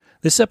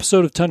This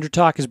episode of Tundra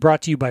Talk is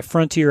brought to you by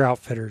Frontier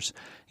Outfitters.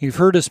 You've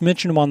heard us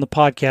mention them on the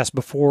podcast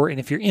before, and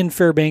if you're in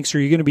Fairbanks or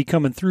you're going to be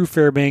coming through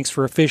Fairbanks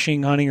for a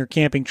fishing, hunting, or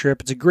camping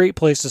trip, it's a great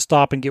place to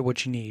stop and get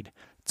what you need.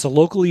 It's a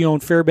locally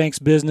owned Fairbanks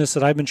business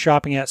that I've been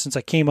shopping at since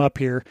I came up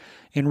here,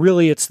 and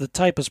really it's the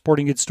type of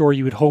sporting goods store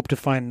you would hope to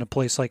find in a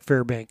place like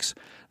Fairbanks.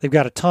 They've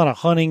got a ton of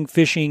hunting,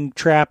 fishing,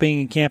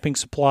 trapping, and camping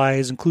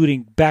supplies,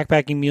 including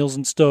backpacking meals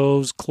and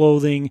stoves,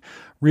 clothing,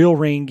 real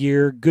rain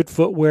gear, good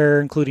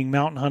footwear, including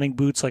mountain hunting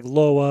boots like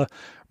Loa,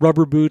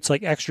 rubber boots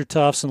like Extra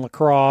Toughs and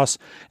Lacrosse,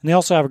 and they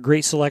also have a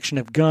great selection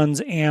of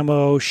guns,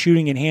 ammo,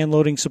 shooting and hand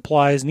loading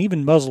supplies, and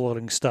even muzzle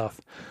loading stuff.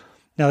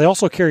 Now, they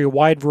also carry a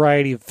wide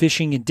variety of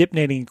fishing and dip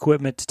netting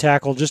equipment to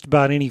tackle just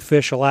about any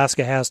fish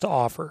Alaska has to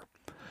offer.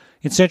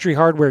 In Century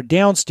Hardware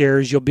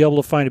downstairs, you'll be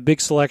able to find a big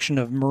selection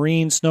of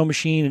marine, snow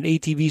machine, and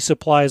ATV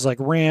supplies like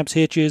ramps,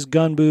 hitches,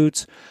 gun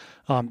boots,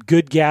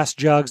 good gas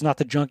jugs, not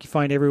the junk you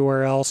find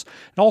everywhere else,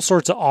 and all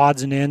sorts of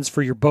odds and ends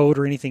for your boat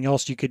or anything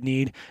else you could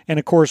need, and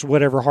of course,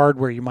 whatever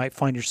hardware you might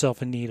find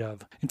yourself in need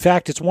of. In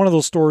fact, it's one of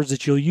those stores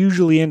that you'll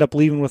usually end up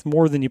leaving with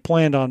more than you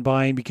planned on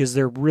buying because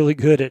they're really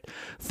good at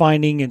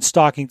finding and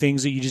stocking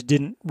things that you just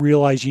didn't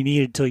realize you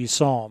needed till you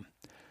saw them.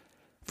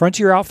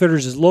 Frontier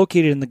Outfitters is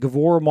located in the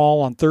Gavora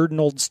Mall on 3rd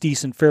and Old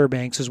Steese in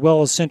Fairbanks, as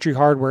well as Century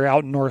Hardware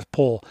out in North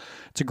Pole.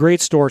 It's a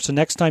great store, so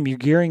next time you're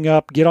gearing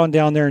up, get on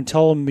down there and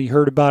tell them you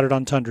heard about it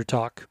on Tundra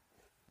Talk.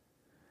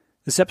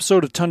 This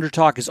episode of Tundra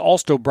Talk is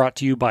also brought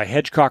to you by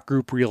Hedgecock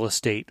Group Real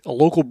Estate, a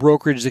local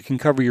brokerage that can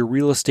cover your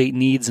real estate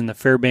needs in the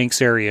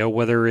Fairbanks area,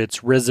 whether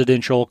it's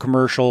residential,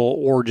 commercial,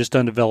 or just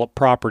undeveloped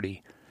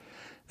property.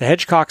 The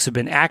Hedgecocks have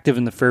been active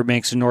in the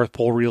Fairbanks and North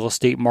Pole real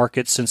estate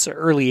markets since the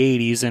early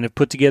 80s and have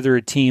put together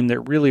a team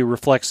that really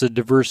reflects the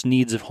diverse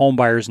needs of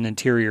homebuyers in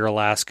interior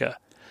Alaska.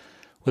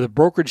 With a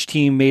brokerage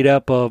team made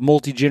up of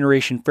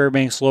multi-generation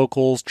Fairbanks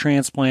locals,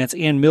 transplants,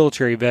 and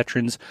military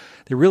veterans,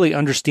 they really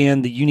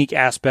understand the unique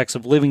aspects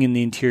of living in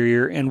the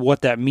interior and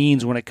what that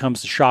means when it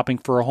comes to shopping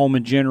for a home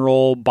in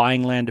general,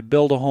 buying land to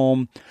build a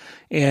home,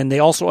 and they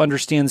also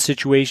understand the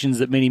situations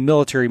that many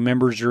military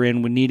members are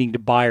in when needing to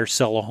buy or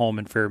sell a home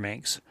in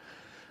Fairbanks.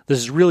 This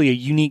is really a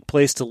unique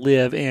place to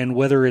live, and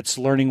whether it's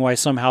learning why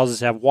some houses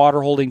have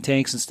water holding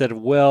tanks instead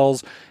of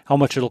wells, how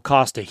much it'll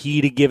cost to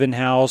heat a given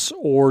house,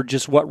 or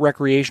just what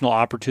recreational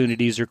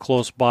opportunities are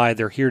close by,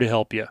 they're here to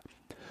help you.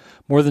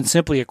 More than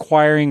simply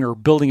acquiring or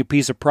building a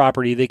piece of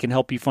property, they can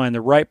help you find the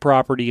right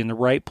property in the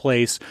right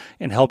place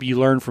and help you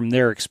learn from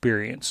their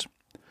experience.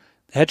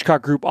 The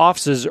Hedgecock Group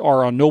offices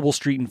are on Noble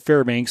Street in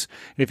Fairbanks,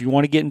 and if you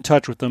want to get in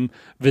touch with them,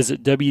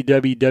 visit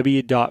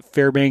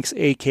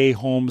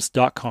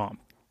www.fairbanksakhomes.com.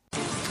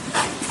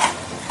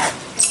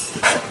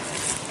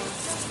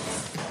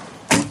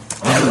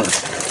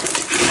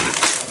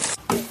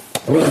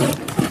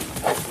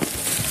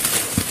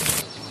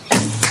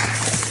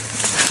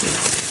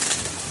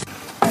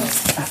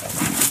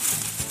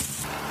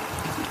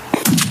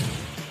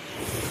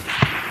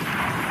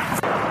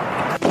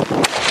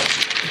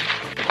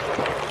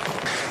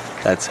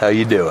 That's how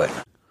you do it.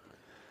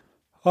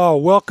 Oh,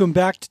 welcome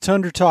back to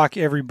Tundra Talk,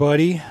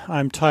 everybody.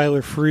 I'm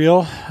Tyler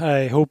Friel.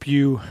 I hope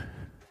you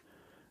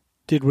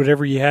did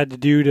whatever you had to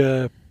do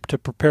to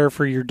prepare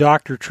for your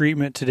doctor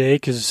treatment today,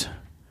 because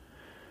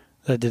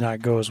that did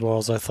not go as well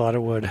as I thought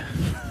it would.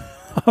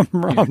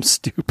 I'm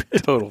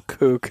stupid. Total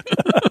kook.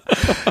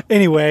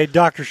 Anyway,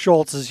 Dr.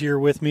 Schultz is here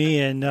with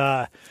me,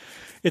 and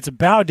it's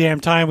about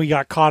damn time we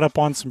got caught up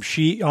on some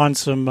sheep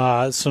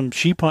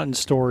hunting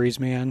stories,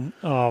 man.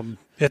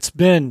 It's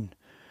been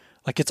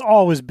like it's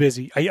always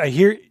busy.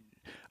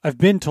 I've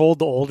been told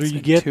the older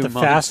you get, the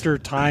faster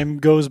time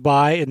goes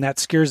by, and that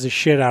scares the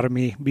shit out of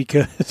me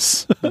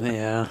because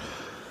yeah,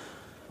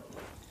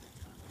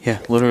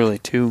 literally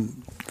 2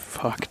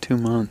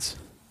 months.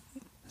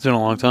 It's been a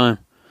long time.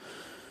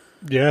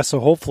 Yeah, so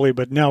hopefully,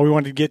 but no, we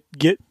wanted to get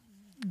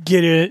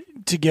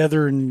it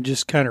together and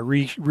just kind of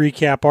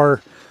recap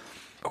our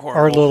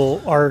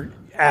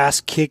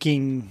ass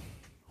kicking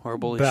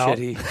horrible bout.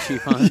 Shitty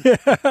sheep hunt.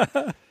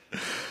 Yeah.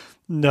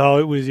 No,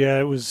 it was.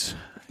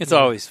 It's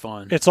always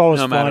fun. It's always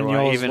no fun. Matter what. You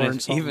always even learn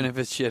if something.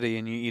 it's shitty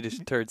and you eat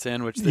a turd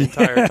sandwich the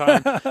entire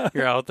time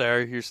you're out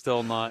there, you're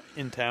still not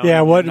in town. Yeah,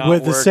 what the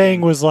working.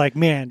 saying was like,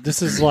 man,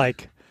 this is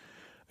like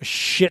a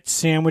shit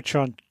sandwich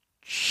on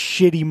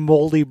shitty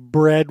moldy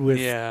bread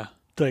with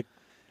like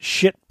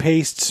shit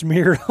paste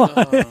smeared on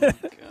it. God.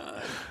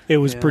 It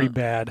was pretty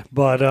bad,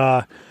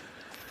 but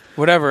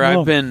whatever.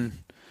 I've been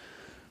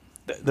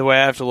the way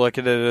I have to look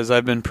at it is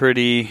I've been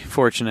pretty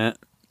fortunate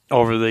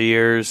over the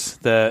years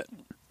that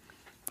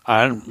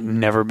I've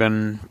never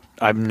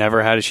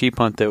had a sheep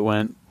hunt that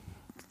went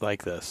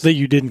like this. That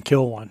you didn't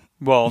kill one.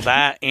 Well,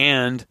 that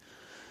and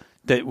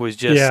that was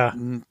just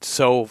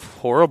so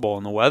horrible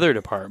in the weather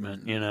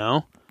department, you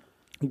know?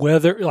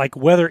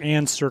 Weather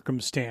and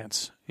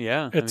circumstance.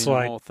 Yeah, it's the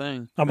like whole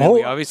thing.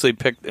 we obviously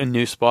picked a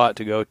new spot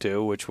to go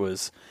to, which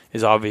is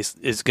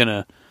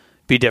gonna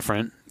be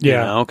different, you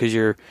know, because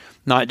you're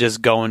not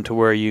just going to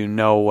where you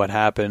know what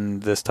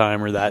happened this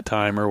time or that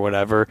time or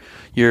whatever.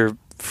 You're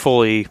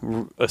fully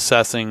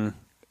assessing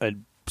a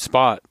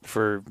spot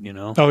for, you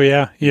know. Oh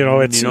yeah, you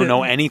know, you don't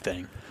know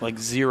anything, like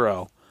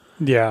zero.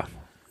 Yeah,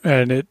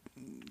 and it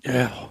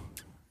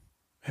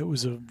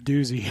was a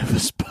doozy of a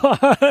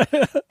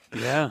spot.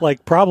 Yeah,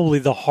 like probably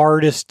the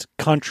hardest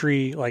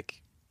country.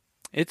 Like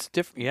it's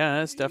different.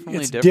 Yeah, it's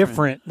definitely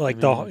different. Like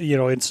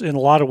it's in a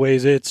lot of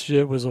ways it's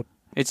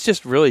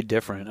just really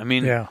different. I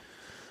mean, yeah,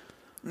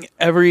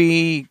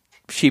 every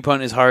sheep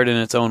hunt is hard in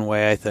its own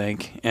way, I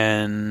think,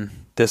 and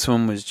this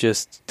one was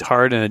just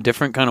hard in a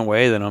different kind of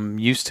way than I'm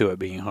used to it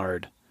being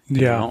hard. Yeah.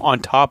 You know? On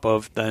top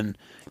of then,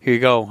 here you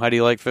go. How do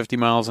you like 50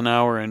 miles an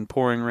hour and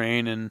pouring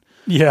rain and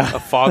a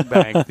fog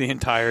bank the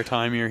entire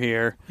time you're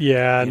here?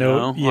 Yeah,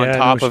 on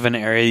top of an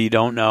area you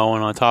don't know,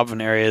 and on top of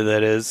an area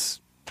that is,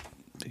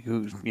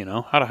 you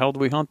know, how the hell do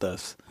we hunt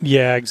this?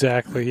 Yeah,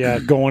 exactly. Yeah,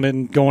 going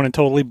in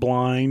totally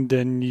blind,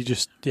 and you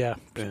just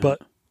But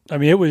I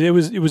mean, it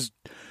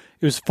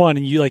was fun,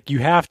 and you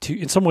have to.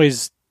 In some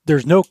ways,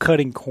 there's no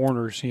cutting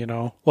corners. You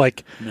know,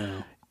 like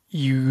no.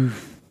 You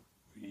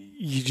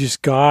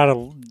just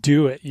gotta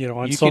do it. You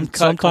know, and you can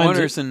cut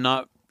corners and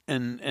not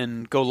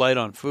and go light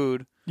on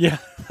food. Yeah,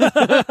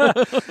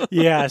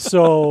 yeah.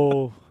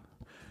 So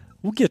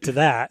we'll get to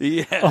that.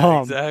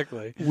 Yeah,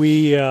 exactly.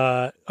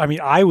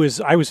 I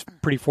was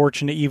pretty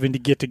fortunate even to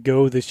get to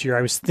go this year.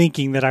 I was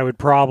thinking that I would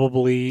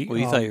probably. Well,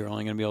 you thought you were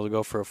only going to be able to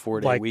go for a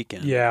 4-day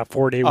weekend. Yeah,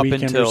 4-day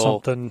weekend or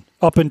something.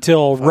 Up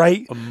until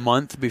right a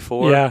month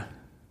before. Yeah,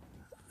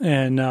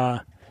 and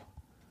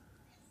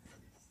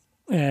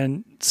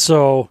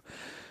so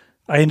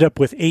I end up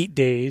with 8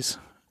 days,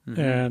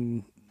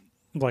 and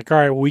like, all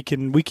right, we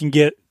can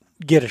get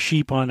a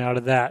sheep hunt out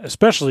of that,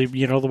 especially,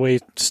 you know, the way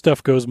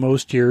stuff goes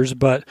most years.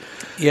 But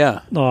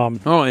yeah,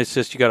 it's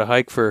just you got to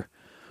hike for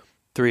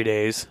 3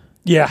 days.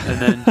 Yeah,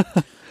 and then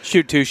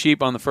shoot 2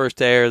 sheep on the first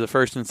day or the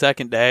first and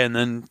second day, and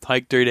then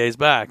hike 3 days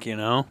back. You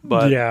know,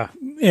 but yeah,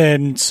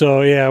 and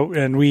so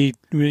and we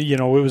you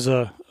know, it was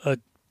a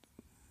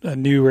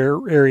new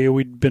area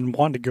we'd been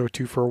wanting to go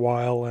to for a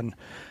while, and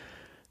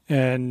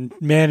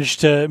managed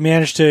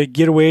to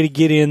get away to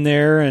get in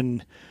there,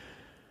 and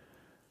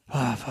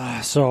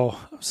so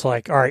it's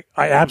like, all right,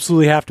 I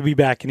absolutely have to be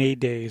back in 8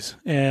 days,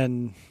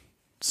 and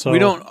so we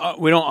don't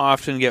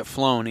often get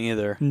flown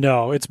either.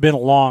 No, it's been a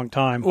long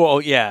time.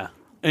 Well, yeah,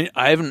 and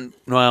I haven't.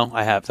 Well,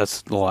 I have.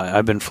 That's a lie.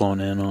 I've been flown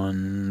in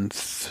on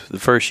the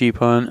first sheep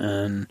hunt,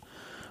 and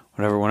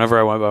whenever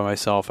I went by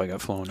myself, I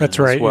got flown in. That's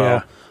right. As well.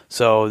 Yeah.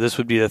 So this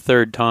would be the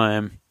third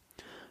time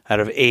out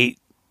of 8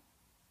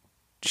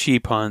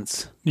 sheep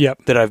hunts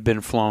that I've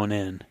been flown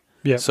in.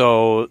 Yep.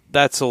 So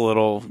that's a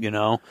little, you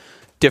know,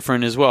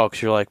 different as well,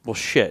 because you're like, well,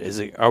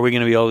 shit, are we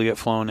going to be able to get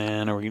flown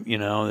in? Or, you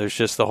know, there's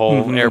just the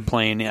whole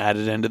airplane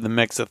added into the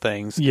mix of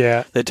things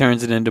that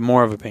turns it into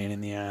more of a pain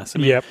in the ass. I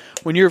mean,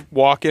 when you're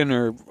walking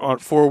or on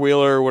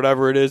four-wheeler or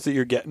whatever it is that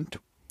you're getting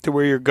to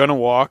where you're going to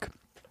walk,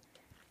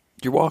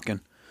 you're walking.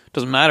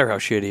 Doesn't matter how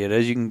shitty it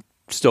is, you can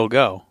still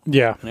go.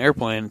 Yeah. An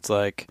airplane, it's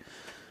like,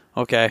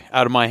 okay,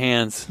 out of my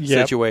hands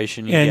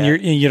situation. You're,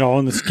 you know,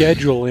 on the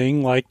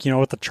scheduling, like, you know,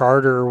 with the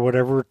charter or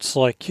whatever, it's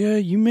like, yeah,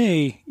 you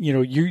may, you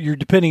know, you're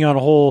depending on a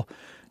whole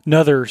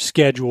another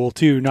schedule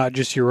too, not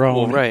just your own.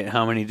 Well, right.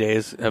 How many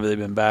days have they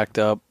been backed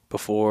up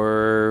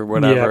before,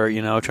 whatever,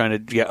 you know, trying to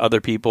get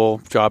other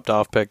people dropped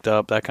off, picked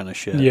up, that kind of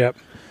shit. Yep.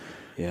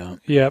 Yeah.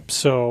 Yep.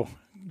 So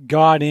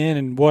got in,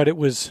 and it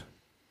was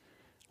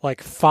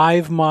like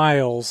 5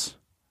 miles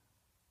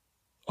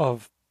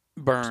of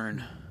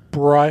burn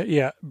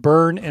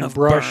and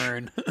brush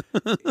and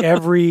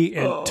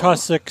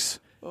tussocks.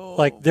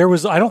 Like there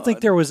was, I don't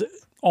think there was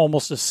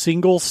almost a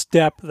single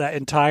step that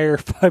entire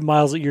 5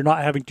 miles that you're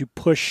not having to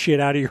push shit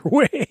out of your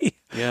way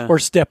or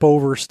step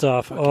over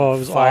stuff. Fucking it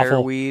was awful.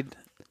 Fireweed,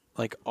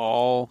 like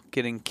all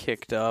getting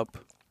kicked up.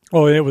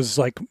 Oh, and it was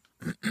like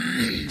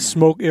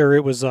smoke, or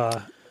it was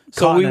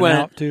so we went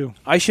out too.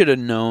 I should have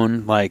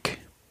known, like,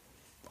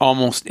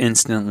 almost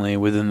instantly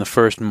within the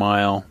first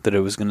mile that it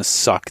was going to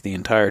suck the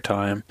entire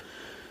time.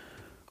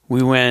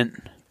 We went,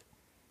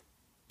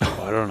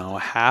 I don't know,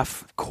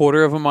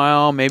 quarter of a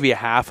mile, maybe a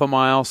half a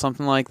mile,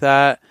 something like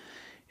that.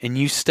 And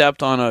you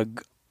stepped on a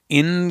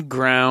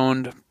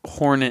in-ground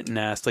hornet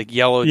nest, like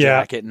yellow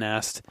jacket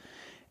nest.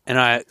 And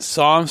I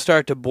saw him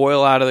start to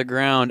boil out of the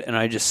ground, and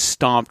I just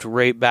stomped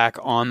right back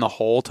on the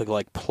hole to,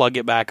 like, plug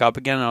it back up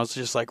again. And I was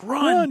just like,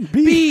 run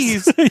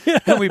bees!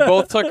 And we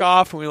both took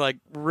off, and we, like,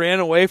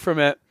 ran away from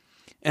it.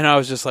 And I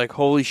was just like,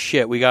 holy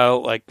shit, we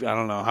got, like, I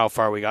don't know how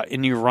far we got.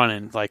 And you're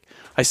running. Like,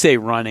 I say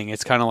running.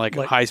 It's kind of like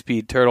a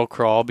high-speed turtle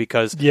crawl,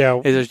 because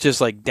there's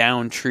just, like,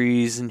 down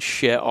trees and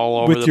shit all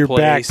over the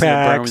place.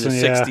 And with a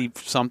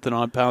 60-something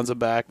odd pounds of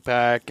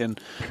backpack and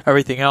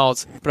everything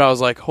else. But I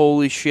was like,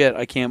 holy shit,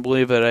 I can't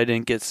believe that I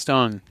didn't get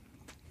stung.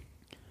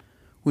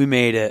 We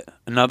made it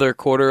another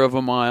quarter of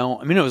a mile.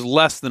 I mean, it was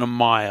less than a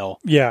mile.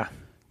 Yeah.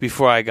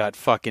 Before I got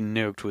fucking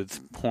nuked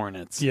with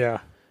hornets. Yeah.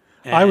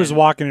 And I was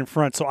walking in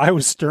front, so I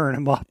was stirring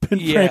him up,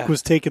 and Frank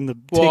was taking the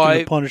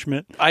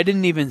punishment. I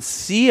didn't even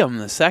see him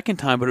the second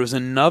time, but it was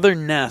another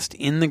nest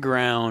in the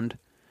ground,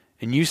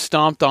 and you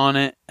stomped on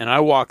it, and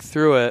I walked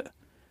through it,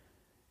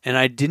 and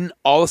I didn't.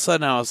 All of a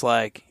sudden, I was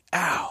like,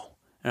 ow.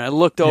 And I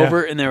looked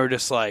over, and they were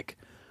just like,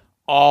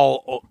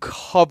 all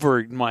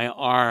covered my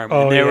arm.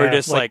 And they were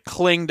just like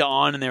clinged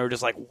on, and they were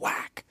just like,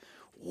 whack,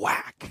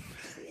 whack,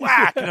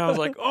 whack. And I was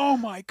like, oh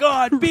my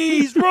God,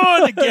 bees,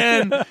 run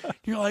again. And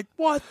you're like,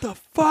 what the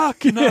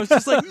fuck? And I was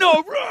just like, no,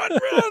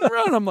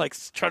 run. I'm like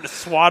trying to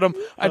swat them.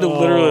 I had to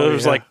literally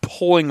was like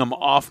pulling them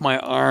off my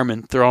arm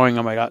and throwing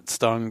them. I got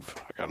stung,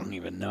 I don't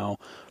even know,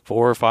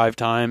 4 or 5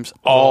 times,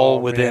 all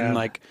within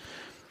like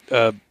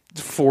a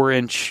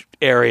 4-inch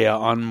area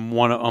on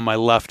my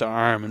left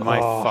arm, and my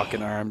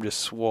fucking arm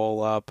just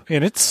swole up.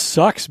 And it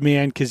sucks,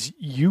 man, because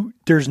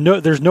there's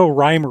no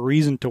rhyme or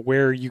reason to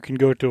where you can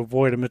go to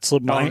avoid them. It's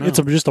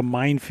just a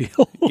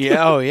minefield.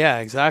 Yeah,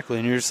 exactly.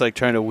 And you're just like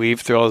trying to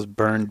weave through all this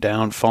burned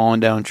down,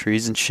 falling down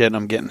trees and shit. And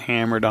I'm getting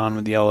hammered on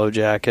with yellow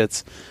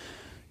jackets.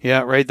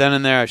 Yeah, right then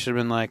and there, I should have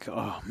been like,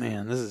 oh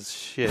man, this is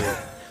shit.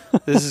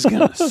 This is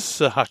gonna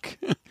suck.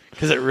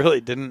 Because it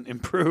really didn't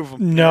improve.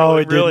 No,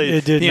 it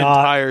did the not.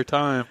 Entire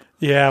time.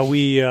 Yeah,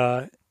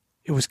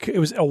 it was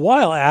a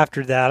while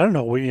after that. I don't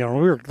know. We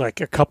were like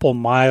a couple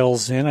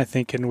miles in, I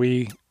think, and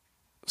we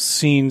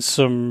seen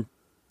some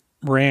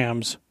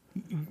rams.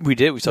 We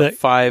did. We saw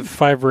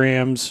five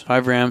rams.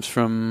 5 rams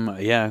from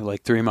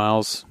like 3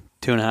 miles,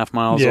 2.5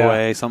 miles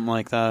away, something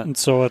like that. And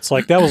so it's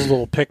like that was a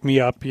little pick me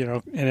up,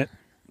 and it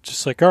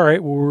just like, all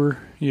right, well,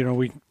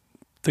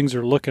 things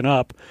are looking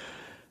up,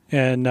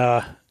 and.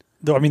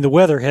 The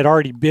weather had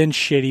already been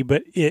shitty,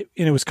 but it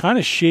was kind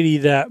of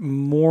shitty that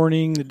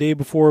morning, the day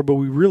before. But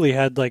we really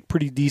had like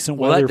pretty decent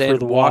weather that day for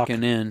the walk.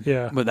 Walking in,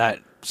 yeah. But as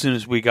soon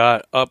as we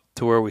got up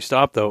to where we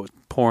stopped, though, it was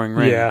pouring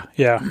rain.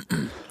 Yeah.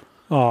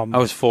 I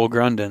was full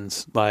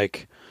Grundens.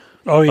 Like,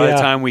 by the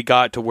time we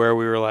got to where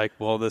we were like,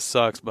 well, this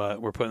sucks,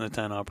 but we're putting the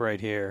tent up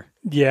right here.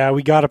 Yeah,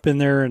 we got up in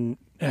there, and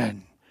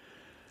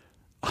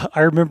I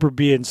remember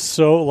being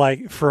so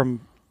like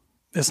from.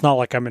 It's not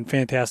like I'm in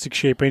fantastic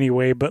shape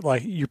anyway, but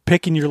like you're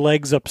picking your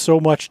legs up so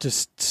much to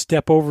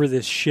step over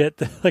this shit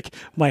that like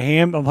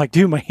I'm like,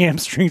 dude, my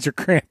hamstrings are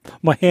cramped.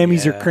 My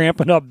hammies are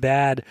cramping up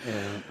bad.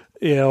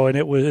 Yeah. And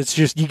it's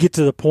just, you get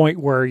to the point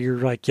where you're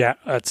like, yeah,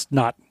 that's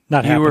not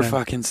happening. You were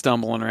fucking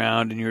stumbling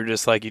around, and you were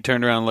just like, you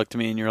turned around and looked at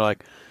me, and you're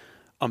like,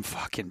 I'm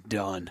fucking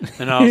done.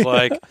 And I was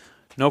like,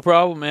 no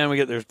problem, man.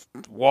 There's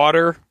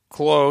water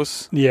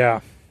close.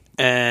 Yeah.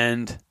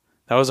 And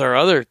that was our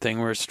other thing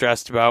we were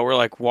stressed about. We're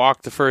like,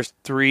 walk the first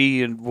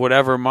 3 and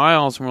whatever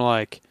miles, and we're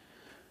like,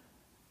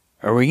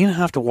 are we going to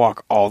have to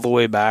walk all the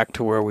way back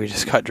to where we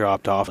just got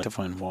dropped off to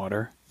find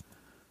water?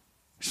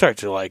 You start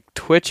to like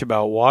twitch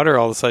about water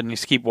all of a sudden. You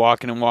just keep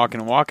walking and walking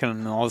and walking,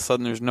 and all of a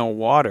sudden there's no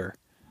water.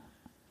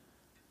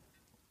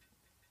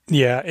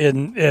 Yeah,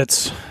 and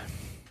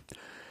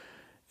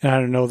I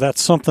don't know,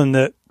 that's something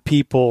that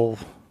people,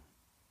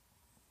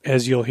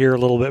 as you'll hear a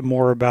little bit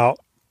more about,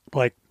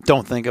 like they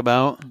don't think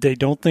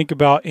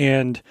about,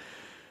 and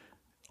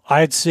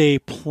I'd say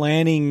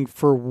planning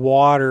for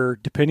water,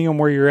 depending on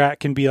where you're at,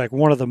 can be like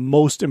one of the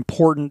most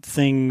important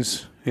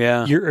things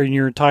in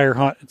your entire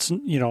hunt. It's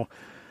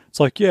it's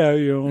like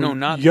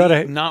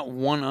not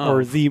one of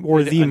or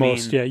the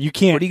most. Yeah, you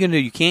can't. What are you gonna do?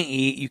 You can't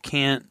eat. You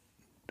can't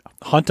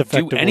hunt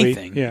effectively. Do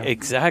anything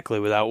exactly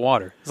without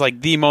water. It's like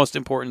the most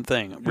important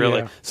thing,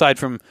 really, aside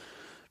from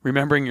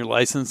remembering your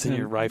license and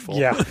your rifle.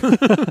 Yeah,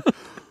 I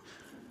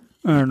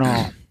don't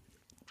know.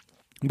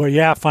 But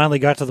yeah, finally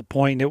got to the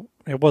point.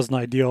 It wasn't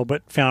ideal,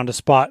 but found a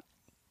spot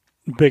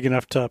big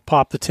enough to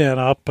pop the tent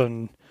up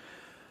and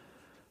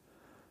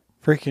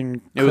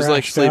freaking. It was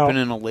like sleeping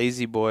in a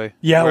lazy boy.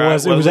 Yeah, it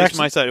was. It was actually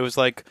my side. It was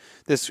like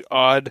this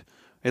odd.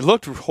 It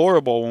looked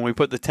horrible when we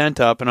put the tent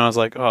up, and I was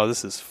like, "Oh,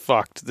 this is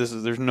fucked.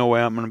 There's no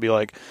way I'm going to be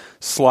like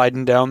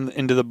sliding down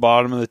into the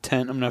bottom of the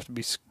tent. I'm going to have to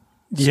be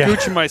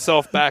scooching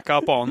myself back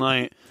up all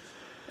night."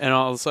 And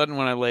all of a sudden,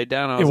 when I laid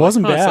down, I was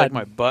wasn't bad. It's like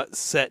my butt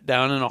set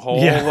down in a hole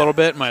a little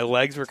bit. My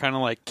legs were kind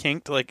of like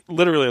kinked, like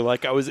literally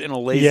like I was in a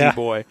lazy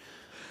boy.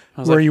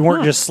 Where you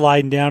weren't just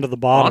sliding down to the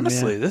bottom.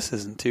 Honestly, this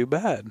isn't too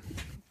bad.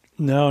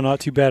 No, not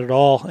too bad at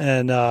all.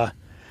 And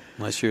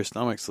unless you're a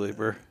stomach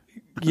sleeper.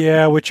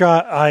 Yeah, which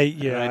I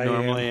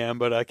normally am,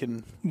 but I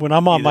can. When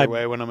I'm on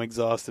when I'm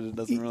exhausted, it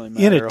doesn't really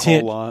matter a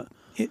whole lot.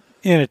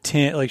 In a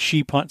tent, like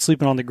sheep hunt,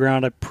 sleeping on the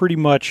ground, I pretty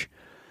much.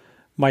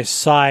 My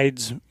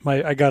sides,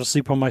 I got to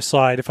sleep on my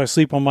side. If I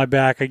sleep on my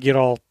back, I get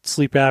all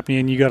sleep apnea,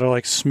 and you got to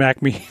like smack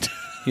me.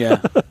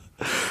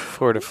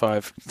 4 to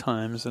 5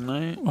 times a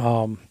night.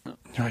 You're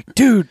like,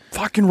 dude,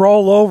 fucking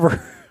roll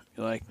over.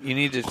 You're like, you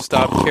need to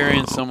stop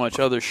carrying so much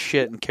other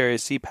shit and carry a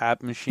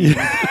CPAP machine.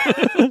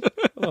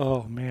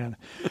 Oh man,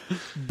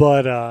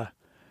 but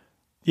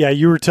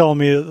you were telling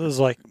me it was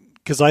like.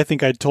 Because I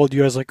think I told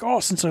you, I was like,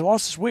 oh, since I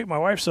lost this weight, my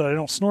wife said I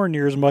don't snore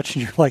near as much.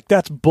 And you're like,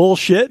 that's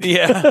bullshit.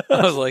 Yeah.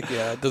 I was like,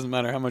 yeah, it doesn't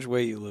matter how much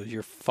weight you lose.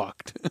 You're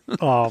fucked.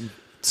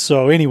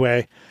 So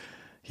anyway,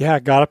 I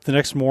got up the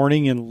next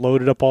morning and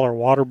loaded up all our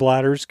water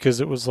bladders because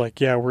it was like,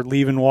 we're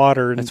leaving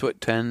water. And that's what,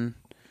 10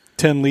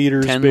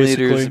 liters, 10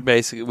 basically. liters,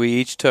 basically. We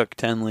each took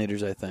 10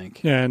 liters, I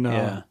think.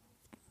 And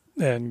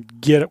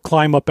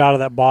climb up out of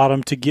that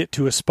bottom to get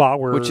to a spot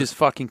where, which is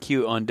fucking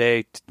cute on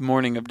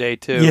morning of day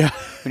 2. Yeah.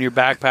 When your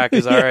backpack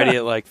is already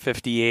at like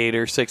 58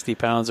 or 60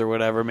 pounds or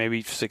whatever,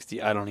 maybe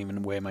 60. I don't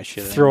even weigh my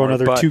shit throw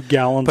anymore, another 2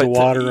 gallons of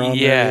water on there.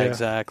 Yeah,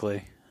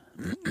 exactly.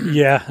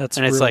 Yeah, that's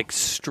and it's like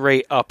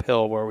straight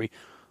uphill where we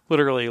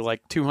literally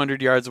like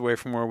 200 yards away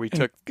from where we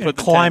put the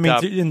climbing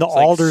tent up. in the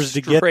alders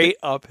to get straight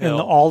uphill. In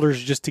the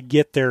alders just to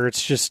get there.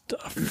 It's just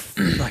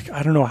like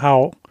I don't know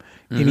how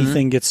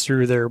anything gets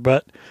through there,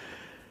 but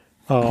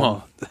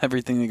well,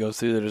 everything that goes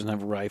through there doesn't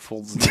have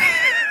rifles and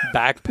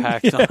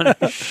backpacks on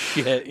and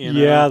shit. You know?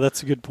 Yeah,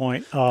 that's a good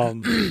point.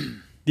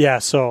 Yeah,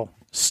 so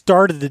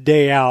started the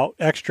day out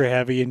extra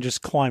heavy and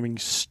just climbing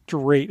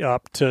straight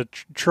up to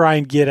try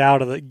and get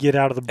out of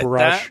the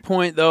brush. At that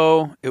point,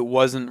 though, it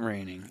wasn't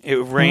raining. It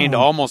rained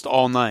almost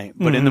all night,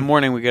 but in the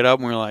morning we get up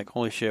and we're like,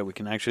 "Holy shit, we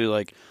can actually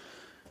like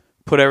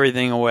put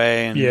everything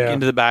away and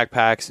into the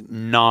backpacks,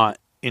 not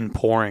in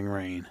pouring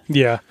rain."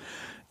 Yeah,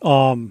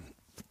 and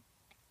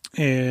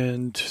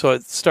so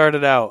it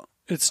started out.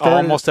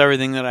 Almost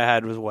everything that I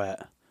had was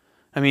wet.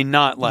 I mean,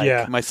 not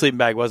like my sleeping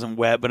bag wasn't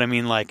wet, but I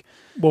mean like.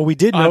 Well, we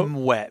did know.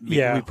 I'm wet.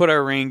 Yeah. We put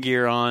our rain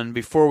gear on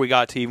before we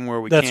got to even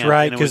where we camped. That's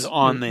right. And it was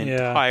on the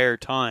entire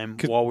time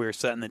while we were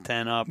setting the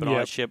tent up and all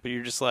that shit. But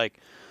you're just like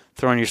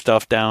throwing your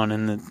stuff down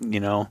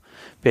and,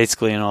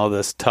 basically in all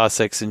this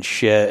tussocks and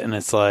shit. And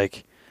it's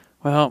like,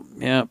 well,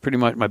 yeah, pretty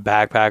much my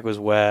backpack was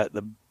wet.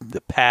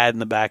 The pad in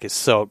the back is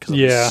soaked because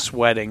I was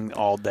sweating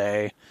all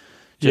day.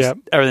 Just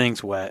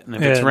everything's wet. And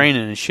if it's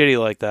raining and shitty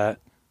like that,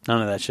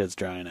 none of that shit's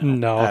drying out.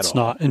 No, it's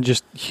not. And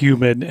just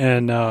humid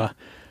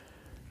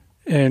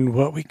and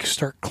what we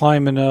start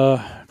climbing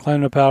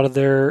up out of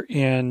there,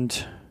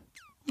 and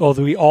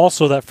we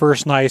also that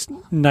first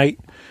night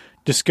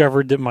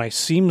discovered that my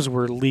seams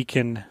were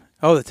leaking.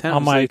 Oh, the tent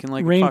on was my leaking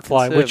like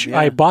Rainfly, which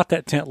I bought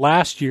that tent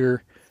last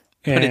year,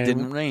 and but it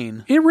didn't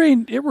rain. It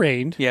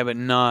rained. Yeah, but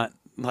not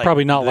like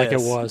probably not this. like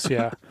it was.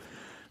 Yeah,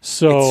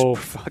 so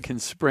it's fucking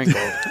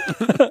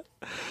sprinkled.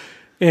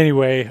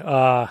 Anyway,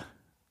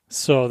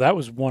 so that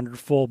was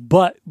wonderful.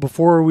 But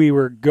before we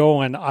were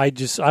going, I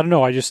don't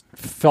know. I just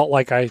felt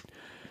like I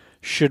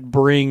should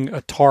bring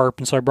a tarp,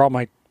 and so I brought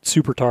my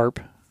super tarp.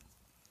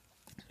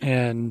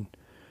 And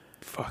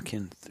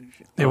fucking,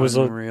 it was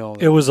unreal.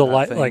 It was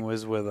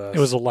was with us. It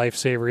was a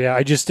lifesaver. Yeah,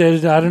 I just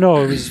did. I don't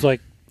know. It was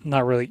like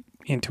not really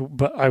into,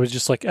 but I was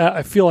just like,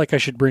 I feel like I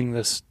should bring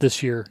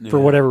this year for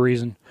whatever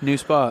reason. New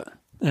spot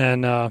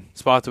and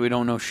spot that we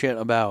don't know shit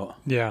about.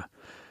 Yeah.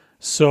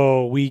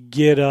 So we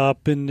get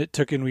up and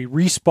we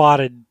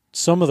respotted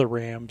some of the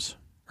rams.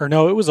 Or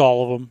no, it was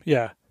all of them.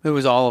 Yeah. It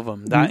was all of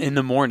them that in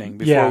the morning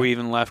before we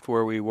even left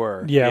where we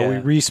were. Yeah, we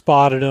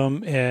respotted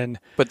them.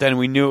 But then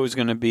we knew it was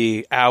going to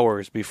be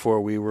hours before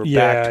we were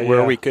back to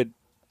where we could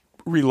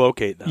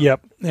relocate them.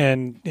 Yep.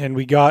 And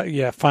we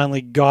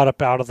finally got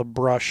up out of the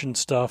brush and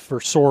stuff,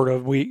 or sort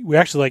of. We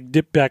actually like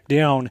dipped back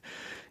down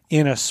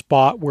in a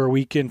spot where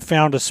we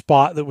found a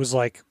spot that was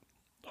like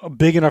a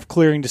big enough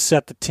clearing to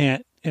set the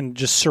tent and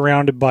just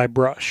surrounded by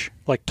brush,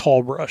 like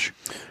tall brush.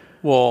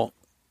 Well,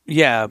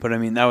 yeah, but I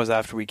mean, that was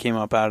after we came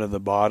up out of the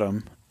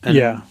bottom.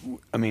 And,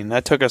 I mean,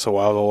 that took us a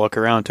while to look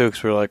around, too,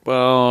 because we were like,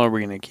 well, are we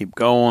going to keep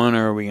going,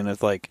 or are we going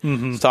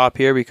to, stop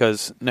here?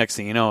 Because next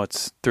thing you know,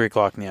 it's 3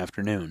 o'clock in the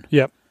afternoon.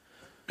 Yep.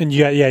 And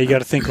you got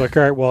to think, like,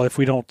 all right, well, if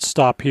we don't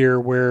stop here,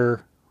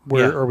 where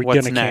are we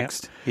going to camp?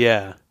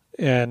 Yeah.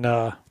 And,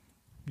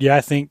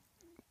 I think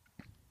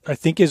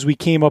as we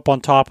came up on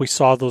top, we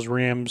saw those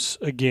rams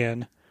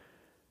again.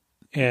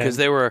 Because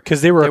they were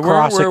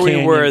across where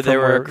we were. They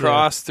were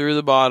across through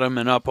the bottom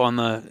and up on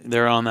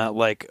they're on that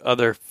like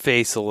other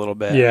face a little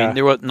bit. Yeah. I mean,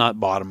 they were not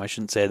bottom. I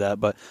shouldn't say that,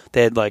 but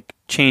they had like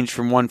changed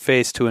from one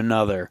face to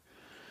another.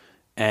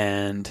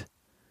 And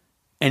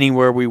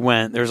anywhere we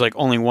went, there's like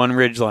only one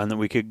ridgeline that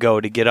we could go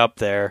to get up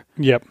there.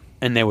 Yep.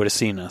 And they would have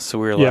seen us. So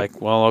we were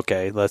like, well,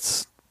 okay,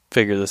 let's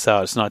figure this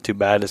out. It's not too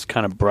bad. It's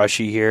kind of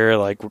brushy here.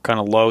 Like we're kind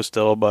of low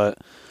still, but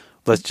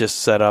let's just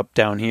set up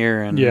down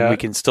here and we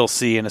can still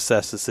see and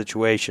assess the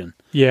situation.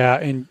 Yeah,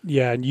 and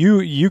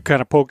you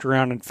kind of poked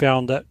around and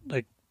found that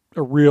like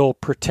a real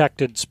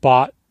protected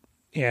spot,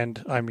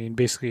 and I mean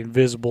basically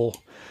invisible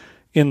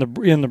in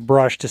the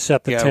brush to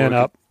set the tent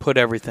up. Put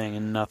everything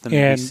and nothing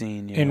to be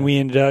seen. Yeah. And we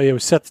ended up we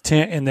set the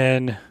tent, and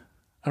then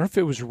I don't know if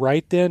it was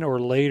right then or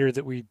later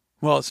that we.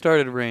 Well, it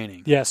started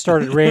raining. Yeah, it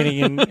started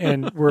raining,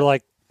 and we're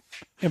like.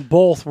 And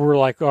both were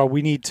like, oh,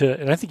 we need to,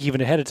 and I think even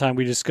ahead of time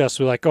we discussed,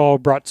 we're like, oh,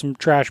 brought some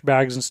trash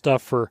bags and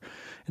stuff for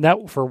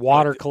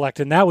water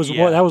collecting. That was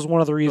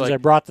one of the reasons I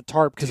brought the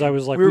tarp, because I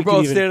was like, we were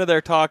both standing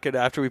there talking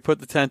after we put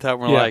the tent out.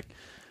 And we're like,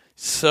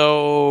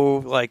 so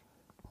like,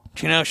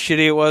 do you know how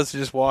shitty it was to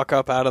just walk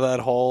up out of that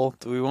hole?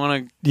 Do we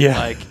want to? Yeah.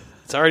 Like,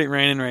 it's already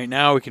raining right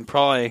now. We can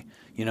probably,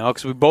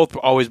 because we both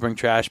always bring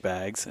trash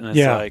bags, and it's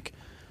like,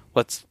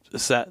 let's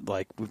set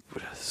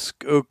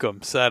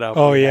up.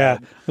 Oh yeah,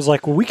 I was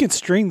like, well, we can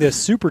string this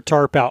super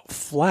tarp out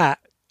flat,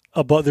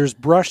 but there's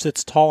brush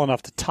that's tall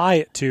enough to tie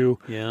it to.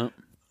 Yeah.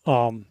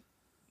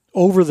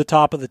 Over the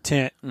top of the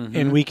tent,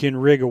 and we can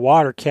rig a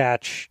water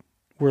catch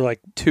we're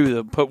like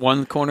put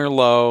one corner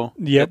low,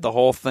 Yep. get the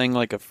whole thing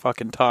like a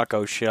fucking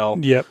taco shell.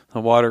 Yep. The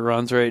water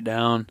runs right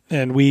down.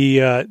 And we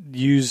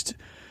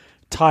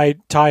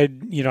tied,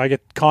 we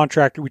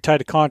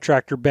tied a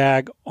contractor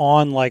bag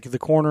on like the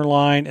corner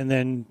line and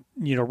then,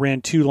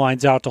 ran 2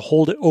 lines out to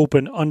hold it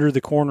open under the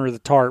corner of the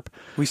tarp.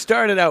 We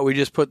started out, we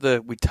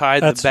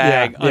tied the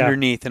bag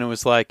underneath, and it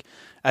was like,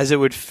 as it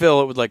would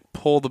fill, it would like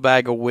pull the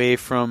bag away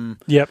from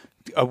the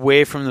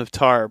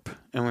tarp,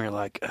 and we were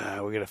like, we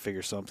got to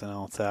figure something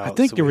else out. I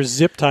think there was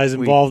zip ties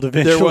involved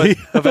eventually.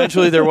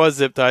 There was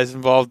zip ties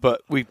involved,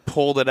 but we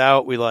pulled it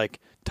out. We like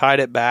tied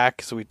it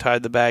back, so we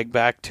tied the bag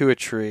back to a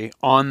tree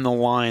on the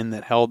line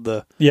that held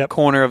the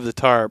corner of the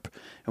tarp,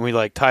 and we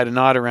like tied a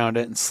knot around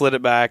it and slid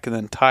it back and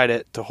then tied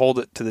it to hold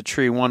it to the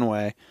tree one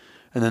way,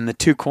 and then the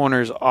 2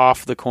 corners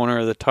off the corner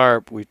of the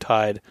tarp, we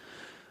tied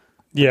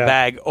the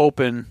bag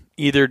open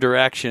either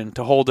direction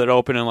to hold it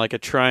open in like a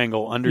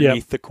triangle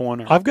underneath the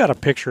corner. I've got a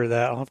picture of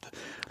that.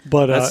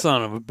 But that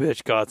son of a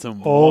bitch got some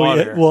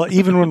water. Yeah. Well,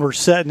 even when we're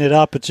setting it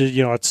up, it's just,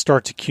 it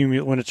starts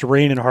accumulating. When it's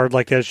raining hard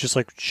like that, it's just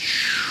like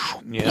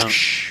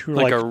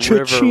like a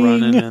river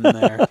running in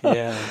there.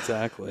 Yeah,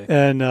 exactly.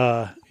 And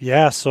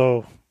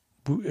so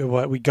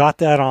we got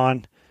that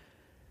on,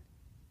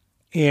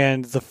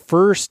 and the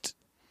first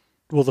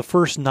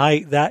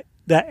night that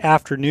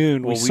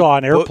afternoon we saw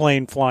an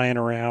airplane flying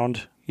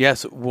around.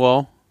 Yes,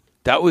 well,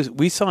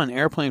 we saw an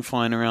airplane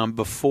flying around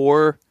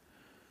before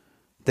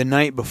the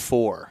night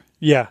before.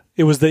 Yeah,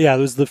 it was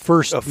the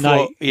first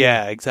night.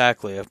 Yeah,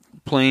 exactly. A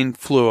plane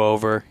flew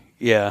over.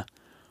 Yeah,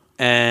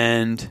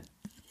 and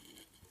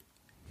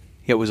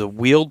it was a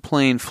wheeled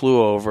plane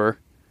flew over,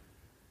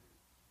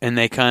 and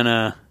they kind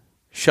of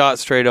shot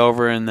straight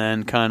over and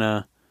then kind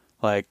of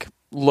like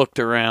looked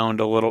around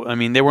a little. I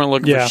mean, they weren't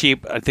looking for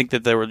sheep. I think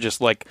that they were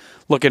just like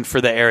looking for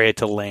the area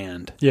to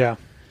land. Yeah,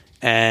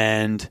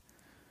 and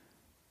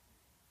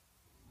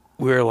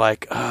we were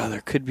like,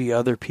 there could be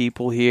other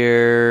people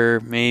here.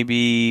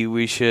 Maybe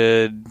we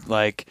should,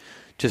 like,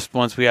 just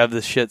once we have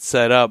this shit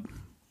set up,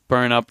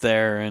 burn up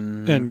there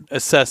and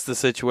assess the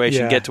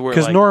situation, get to where,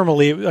 because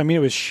normally, it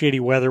was shitty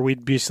weather.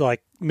 We'd be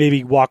like,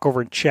 maybe walk over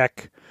and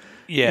check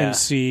and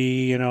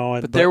see,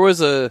 But there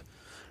was I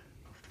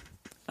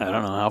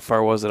don't know, how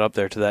far was it up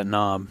there to that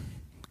knob?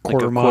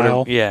 Quarter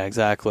mile. Yeah,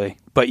 exactly.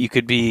 But you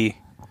could be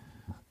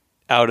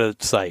out of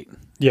sight.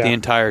 The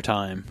entire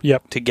time.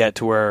 Yep. To get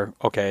to where,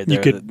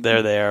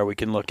 there they are. We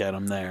can look at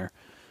them there.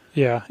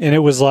 Yeah, and it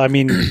was, like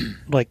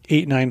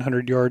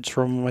 800-900 yards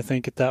from them, I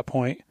think, at that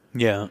point.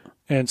 Yeah.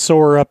 And so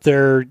we're up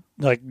there,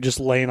 like,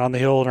 just laying on the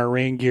hill in our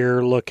rain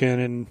gear,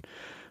 looking, and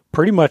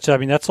pretty much,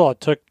 that's all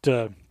it took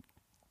to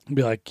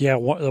be like,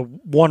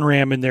 one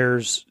ram in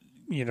there's,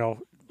 I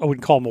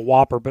wouldn't call him a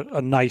whopper, but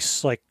a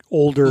nice, like,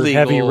 older, legal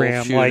heavy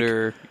ram,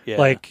 shooter.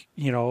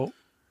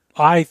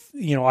 I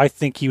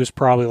think he was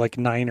probably like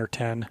 9 or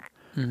 10.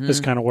 Mm-hmm.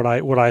 Is kind of what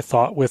I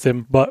thought with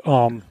him, but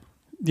a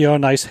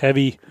nice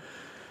heavy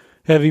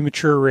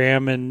mature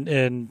ram,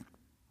 and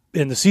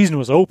the season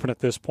was open at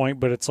this point,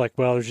 but it's like,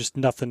 well, there's just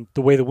nothing.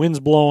 The way the wind's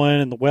blowing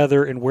and the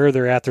weather and where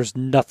they're at, there's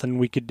nothing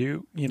we could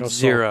do.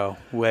 Zero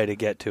way to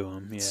get to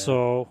them. Yeah.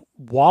 So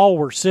while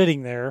we're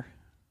sitting there,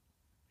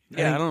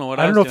 I don't know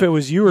what I don't know if it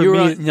was you or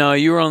me. No,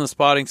 you were on the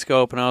spotting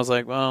scope, and I was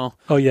like, well,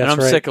 and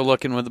I'm sick of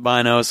looking with the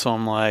binos, so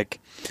I'm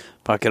like,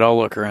 fuck it, I'll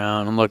look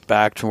around and look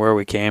back to where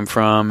we came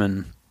from,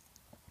 and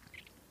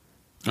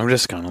I'm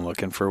just kind of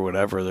looking for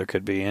whatever. There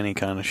could be any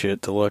kind of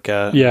shit to look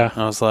at. Yeah.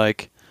 I was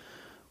like,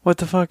 what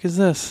the fuck is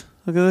this?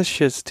 Look at this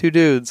shit. It's 2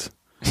 dudes.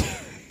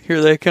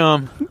 Here they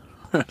come.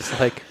 It's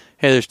like,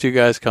 hey, there's 2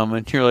 guys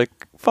coming. You're like,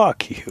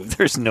 fuck you.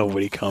 There's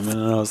nobody coming.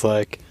 And I was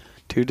like,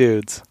 2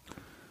 dudes.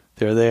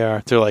 There they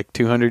are. They're like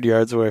 200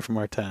 yards away from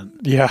our tent.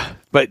 Yeah.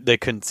 But they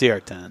couldn't see our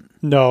tent.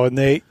 No, and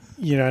they,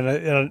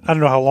 and I don't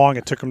know how long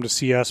it took them to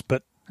see us,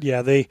 but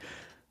yeah,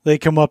 they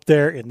come up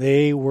there and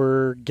they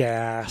were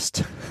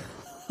gassed.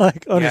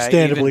 Like,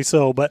 understandably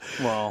so, but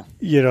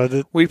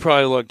we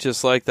probably look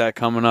just like that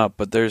coming up,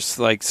 but there's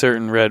like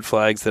certain red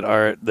flags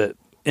that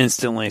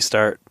instantly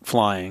start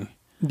flying.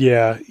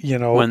 Yeah,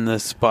 when the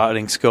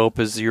spotting scope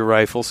is your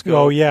rifle scope.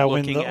 Oh yeah,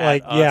 when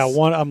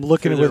I'm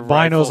looking at it with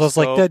binos. I was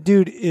like, that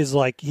dude is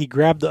like, he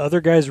grabbed the other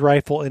guy's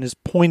rifle and is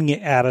pointing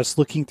it at us,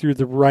 looking through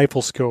the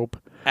rifle scope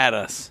at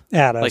us.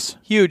 Like,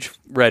 huge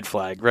red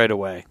flag right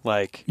away.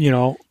 Like,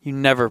 you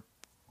never.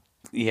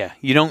 Yeah,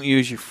 you don't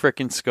use your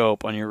frickin'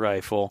 scope on your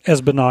rifle. As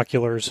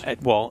binoculars.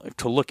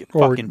 To look at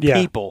fucking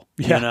people,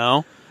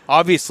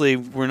 Obviously,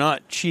 we're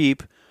not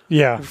cheap.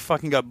 Yeah. We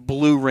fucking got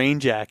blue rain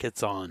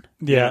jackets on.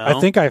 Yeah,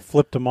 I think I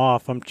flipped them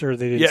off. I'm sure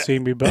they didn't see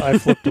me, but I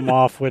flipped them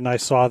off when I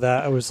saw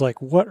that. I was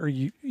like, what are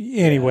you...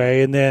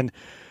 Anyway, and then,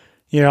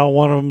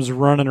 one of them's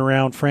running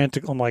around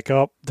frantic. I'm like,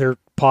 oh, they're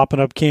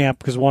popping up camp,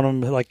 because one of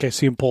them, like, I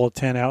see him pull a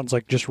tent out and it's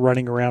like just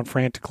running around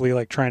frantically,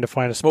 like trying to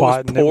find a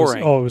spot. It was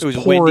pouring. It was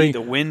pouring. Windy.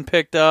 The wind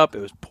picked up.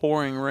 It was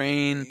pouring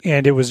rain.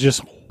 And it was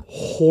just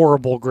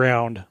horrible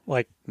ground.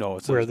 Like, no,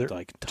 it's where they're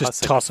like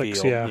just tussocks.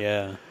 Field.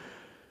 Yeah.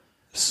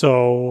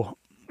 So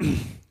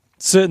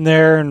sitting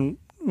there, and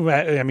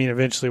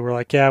eventually we're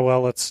like, yeah,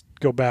 well, let's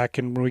go back.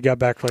 And when we got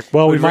back, we're like,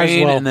 well, we might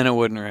as well. And then it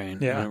wouldn't rain.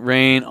 Yeah.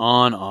 Rain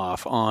on,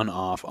 off, on,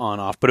 off, on,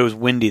 off. But it was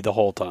windy the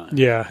whole time.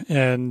 Yeah.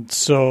 And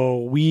so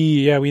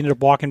we ended up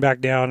walking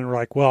back down, and we're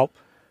like, well,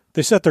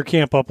 they set their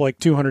camp up like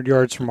 200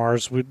 yards from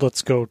ours.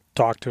 Let's go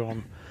talk to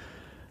them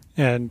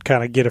and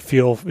kind of get a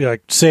feel,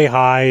 like say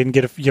hi and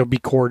get a, be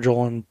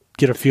cordial and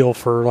get a feel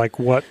for like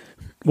what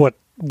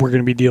we're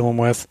going to be dealing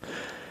with.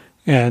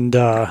 And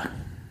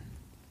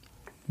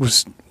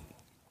was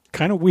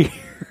kind of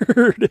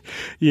weird,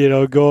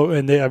 go,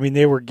 and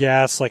they were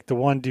gassed. Like the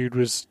one dude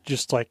was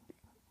just like,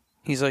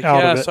 he's like,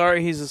 yeah,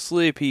 sorry, he's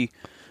asleep. He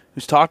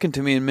was talking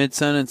to me in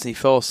mid-sentence. He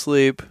fell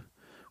asleep.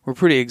 We're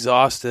pretty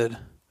exhausted.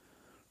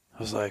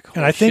 I was like,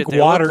 and I think they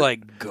water look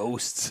like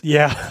ghosts.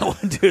 Yeah.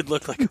 One dude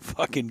looked like a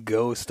fucking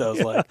ghost. I was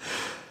like,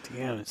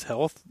 damn, it's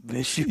health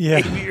issue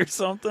maybe or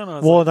something.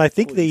 And I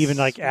think they even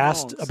like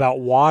asked about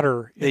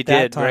water at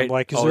that time. Right?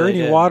 Like, is there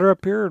any water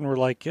up here? And we're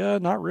like, yeah,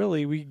 not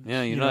really. You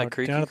know that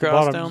creek you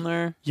cross down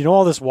there? You know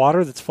all this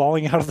water that's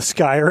falling out of the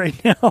sky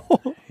right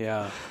now?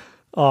 Yeah.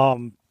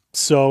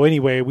 So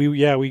anyway,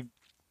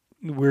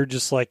 we're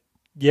just like,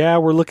 yeah,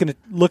 we're looking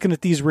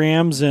at these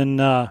rams, and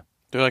they're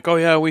like, oh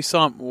yeah, we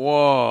saw them.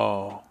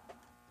 Whoa.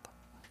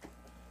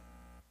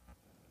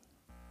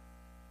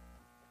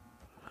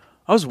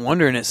 I was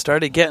wondering, it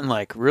started getting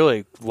like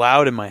really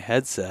loud in my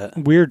headset.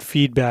 Weird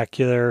feedback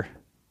there.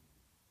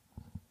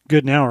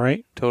 Good now,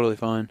 right? Totally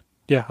fine.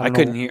 Yeah, I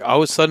couldn't hear. All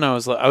of a sudden, I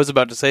was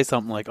about to say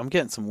something like, I'm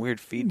getting some weird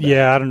feedback.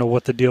 Yeah, I don't know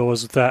what the deal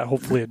was with that.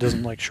 Hopefully, it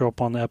doesn't like show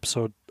up on the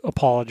episode.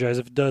 Apologize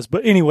if it does.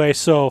 But anyway,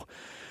 so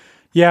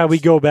yeah, we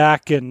go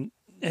back and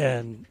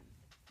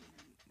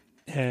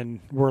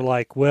we're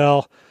like,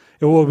 well.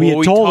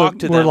 We told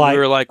them, we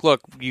were like,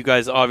 look, you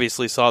guys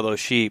obviously saw those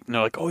sheep. And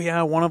they're like, oh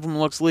yeah, one of them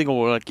looks legal.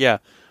 We're like, yeah.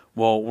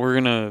 Well, we're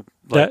going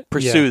to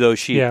pursue those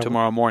sheep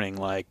tomorrow morning.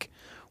 Like,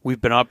 we've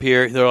been up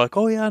here. They're like,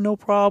 oh, yeah, no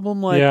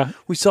problem. Like,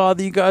 we saw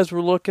that you guys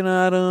were looking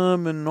at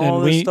them and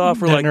all this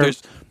stuff. We're like,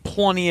 there's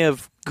plenty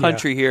of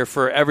country here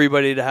for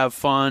everybody to have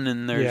fun,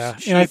 and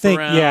there's sheep and I think,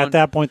 around. at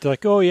that point, they're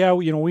like, oh, yeah,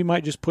 we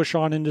might just push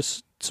on into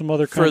some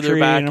other country. Further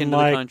back and I'm into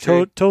like, the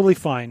country. Totally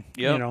fine.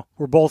 Yep.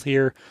 We're both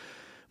here.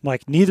 I'm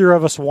like, neither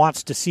of us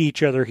wants to see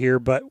each other here,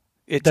 but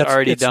it's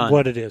already done. It's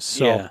what it is.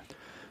 So,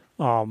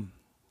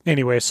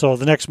 anyway, so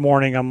the next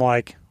morning, I'm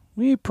like,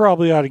 we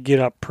probably ought to get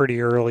up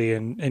pretty early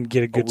and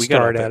get a good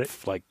start at it.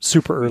 Like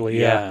super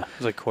early, yeah. It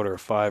was like 4:45 or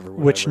whatever.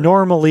 Which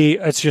normally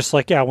it's just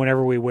like,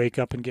 whenever we wake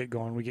up and get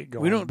going, we get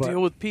going. We don't deal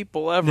with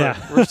people ever.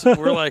 Yeah.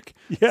 We're like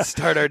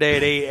start our day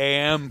at 8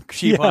 a.m.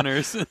 sheep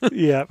hunters.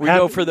 Yeah, we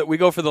go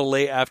for the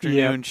late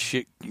afternoon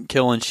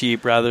killing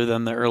sheep rather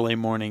than the early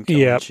morning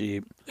killing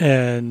sheep.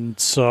 And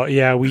so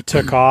we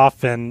took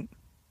off, and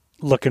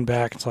looking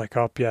back, it's like,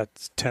 oh, yeah,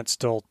 the tent's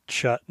still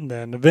shut. And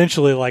then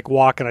eventually, like,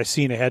 walking, I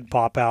seen a head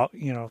pop out,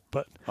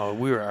 but... Oh,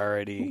 we were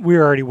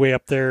already way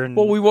up there. And,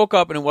 well, we woke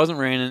up, and it wasn't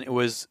raining. It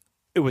was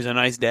a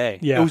nice day.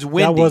 Yeah. It was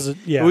windy.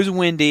 It was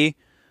windy,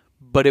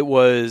 but it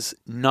was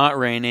not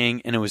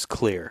raining, and it was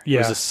clear. Yeah.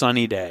 It was a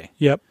sunny day.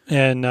 Yep.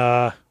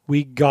 And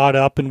we got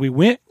up, and we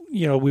went,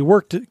 we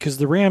worked, because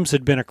the rams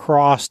had been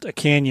across a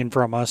canyon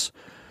from us,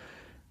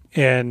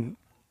 and...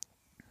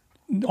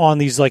 on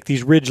these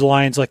ridge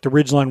lines, like the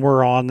ridge line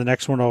we're on, the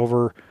next one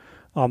over,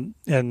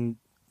 and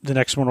the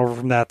next one over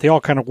from that, they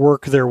all kind of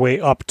work their way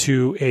up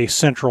to a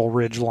central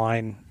ridge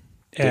line,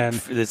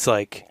 and it's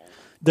like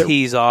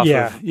tees off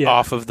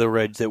of the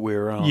ridge that we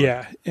were on.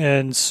 Yeah,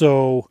 and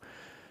so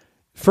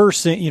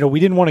first thing, we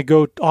didn't want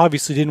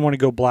to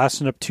go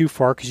blasting up too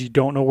far because you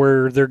don't know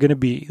where they're going to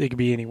be. They could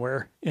be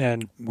anywhere.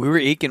 And we were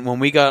eking when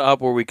we got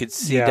up where we could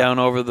see down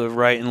over the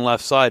right and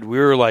left side. We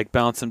were like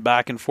bouncing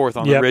back and forth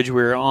on the ridge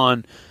we were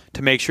on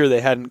to make sure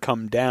they hadn't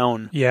come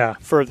down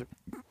further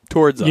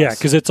towards us. Yeah,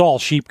 because it's all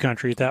sheep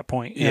country at that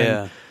point.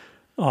 Yeah.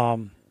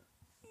 And,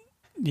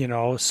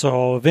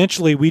 so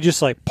eventually we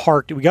just like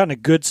parked. We got in a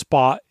good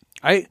spot.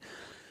 I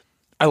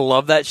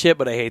love that shit,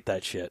 but I hate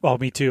that shit. Oh,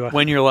 me too.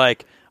 When you're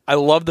like, I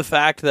love the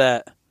fact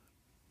that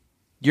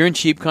you're in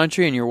sheep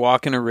country and you're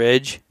walking a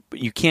ridge, but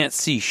you can't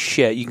see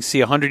shit. You can see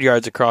 100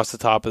 yards across the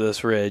top of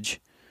this ridge.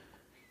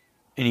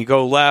 And you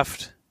go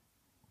left,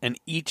 and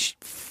each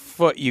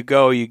foot you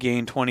go, you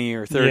gain 20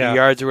 or 30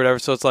 yards or whatever.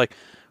 So it's like,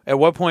 at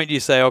what point do you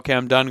say, okay,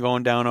 I'm done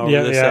going down over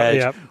this edge?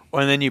 Yeah.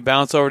 And then you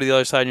bounce over to the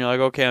other side and you're like,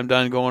 okay, I'm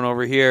done going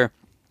over here.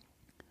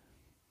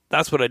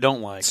 That's what I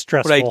don't like.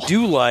 Stressful. What I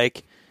do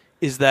like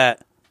is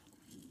that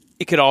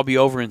it could all be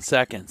over in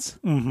seconds.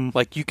 Mm-hmm.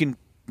 Like you can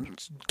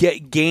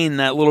gain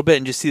that little bit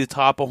and just see the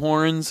top of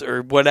horns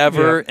or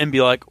whatever and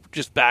be like,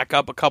 just back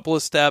up a couple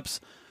of steps.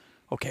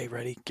 Okay,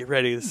 get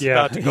ready. This is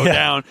about to go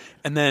down.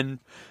 And then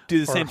do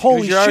the same thing.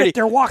 Holy shit,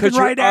 they're walking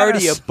right at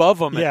us. You're already above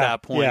them at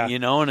that point,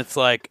 and it's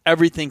like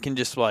everything can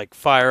just like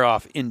fire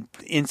off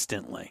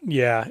instantly.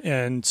 Yeah,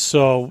 and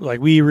so like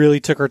we really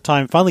took our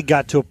time. Finally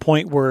got to a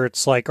point where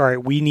it's like, all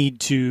right, we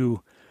need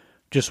to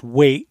just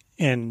wait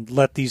and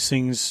let these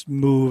things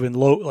move and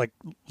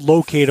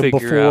locate them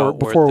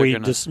before we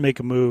just make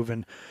a move.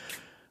 And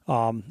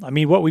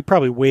We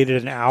probably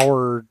waited an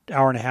hour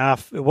and a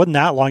half. It wasn't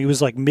that long. It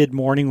was like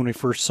mid-morning when we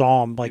first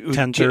saw them, like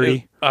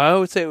 10:30. I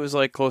would say it was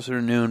like closer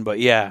to noon, but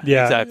yeah,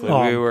 exactly.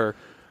 We were.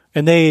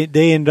 And they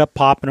ended up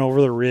popping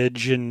over the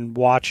ridge and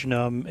watching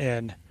them,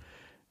 and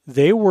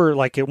they were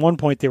like, at one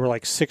point they were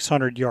like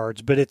 600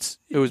 yards, but it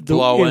was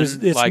blowing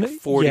like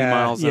 40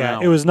 miles an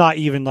hour. It was not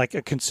even like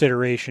a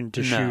consideration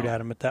to shoot at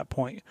them at that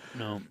point.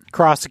 No.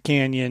 Crossed the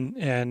canyon,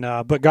 and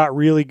but got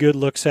really good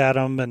looks at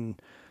them,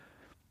 and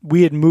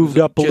we had moved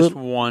up a little. Just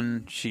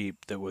one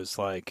sheep that was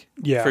like,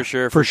 for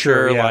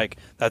sure, yeah. Like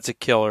that's a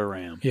killer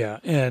ram. Yeah,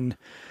 and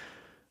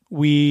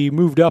we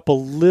moved up a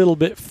little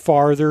bit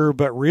farther,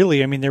 but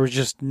really, there was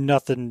just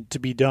nothing to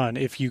be done.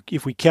 If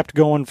we kept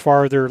going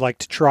farther, like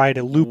to try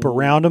to loop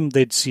around them,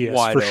 they'd see us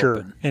wide for open.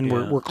 sure. And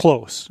we're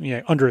close,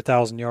 under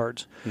 1,000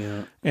 yards.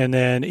 Yeah. And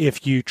then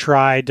if you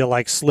tried to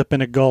like slip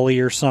in a gully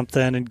or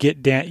something and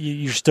get down,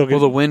 you're still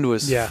going. Well, the wind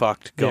was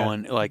fucked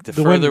going. Yeah. Like the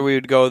further wind we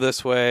would go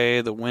this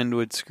way, the wind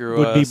would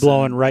screw us. Would be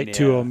blowing right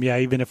to them. Yeah,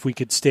 even if we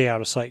could stay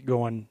out of sight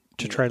going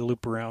to try to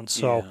loop around.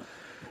 So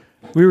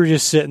we were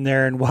just sitting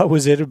there, and what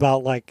was it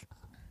about like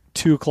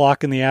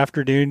 2:00 in the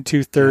afternoon,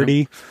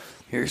 2:30.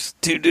 Here's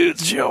two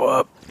dudes show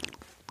up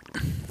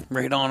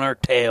right on our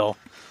tail.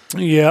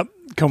 Yep,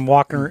 come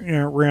walking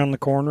around the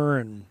corner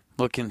and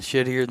looking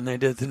shittier than they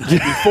did the night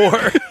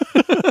before.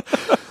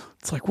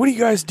 It's like, what are you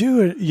guys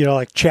doing?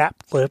 Like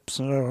chap lips.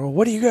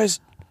 What are you guys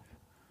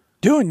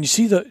doing? You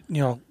see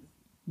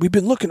we've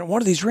been looking at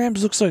one of these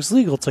rams. Looks like it's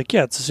legal. It's like,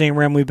 yeah, it's the same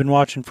ram we've been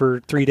watching for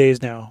 3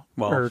 days now,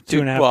 or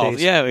 2.5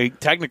 days. Yeah,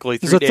 technically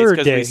 3 days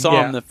because we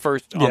saw him the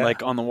first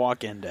on the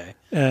walk-in day.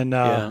 And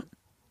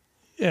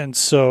and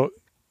so,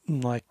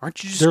 like,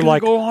 aren't you just gonna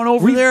go on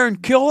over there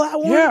and kill that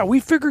one? Yeah, we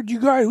figured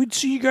we'd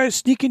see you guys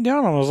sneaking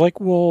down. I was like,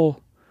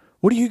 well,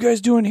 what are you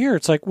guys doing here?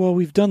 It's like, well,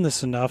 we've done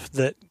this enough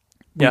that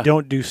we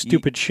don't do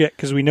stupid shit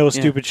because we know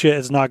stupid shit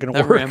is not going to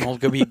work. That ram will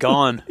be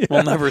gone.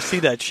 We'll never see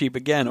that sheep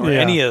again or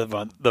any of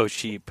those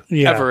sheep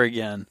ever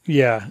again.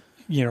 Yeah.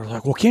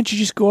 Like, well, can't you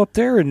just go up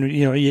there and,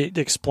 you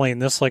explain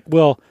this? Like,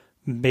 well,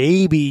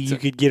 maybe you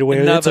could get away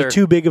with it. It's like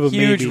too big of a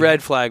huge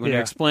red flag when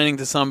you're explaining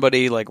to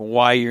somebody, like,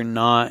 why you're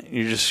not.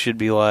 You just should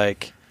be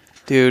like,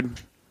 dude,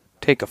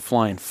 take a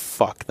flying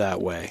fuck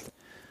that way.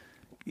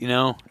 In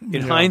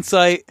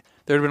hindsight,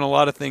 there would have been a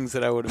lot of things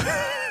that I would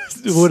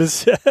have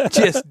said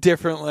just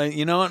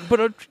differently,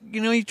 But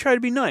you try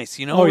to be nice,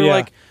 We're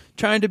like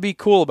trying to be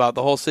cool about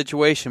the whole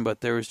situation,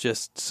 but there was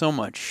just so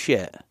much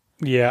shit.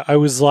 Yeah, I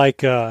was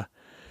like,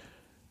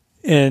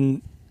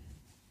 and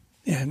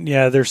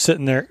they're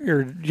sitting there,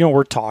 or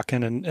we're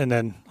talking, and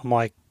then I'm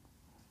like,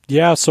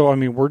 yeah, so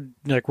we're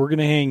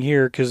gonna hang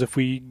here because if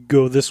we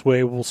go this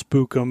way, we'll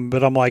spook them.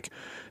 But I'm like,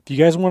 if you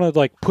guys want to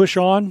like push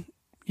on.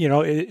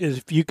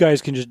 If you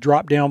guys can just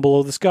drop down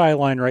below the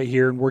skyline right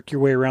here and work your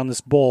way around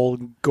this bowl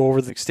and go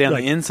over the... Stay on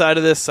the inside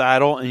of this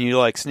saddle and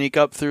you sneak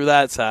up through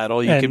that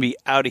saddle, you can be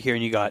out of here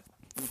and you got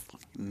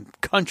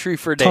country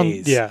for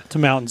days. To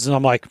mountains. And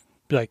I'm like,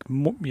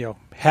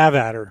 have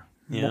at her.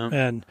 Yeah.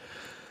 And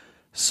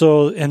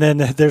so, and then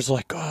there's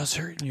like, oh, is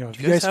there, have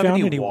you guys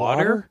found any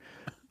water?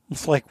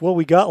 It's like, well,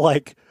 we got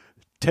like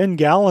 10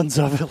 gallons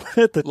of it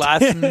at the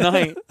last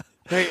night.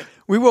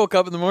 We woke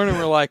up in the morning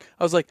and I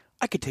was like,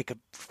 I could take a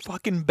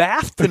fucking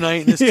bath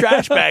tonight in this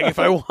trash bag if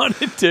I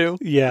wanted to.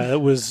 Yeah, it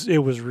was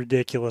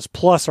ridiculous.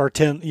 Plus our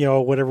 10,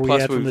 whatever we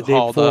had from the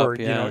day before,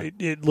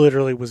 it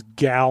literally was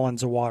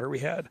gallons of water we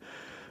had.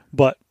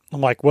 But I'm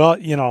like, well,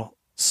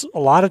 a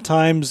lot of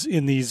times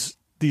in these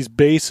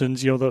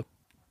basins,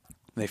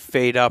 they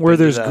fade up where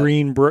there's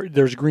green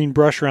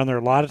brush around there.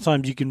 A lot of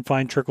times you can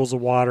find trickles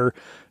of water.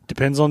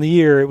 Depends on the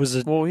year. It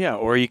was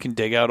or you can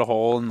dig out a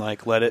hole and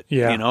let it.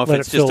 If let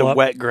it's it just a up.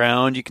 wet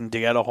ground, you can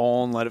dig out a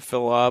hole and let it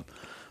fill up.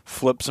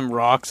 Flip some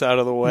rocks out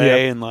of the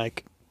way and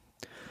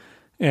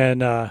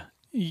And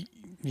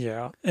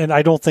and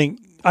I don't think.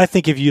 I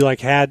think if you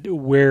had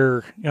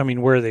where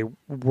they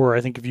were,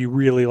 I think if you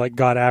really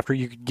got after,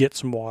 you could get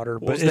some water.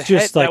 But it's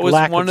just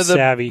lack of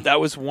savvy. That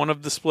was one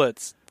of the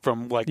splits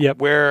from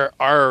where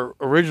our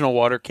original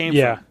water came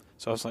from.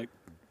 So I was like,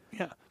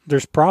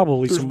 there's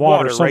probably some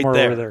water somewhere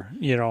right over there,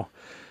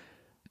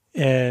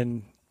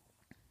 And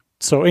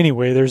so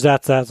anyway, there's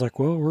that. That's like,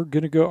 well, we're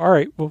gonna go. All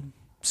right, well,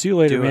 see you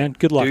later, man.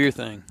 Good luck. Do your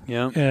thing.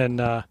 Yeah.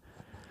 And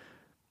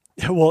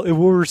we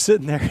were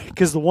sitting there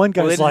because the one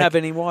guy's they didn't have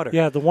any water.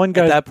 Yeah, the one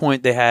guy at that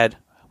point they had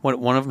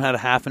one of them had a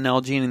half an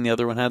Nalgene and the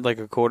other one had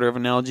a quarter of a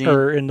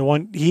Nalgene. And the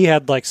one he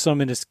had some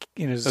in his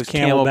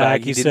camel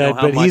bag. He said,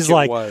 but he's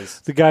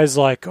the guy's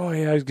like, oh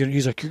yeah,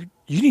 he's like,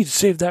 you need to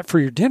save that for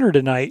your dinner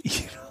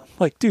tonight.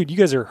 Like, dude, you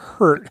guys are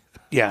hurt.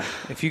 Yeah,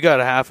 if you got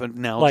a half a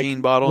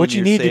Nalgene bottle, what and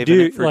you need to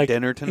do for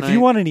dinner tonight, if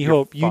you want any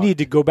hope, you need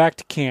to go back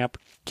to camp,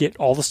 get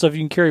all the stuff you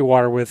can carry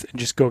water with, and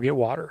just go get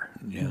water.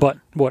 Yeah. But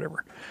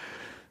whatever.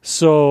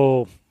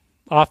 So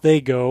off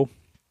they go,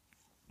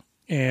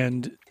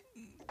 and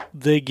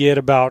they get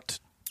about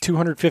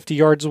 250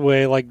 yards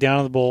away, down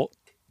in the bolt,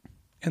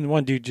 and the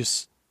one dude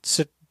just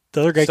the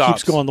other guy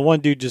keeps going. The one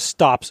dude just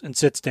stops and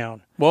sits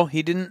down. Well,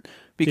 he didn't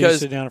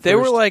because they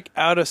were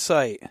out of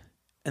sight.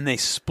 and they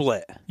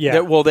split.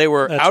 Yeah. They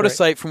were That's out of right.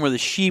 sight from where the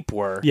sheep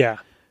were. Yeah.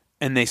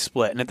 And they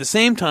split. And at the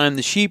same time,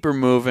 the sheep are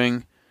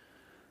moving.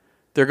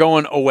 They're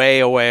going away,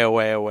 away,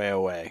 away, away,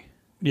 away.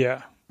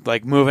 Yeah.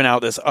 Like moving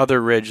out this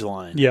other ridge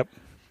line. Yep.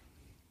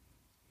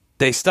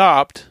 They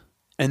stopped,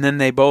 and then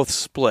they both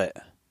split.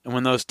 And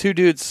when those two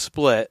dudes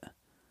split,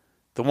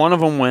 the one of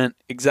them went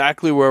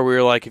exactly where we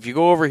were like, if you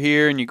go over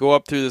here and you go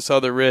up through this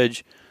other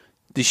ridge,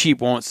 the sheep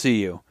won't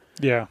see you.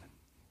 Yeah.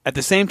 At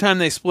the same time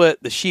they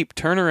split, the sheep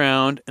turn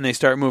around and they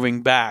start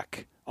moving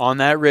back on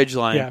that ridge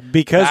line. Yeah,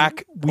 because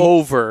back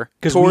over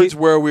towards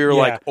where we were yeah.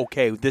 like,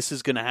 okay, this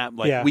is going to happen.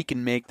 Like, Yeah. we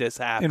can make this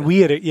happen. And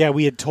we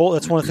had told,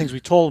 that's one of the things we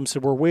told them,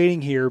 said we're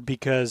waiting here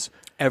because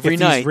every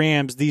if night these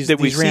rams, these that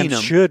we've rams seen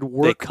them, should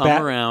work they come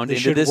back, around they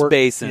into should this work,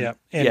 basin. Yeah.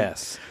 And,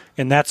 yes.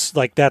 And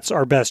that's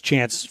our best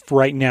chance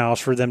right now is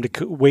for them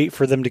to wait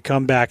for them to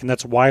come back, and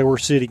that's why we're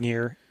sitting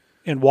here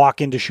and walk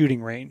into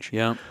shooting range.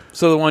 Yeah.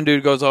 So the one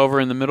dude goes over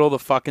in the middle of the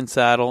fucking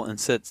saddle and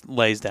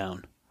lays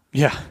down.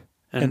 Yeah.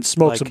 And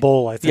smokes a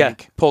bowl, I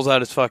think. Yeah, pulls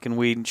out his fucking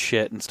weed and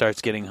shit and starts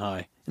getting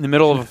high. In the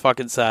middle of a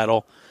fucking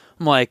saddle.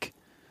 I'm like,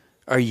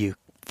 are you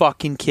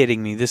fucking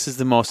kidding me? This is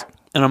the most...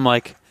 And I'm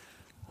like,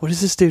 what is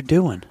this dude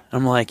doing?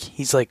 I'm like,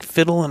 he's like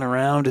fiddling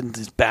around in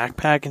his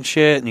backpack and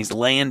shit, and he's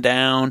laying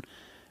down.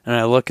 And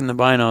I look in the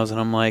binos and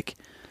I'm like,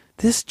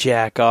 this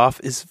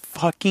jack-off is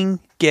fucking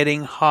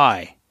getting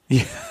high.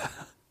 Yeah.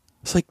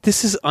 It's like,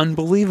 this is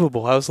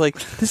unbelievable. I was like,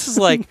 this is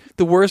like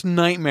the worst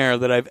nightmare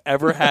that I've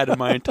ever had in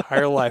my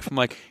entire life. I'm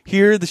like,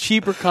 here, the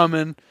sheep are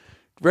coming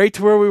right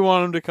to where we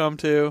want them to come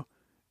to.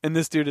 And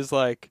this dude is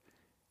like,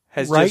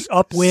 has right just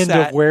upwind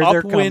sat of where they're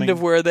upwind coming.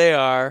 of where they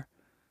are,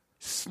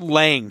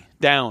 laying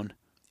down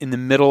in the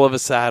middle of a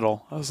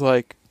saddle. I was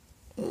like,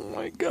 oh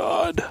my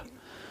God.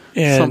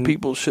 And, some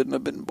people shouldn't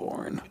have been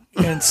born.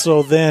 And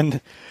so then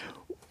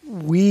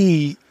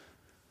we,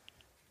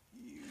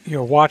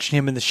 watching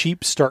him and the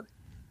sheep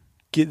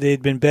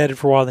they'd been bedded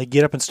for a while, and they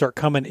get up and start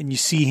coming, and you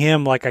see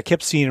him, like I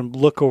kept seeing him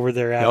look over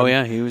there at him. Oh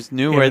yeah, he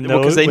knew where,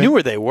 because they knew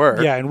where they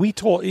were. Yeah, and we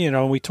told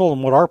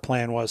him what our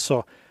plan was.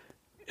 So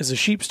as the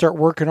sheep start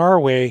working our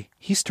way,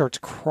 he starts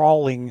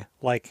crawling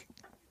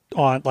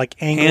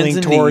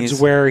angling towards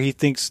knees. where he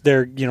thinks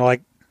they're,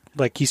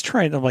 like he's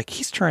trying. I'm like,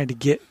 he's trying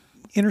to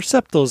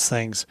intercept those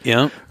things.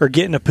 Yeah. Or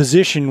get in a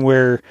position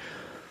where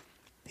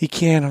he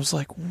can. I was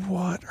like,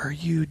 what are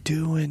you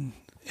doing?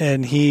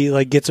 And he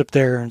like gets up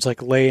there and is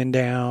like laying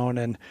down,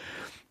 and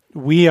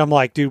I'm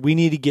like, dude, we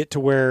need to get to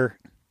where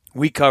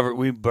we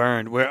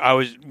burned. Where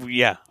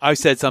I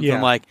said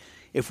something like,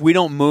 if we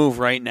don't move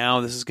right now,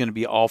 this is going to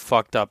be all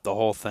fucked up, the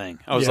whole thing.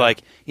 I was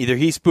like, either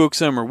he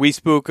spooks him or we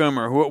spook him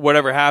or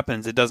whatever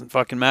happens, it doesn't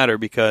fucking matter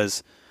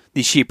because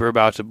these sheep are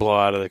about to blow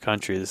out of the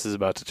country. This is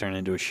about to turn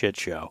into a shit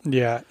show.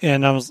 Yeah,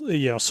 and I was,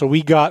 so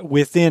we got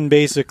within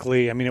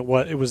basically. I mean,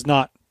 it was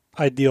not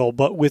ideal,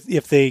 but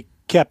if they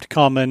kept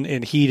coming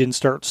and he didn't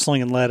start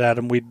slinging lead at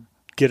them, we'd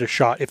get a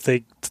shot if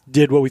they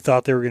did what we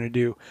thought they were going to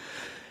do.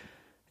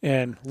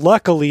 And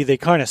luckily, they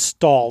kind of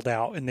stalled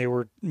out and they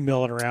were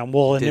milling around.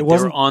 Well, and they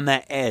were on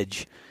that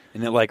edge,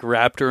 and it like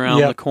wrapped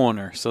around the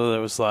corner, so it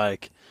was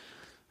like,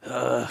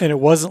 and it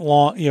wasn't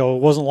long. It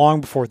wasn't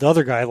long before the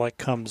other guy like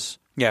comes.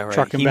 Yeah, right.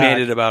 Trucking he back.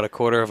 made it about a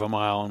quarter of a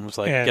mile and was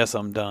like, guess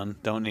I'm done.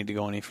 Don't need to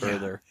go any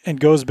further. And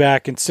goes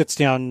back and sits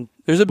down.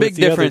 There's a big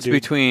the other difference dude.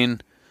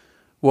 between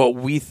what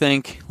we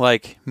think,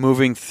 like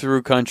moving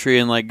through country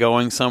and like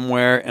going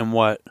somewhere, and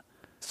what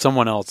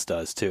someone else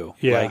does too.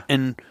 Yeah.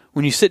 And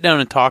when you sit down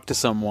and talk to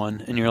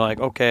someone and you're like,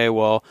 okay,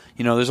 well,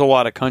 there's a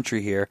lot of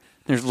country here.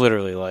 There's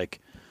literally like,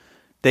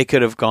 they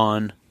could have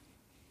gone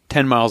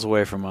 10 miles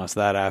away from us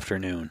that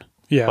afternoon.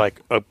 Yeah.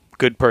 Like a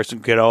good person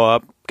could go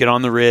up, get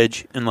on the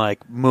ridge, and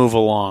like move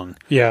along.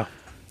 Yeah.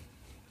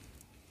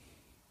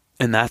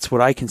 And that's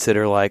what I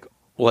consider like,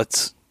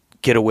 let's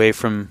get away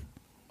from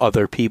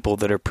other people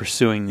that are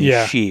pursuing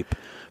these sheep.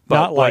 But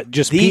not like what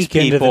just these peek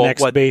into the people,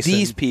 next what basin.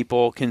 these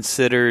people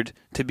considered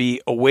to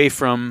be away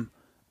from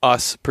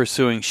us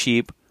pursuing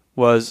sheep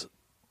was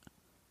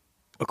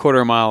a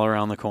quarter mile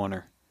around the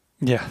corner.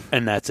 Yeah.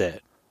 And that's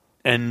it.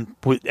 And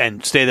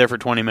stay there for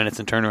 20 minutes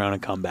and turn around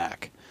and come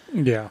back.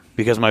 Yeah.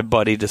 Because my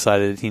buddy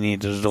decided he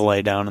needed to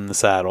lay down in the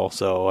saddle,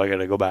 so I got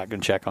to go back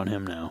and check on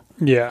him now.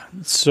 Yeah.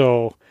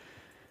 So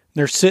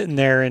they're sitting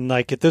there, and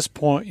like at this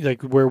point,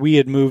 like where we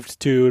had moved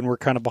to, and we're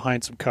kind of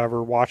behind some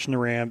cover, watching the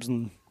rams,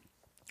 and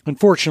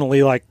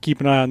unfortunately, like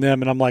keep an eye on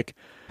them. And I'm like,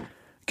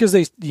 because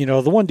they,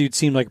 the one dude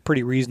seemed like a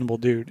pretty reasonable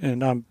dude,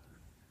 and I'm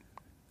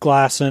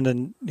glassing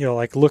and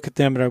like look at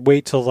them, and I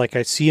wait till like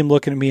I see him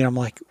looking at me, and I'm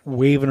like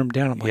waving him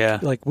down. I'm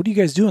like, like, what are you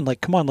guys doing?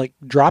 Like, come on, like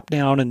drop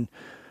down and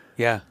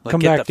like, come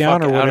get back the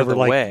down fuck or out whatever. of the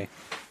Like, way.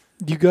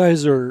 you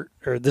guys are,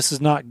 or this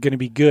is not going to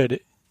be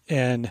good.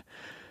 And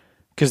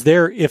because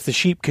if the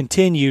sheep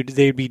continued,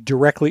 they'd be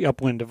directly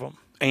upwind of them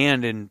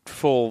and in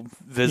full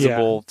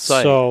visible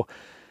sight. So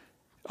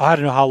I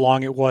don't know how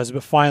long it was,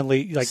 but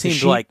finally, like seemed the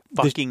sheep, like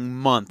fucking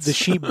months. The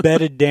sheep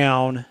bedded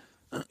down,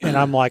 and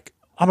I'm like,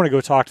 I'm going to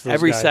go talk to those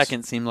Every guys.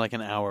 second seemed like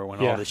an hour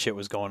when all this shit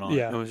was going on.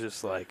 Yeah. It was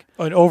just like...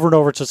 And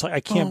over, it's just like, I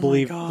can't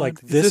believe, God,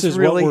 like, this is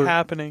really what we're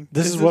happening.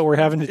 This is what we're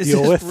having to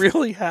deal with. Is this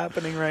really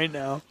happening right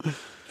now?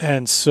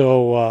 And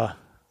so,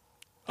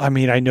 I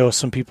mean, I know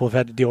some people have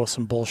had to deal with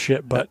some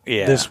bullshit, but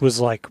this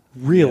was like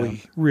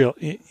really real.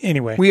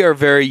 Anyway. We are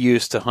very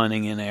used to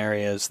hunting in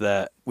areas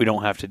that we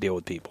don't have to deal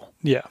with people.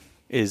 Yeah.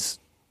 Is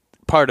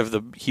part of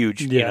the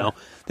huge, you know,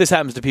 this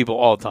happens to people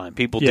all the time.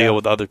 People deal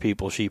with other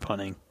people sheep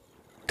hunting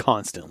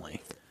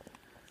constantly.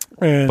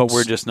 But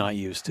we're just not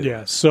used to it.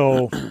 Yeah,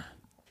 so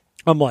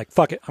I'm like,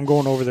 fuck it. I'm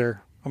going over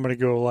there. I'm going to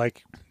go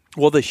like...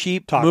 Well, the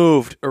sheep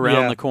moved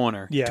around the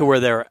corner to where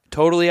they're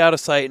totally out of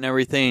sight and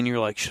everything. And you're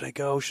like, should I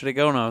go? Should I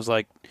go? And I was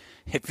like,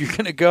 if you're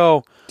going to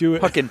go, do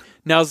it. Fucking,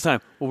 now's the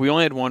time. Well, we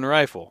only had one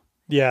rifle.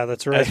 Yeah,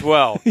 that's right. As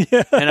well.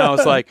 And I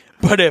was like,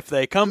 but if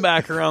they come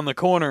back around the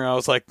corner, I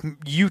was like,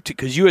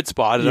 because you had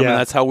spotted them, and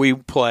that's how we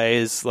play,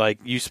 is like,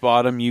 you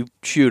spot them, you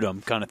shoot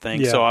them kind of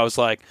thing. So I was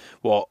like,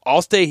 well,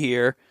 I'll stay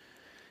here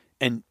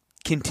and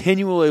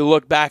continually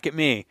look back at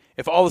me.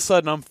 If all of a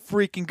sudden I'm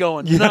freaking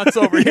going nuts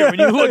over here, when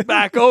you look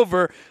back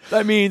over,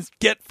 that means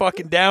get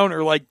fucking down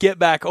or like get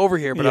back over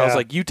here. But I was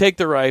like, you take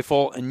the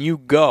rifle and you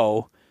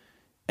go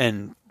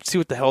and see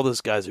what the hell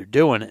those guys are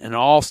doing, and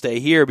I'll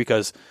stay here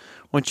because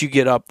once you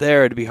get up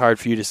there, it'd be hard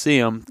for you to see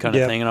them kind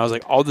of thing. And I was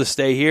like, I'll just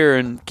stay here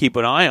and keep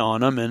an eye on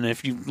them. And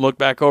if you look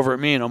back over at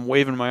me and I'm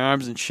waving my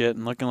arms and shit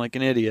and looking like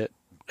an idiot.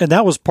 And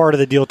that was part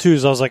of the deal too,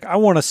 is I was like, I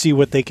want to see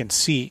what they can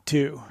see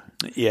too.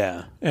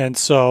 Yeah. And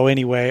so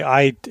anyway,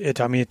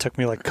 it took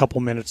me like a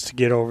couple minutes to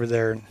get over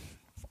there. And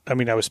I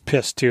mean, I was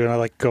pissed too. And I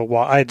like go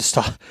walk. I had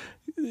to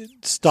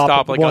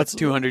stop like once,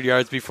 200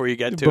 yards before you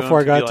get to him.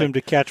 Before I got to him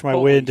to catch my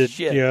wind. And,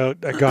 you know,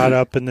 I got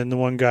up, and then the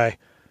one guy,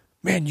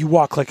 man, you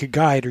walk like a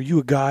guide. Are you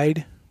a guide?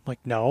 I'm like,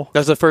 no.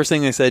 That's the first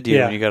thing they said to you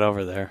when you got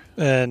over there.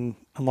 And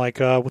I'm like,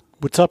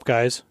 what's up,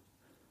 guys?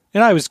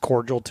 And I was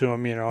cordial to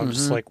him, you know. I'm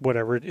just like,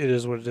 whatever. It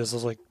is what it is. I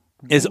was like,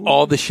 is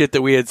all the shit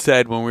that we had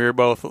said when we were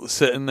both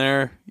sitting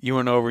there, you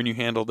went over and you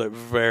handled it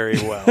very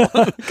well.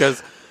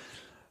 Because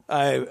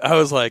I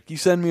was like, you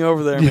send me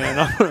over there, man,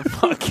 I'm going to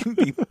fucking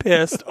be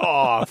pissed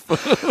off.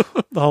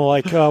 I'm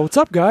like, what's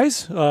up,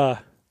 guys? You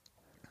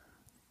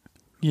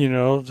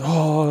know,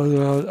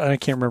 I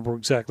can't remember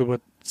exactly what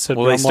it said.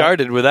 Well, they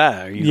started with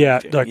that.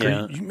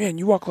 Man,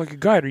 you walk like a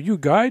guide. Are you a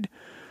guide?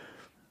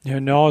 Yeah,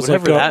 no, I was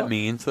whatever like, that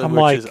means,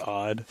 which is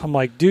odd. I'm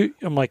like, dude,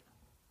 you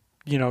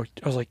know,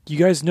 I was like, you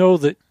guys know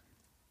that,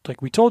 like,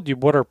 we told you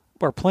what our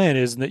plan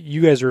is, and that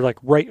you guys are like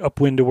right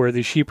upwind to where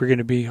these sheep are going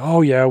to be.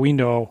 Oh yeah, we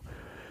know.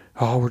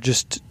 Oh, we're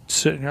just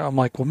sitting here. I'm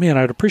like, well, man,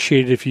 I'd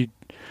appreciate it if you.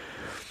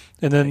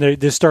 And then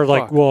they start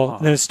like,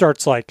 then it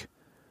starts like,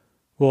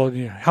 well,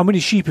 you know, how many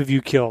sheep have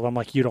you killed? I'm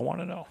like, you don't want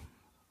to know.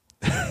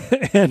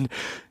 And,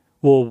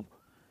 well,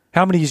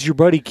 how many has your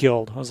buddy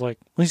killed? I was like,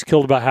 well, he's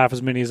killed about half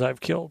as many as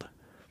I've killed.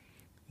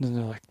 And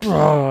they're like,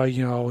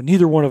 you know,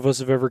 neither one of us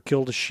have ever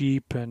killed a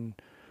sheep, and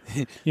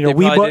you know,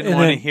 we didn't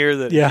want to hear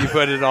that you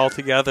put it all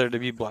together to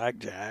be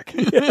blackjack.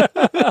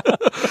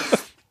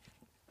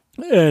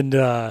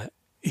 And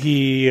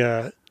he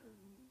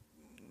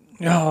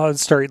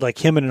started like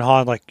hemming and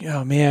hawing, like,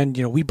 oh man,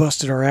 you know, we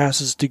busted our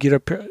asses to get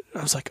up here.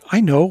 I was like,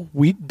 I know,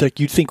 we like,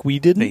 you'd think we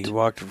didn't. You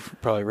walked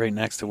probably right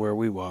next to where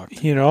we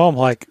walked. You know, I'm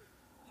like,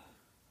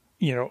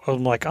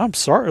 I'm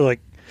sorry,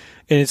 like,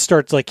 and it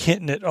starts like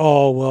hinting at,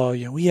 oh well,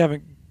 you know,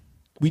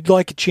 we'd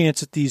like a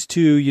chance at these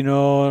two, you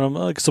know, and I'm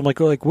like,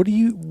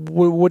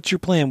 what's your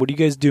plan? What are you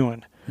guys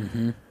doing?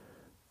 Mm-hmm.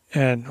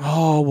 And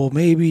well,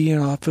 maybe, you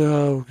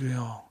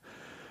know,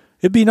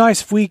 it'd be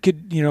nice if we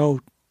could, you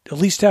know, at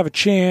least have a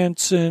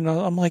chance. And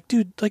I'm like,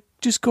 dude, like,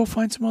 just go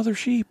find some other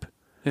sheep.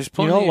 There's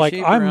plenty of like,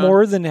 sheep I'm around.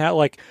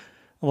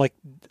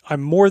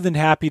 I'm more than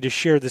happy to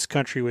share this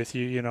country with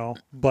you, you know,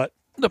 but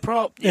the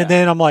problem. And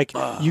then I'm like,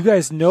 you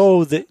guys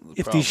know that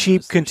if these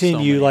sheep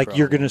continue, like,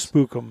 you're going to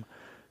spook them.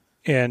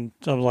 And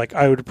I'm like,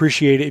 I would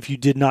appreciate it if you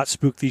did not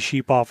spook these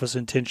sheep off us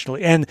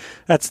intentionally. And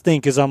that's the thing,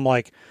 because I'm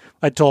like,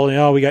 I told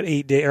him, we got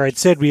 8 days, or I'd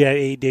said we had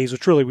 8 days,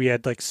 which really we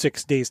had like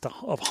 6 days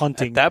of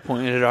hunting. At that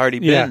point, it had already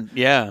been,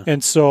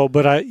 And so,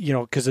 but I, you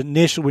know, because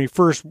initially when we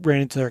first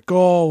ran into there,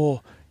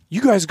 well,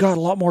 you guys got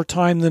a lot more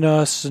time than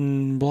us,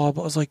 and blah,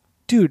 blah. I was like,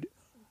 dude,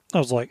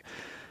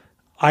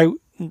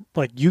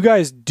 you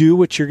guys do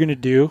what you're going to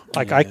do.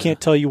 Like, I can't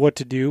tell you what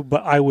to do,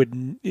 but I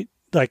would,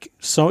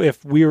 so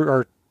if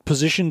our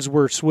positions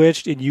were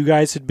switched and you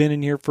guys had been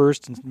in here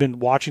first and been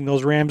watching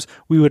those rams,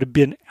 we would have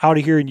been out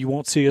of here and you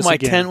won't see us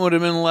again. My tent would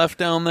have been left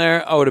down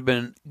there. I would have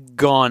been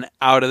gone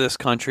out of this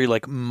country,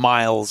 like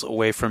miles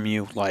away from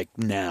you, like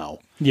now.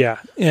 Yeah.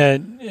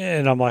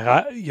 And I'm like,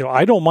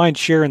 I don't mind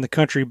sharing the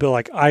country,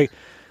 but I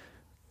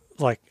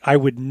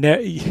would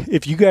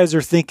if you guys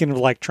are thinking of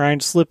like trying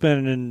to slip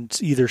in and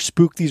either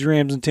spook these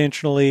rams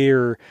intentionally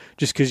or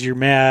just because you're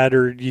mad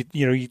or you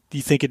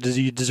think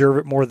you deserve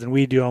it more than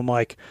we do, I'm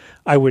like,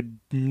 I would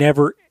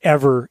never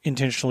ever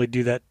intentionally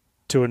do that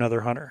to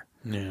another hunter.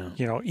 Yeah.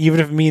 You know, even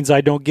if it means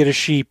I don't get a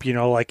sheep, you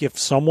know, like if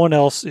someone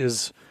else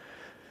is,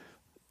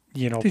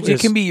 Dude, it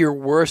can be your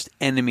worst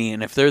enemy,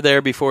 and if they're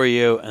there before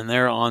you and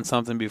they're on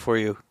something before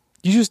you,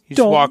 you just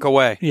walk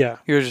away. Yeah.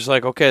 You're just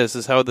like, okay, this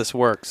is how this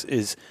works.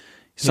 Is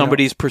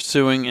somebody's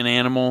pursuing an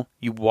animal,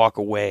 you walk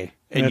away.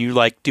 And you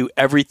do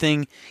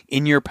everything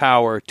in your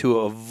power to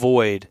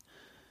avoid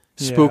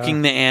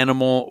spooking the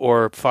animal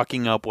or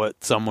fucking up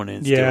what someone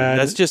is doing.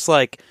 That's just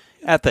like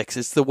ethics.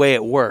 It's the way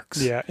it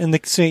works. Yeah, and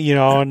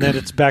and then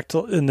it's back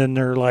to, and then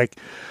they're like,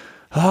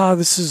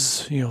 this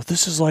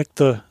is like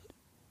the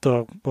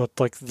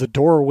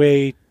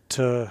doorway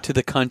to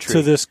the country,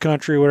 to this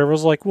country, whatever. I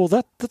was like, well,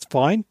 that's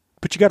fine,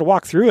 but you got to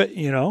walk through it,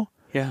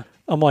 Yeah.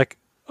 I'm like,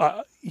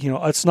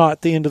 it's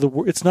not the end of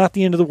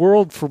the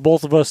world for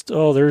both of us.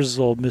 Oh, there's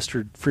old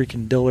Mr.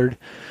 freaking Dillard.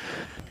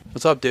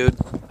 What's up, dude?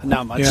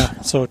 Not much. Yeah.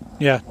 So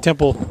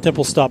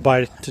Temple stopped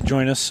by to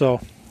join us.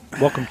 So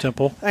welcome,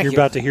 Temple. You're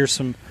about to hear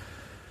some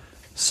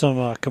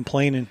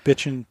complaining,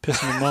 bitching,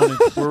 pissing, and moaning.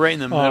 We're right in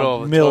the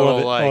middle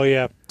of it. Oh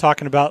yeah,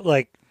 talking about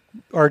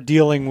our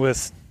dealing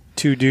with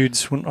two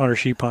dudes on our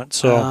sheep hunt.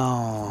 So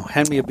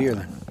hand me a beer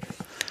then.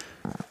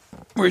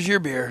 Where's your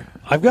beer?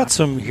 I've got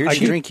some. Here's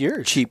you drink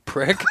yours, cheap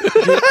prick.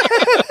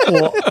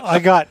 Well, I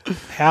got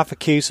half a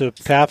case of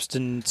Pabst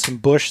and some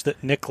Busch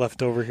that Nick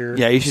left over here.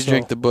 Yeah, you should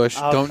drink the Busch.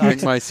 Don't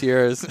drink my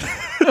Sierras.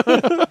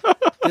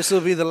 This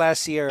will be the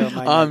last Sierra.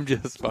 I'm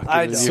just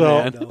fucking with you,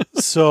 man.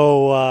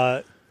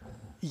 So,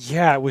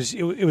 yeah, it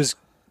was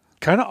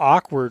kind of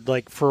awkward.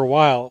 For a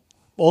while.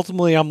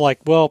 Ultimately, I'm like,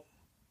 well,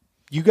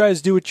 you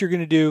guys do what you're going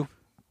to do.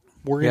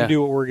 We're going to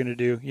do what we're going to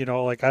do.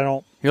 I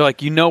don't. You're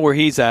like, where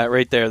he's at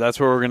right there. That's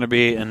where we're going to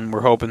be, and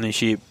we're hoping these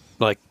sheep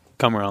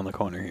come around the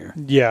corner here.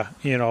 Yeah,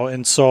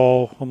 and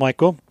so I'm like,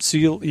 well, see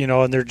you,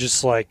 and they're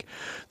just like,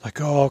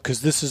 oh,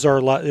 because this is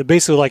our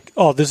basically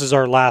this is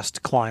our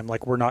last climb.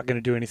 We're not going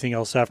to do anything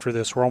else after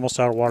this. We're almost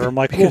out of water. I'm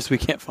like, because we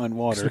can't find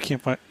water. We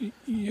can't find.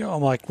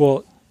 I'm like,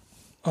 well,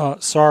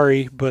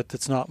 sorry, but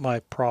that's not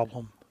my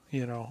problem.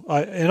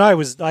 I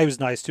was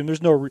nice to him.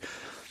 There's no.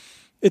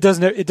 It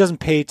doesn't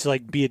pay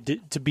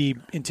to be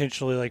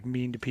intentionally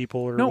mean to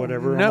people or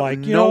whatever. I'm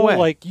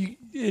like, way.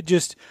 It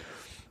just,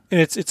 and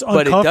it's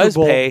uncomfortable. But it does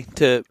pay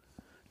to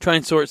try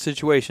and sort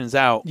situations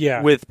out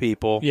with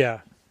people.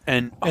 Yeah.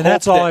 And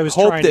that's all I was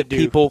trying to do. Hope that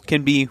people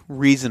can be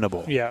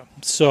reasonable. Yeah.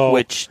 So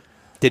which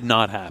did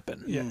not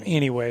happen. Yeah.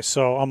 Anyway,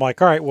 so I'm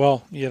like, all right,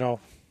 well,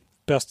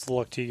 best of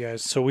luck to you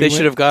guys. So they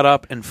should have got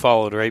up and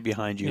followed right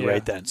behind you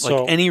right then.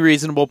 So, any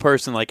reasonable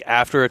person,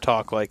 after a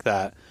talk like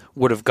that,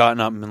 would have gotten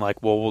up and been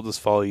like, well, we'll just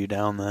follow you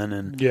down then.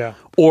 And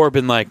or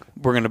been like,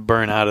 we're going to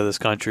burn out of this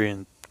country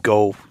and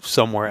go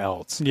somewhere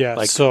else.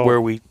 Yeah. Where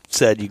we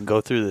said you can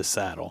go through this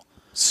saddle.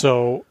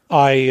 So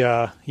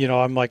I,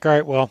 I'm like, all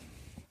right, well,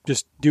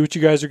 just do what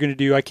you guys are going to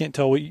do. I can't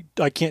tell you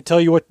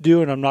what to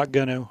do, and I'm not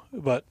going to.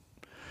 But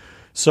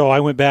so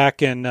I went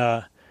back and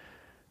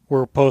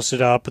were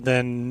posted up, and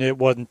then it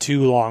wasn't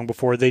too long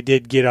before they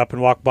did get up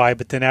and walk by.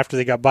 But then after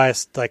they got by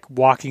us,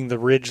 walking the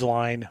ridge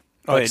line.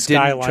 It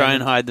didn't try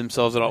and hide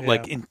themselves at all.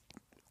 Yeah.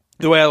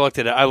 The way I looked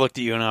at it, I looked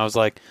at you and I was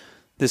like,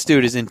 this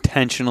dude is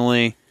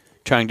intentionally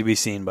trying to be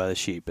seen by the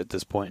sheep at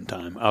this point in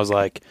time. I was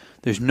like,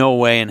 there's no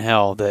way in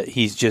hell that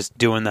he's just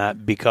doing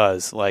that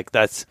because,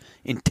 that's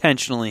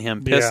intentionally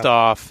him pissed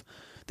off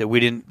that we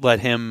didn't let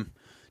him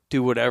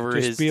do whatever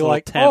just his be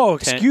like,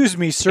 excuse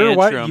me, sir,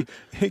 why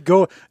you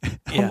go?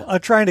 I'm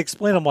trying to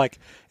explain. I'm like,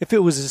 if it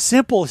was as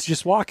simple as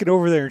just walking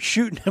over there and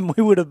shooting him,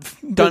 we would have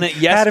done it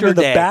yesterday. Had him in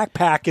the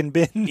backpack and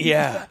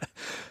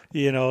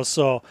been,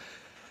 So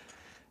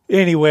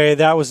anyway,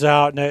 that was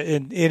out,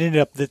 and it ended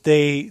up that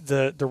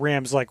the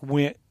Rams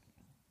went.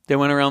 They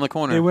went around the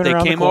corner.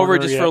 They came over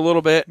just for a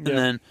little bit, and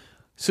then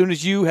as soon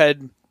as you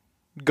had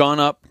gone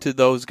up to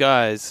those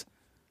guys,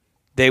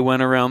 they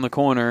went around the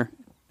corner,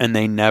 and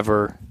they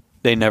never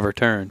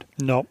turned.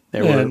 Nope.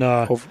 They were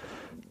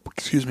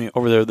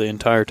over there the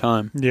entire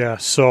time. Yeah,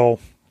 so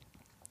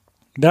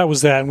that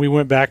was that, and we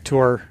went back to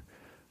our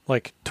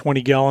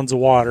 20 gallons of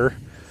water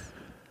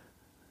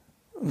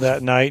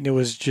that night, and it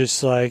was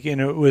just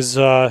it was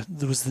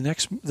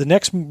the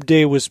next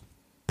day was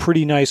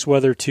pretty nice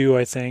weather too,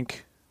 I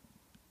think.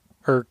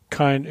 Or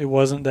it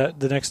wasn't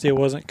that the next day it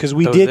wasn't because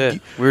we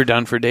were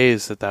done for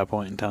days at that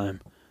point in time.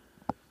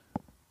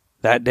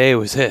 That day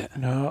was it.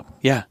 No.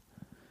 Yeah.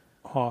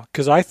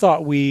 Because I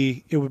thought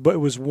it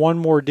was one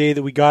more day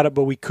that we got it,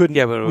 but we couldn't.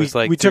 Yeah, but it was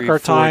we took our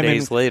time 4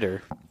 days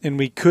later, and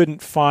we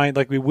couldn't find.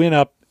 We went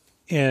up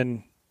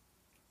and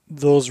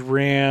those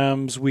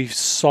Rams, we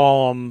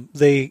saw them.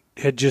 They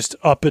had just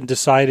up and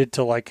decided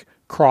to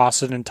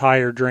cross an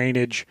entire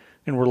drainage,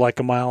 and we're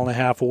a mile and a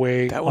half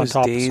away. That was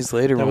days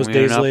later. That was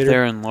days later. Up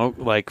there and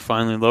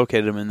finally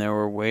located them, and they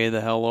were way the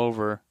hell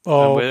over.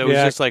 Oh, it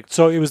was just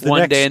so it was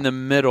one day in the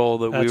middle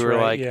that we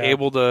were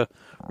able to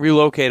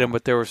relocate them,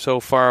 but they were so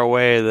far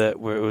away that it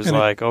was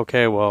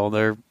okay,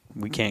 well,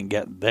 we can't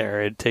get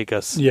there. It'd take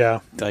us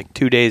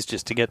 2 days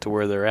just to get to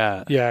where they're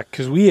at. Yeah,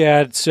 because we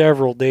had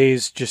several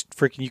days just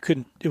freaking. You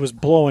couldn't. It was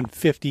blowing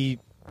 50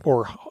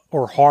 or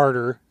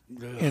harder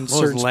in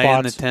certain spots.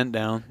 Laying the tent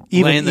down,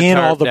 even in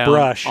all the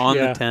brush on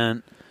the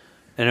tent,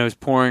 and it was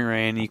pouring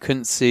rain. You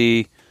couldn't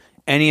see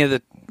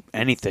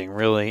anything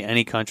really,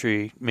 any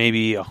country,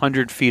 maybe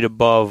 100 feet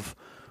above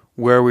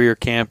where we were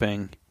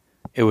camping,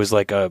 it was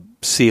like a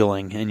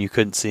ceiling, and you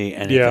couldn't see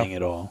anything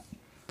at all.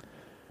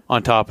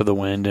 On top of the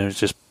wind, and it was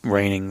just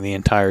raining the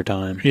entire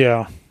time.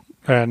 Yeah,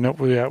 and it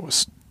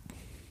was.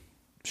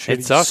 Shitty.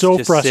 It sucks so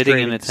just frustrating.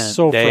 sitting in a tent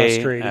so day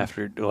frustrating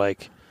after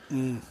like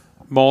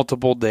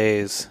multiple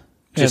days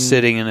just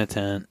sitting in a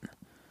tent.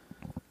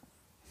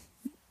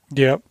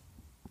 Yep.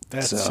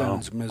 That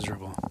sounds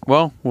miserable.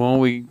 Well,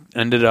 we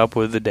ended up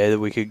with the day that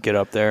we could get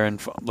up there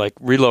and like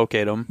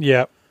relocate them.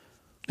 Yep.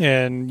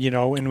 And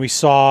and we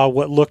saw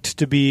what looked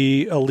to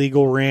be a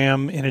legal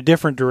ram in a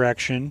different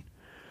direction.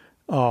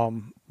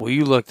 Well,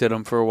 you looked at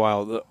them for a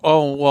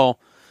while.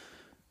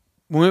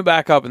 We went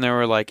back up and they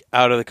were like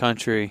out of the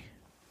country.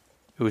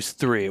 It was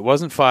 3. It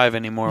wasn't 5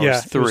 anymore. It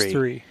was 3. It was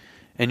 3.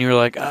 And you were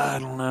like, I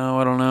don't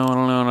know. And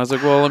I was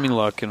like, well, let me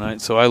look.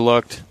 And so I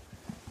looked,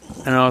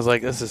 and I was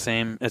like, that's the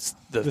same. It's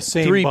the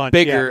same 3 bunch,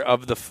 bigger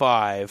of the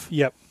 5.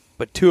 Yep.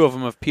 But 2 of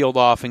them have peeled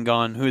off and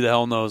gone who the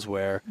hell knows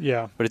where.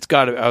 Yeah. But it's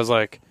got to, I was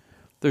like,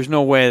 there's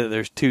no way that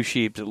there's 2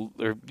 sheep,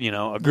 or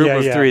a group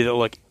of 3 that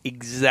look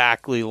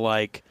exactly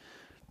like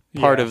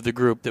part of the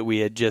group that we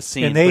had just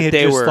seen. And they had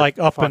they just were like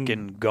up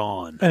fucking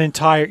gone. An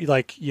entire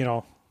like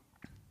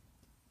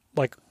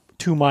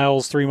 2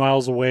 miles, 3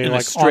 miles away, in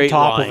like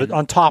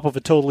on top of a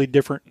totally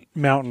different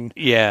mountain.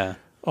 Yeah.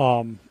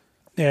 And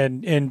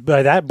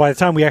by the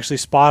time we actually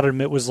spotted them,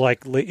 it was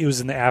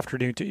in the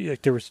afternoon.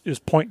 Like there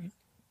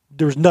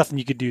was nothing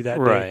you could do that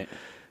day.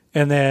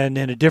 And then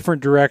in a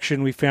different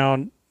direction, we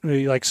found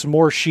like some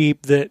more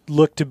sheep that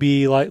looked to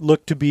be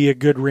a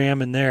good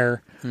ram in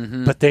there,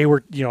 but they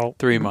were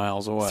 3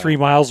 miles away. 3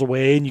 miles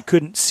away, and you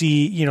couldn't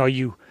see.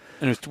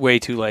 And it's way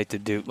too late to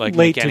do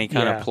make any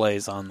kind of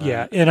plays on that.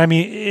 Yeah, and I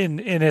mean,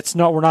 and it's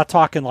not. We're not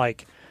talking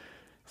like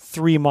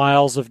 3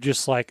 miles of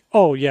just like,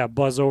 oh yeah,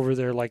 buzz over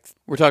there. Like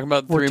we're talking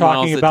about 3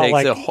 miles that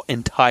takes an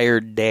entire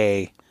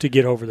day to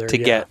get over there.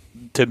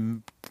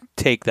 To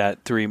take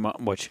that 3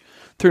 miles, which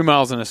 3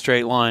 miles in a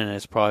straight line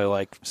is probably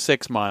like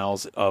 6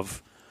 miles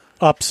of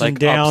ups and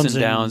downs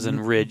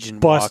and ridge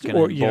and walking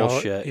and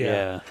bullshit.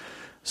 Yeah.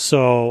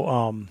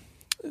 So,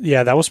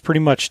 that was pretty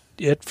much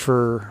it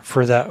for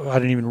that. I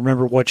didn't even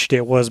remember which day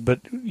it was, but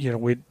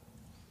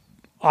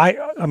I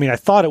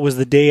thought it was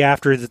the day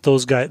after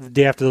those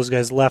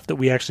guys left that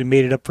we actually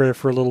made it up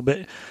for a little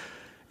bit,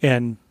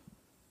 and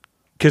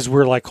because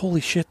we're like,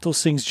 holy shit,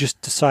 those things just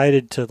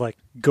decided to like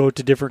go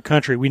to different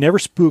country. We never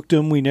spooked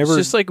them. We never.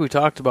 It's just like we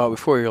talked about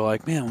before. You're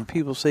like, man, when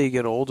people say you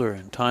get older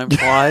and time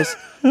flies,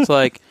 it's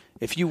like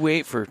if you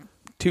wait for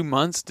 2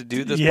 months to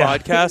do this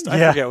podcast,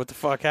 I forget what the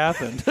fuck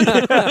happened.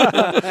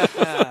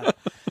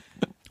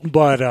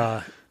 But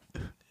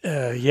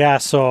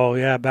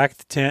back at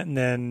the tent, and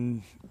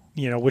then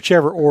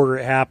whichever order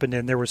it happened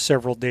in, there were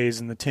several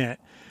days in the tent,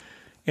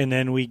 and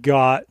then we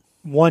got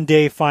one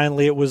day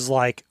finally. It was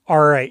like, all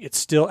right, it's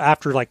still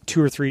after like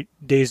 2 or 3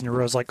 days in a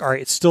row. It's like, all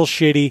right, it's still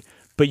shitty,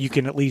 but you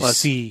can at least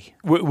see.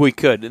 We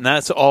could, and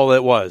that's all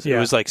it was. Yeah. It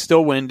was like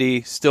still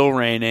windy, still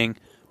raining,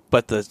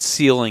 but the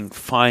ceiling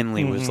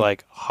finally was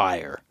like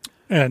higher.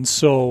 And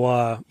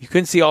so you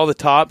couldn't see all the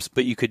tops,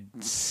 but you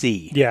could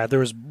see. Yeah, there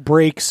was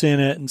breaks in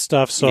it and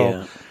stuff.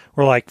 So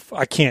we're like,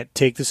 I can't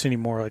take this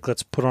anymore. Like,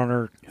 let's put on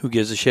our who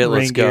gives a shit?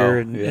 Let's go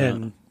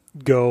and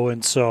go.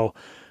 And so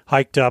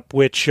hiked up.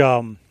 Which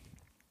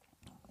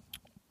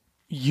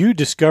you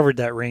discovered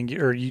that rain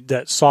gear, or you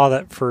saw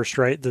that first,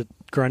 right? The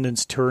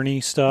Grundon's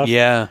tourney stuff.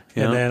 Yeah.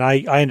 And then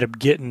I ended up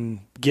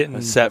getting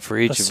a set for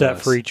each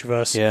of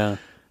us. Yeah.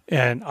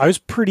 And I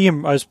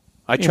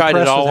tried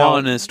it all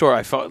on in the store.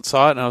 I saw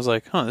it, and I was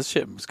like, huh, this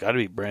shit has got to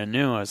be brand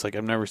new. I was like,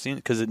 I've never seen it,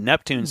 because the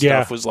Neptune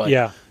stuff was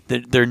like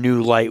their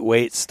new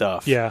lightweight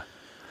stuff. Yeah.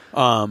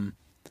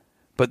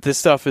 But this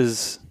stuff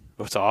it's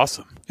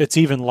awesome. It's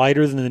even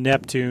lighter than the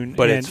Neptune,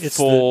 but and it's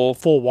full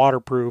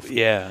waterproof.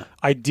 Yeah.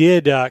 I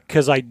did,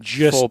 because I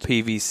just... Full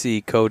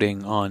PVC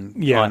coating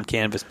on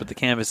canvas, but the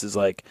canvas is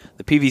like...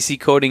 The PVC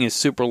coating is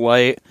super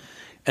light,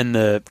 and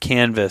the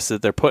canvas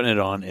that they're putting it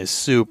on is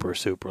super,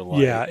 super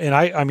light. Yeah, and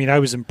I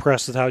was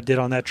impressed with how it did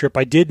on that trip.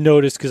 I did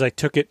notice, because I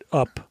took it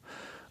up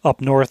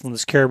north on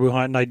this caribou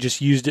hunt, and I just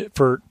used it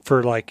for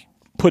like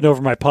putting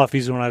over my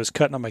puffies when I was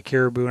cutting up my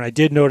caribou, and I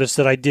did notice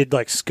that I did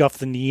like scuff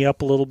the knee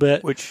up a little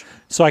bit,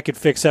 so I could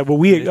fix that. But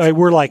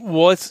we're like,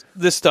 well,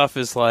 this stuff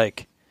is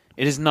like,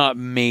 it is not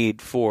made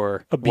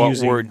for what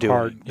we're doing.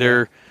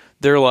 Hard,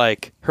 they're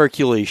like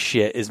Hercules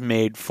shit is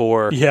made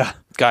for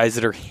guys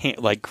that are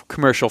like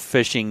commercial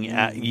fishing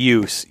at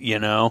use.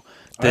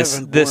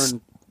 This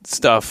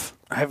stuff.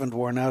 I haven't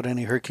worn out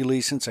any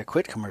Hercules since I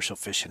quit commercial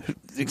fishing.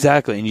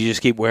 Exactly, and you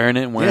just keep wearing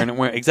it and wearing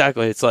it.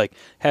 Exactly, it's like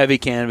heavy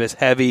canvas,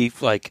 heavy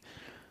like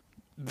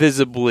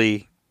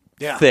visibly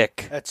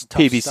thick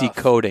PVC stuff.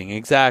 coating.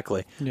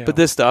 Exactly, but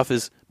this stuff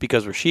is,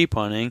 because we're sheep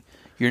hunting.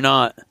 You're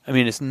not. I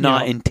mean, it's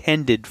not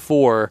intended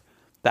for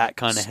that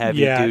kind of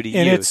heavy duty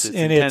use. It's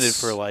intended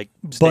for like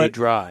stay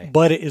dry.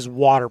 But it is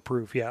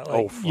waterproof. Yeah,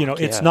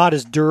 it's not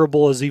as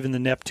durable as even the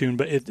Neptune,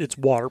 but it's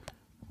water.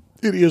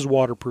 It is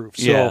waterproof.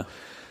 So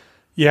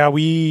Yeah,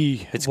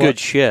 It's good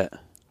shit.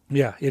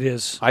 Yeah, it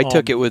is. I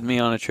took it with me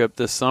on a trip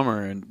this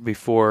summer, and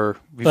before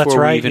That's we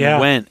right, even yeah.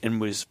 went,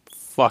 and was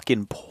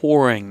fucking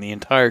pouring the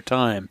entire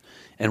time,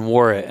 and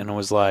wore it, and it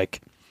was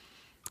like,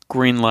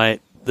 green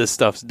light. This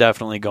stuff's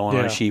definitely going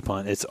on a sheep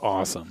hunt. It's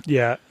awesome.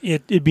 Yeah,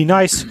 it'd be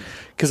nice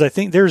because I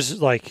think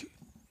there's like,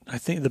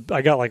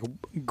 I got like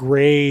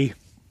gray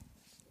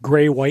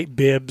white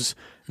bibs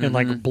and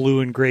like a blue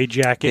and gray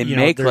jacket.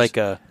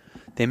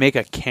 They make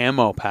a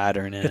camo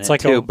pattern in It's it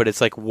like too, but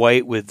it's like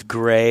white with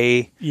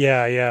gray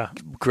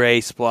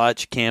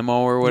splotch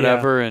camo or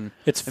whatever, and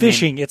it's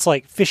fishing. It's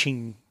like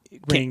fishing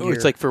rain gear.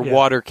 It's like for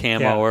water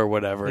camo or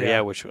whatever. Yeah.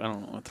 Yeah, which I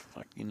don't know what the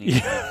fuck you need.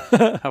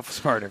 How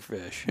smart are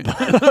fish?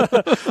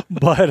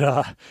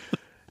 But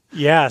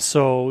yeah,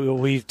 so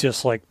we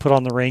just like put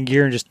on the rain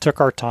gear and just took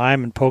our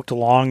time and poked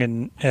along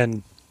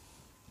and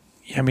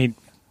I mean,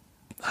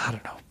 I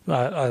don't know.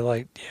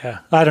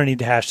 I don't need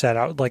to hash that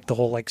out. Like the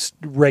whole like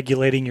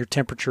regulating your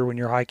temperature when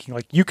you're hiking.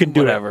 Like you can do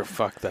whatever. it.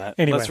 Fuck that.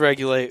 Anyway, let's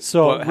regulate.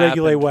 So what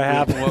regulate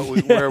happened, what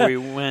happened, where we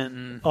went.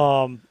 And...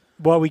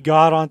 Well, we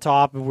got on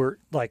top and we're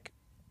like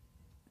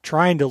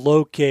trying to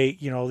locate,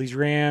 these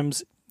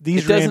rams,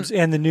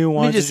 and the new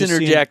ones. Let me just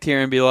interject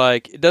here and be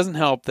like, it doesn't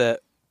help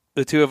that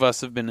the two of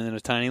us have been in a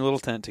tiny little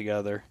tent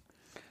together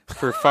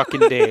for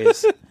fucking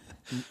days.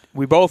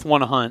 We both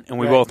want to hunt and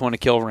we both want to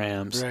kill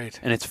rams. Right.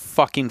 And it's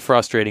fucking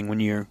frustrating when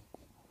you're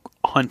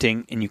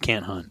hunting and you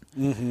can't hunt.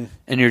 Mm-hmm.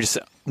 And you're just,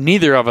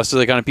 neither of us are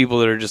the kind of people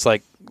that are just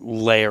like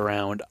lay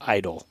around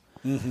idle.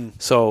 Mm-hmm.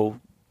 So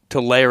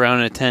to lay around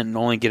in a tent and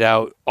only get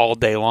out all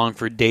day long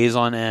for days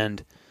on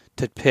end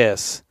to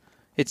piss,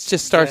 it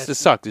just starts to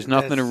suck. There's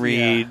nothing to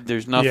read. Yeah.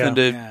 There's nothing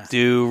to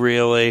do,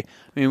 really.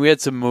 I mean, we had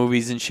some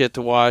movies and shit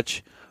to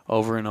watch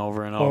over and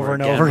over and over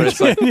again. But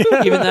it's like,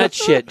 even that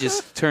shit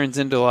just turns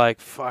into like,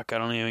 fuck, I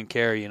don't even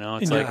care,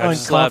 It's like, I've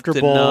slept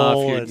enough.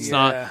 It's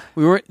not,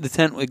 the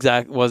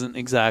tent wasn't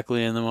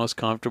exactly in the most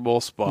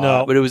comfortable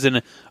spot, but it was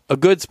in a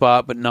good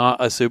spot, but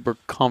not a super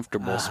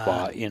comfortable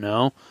spot,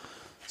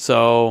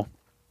 So.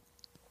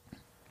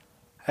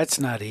 That's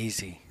not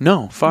easy.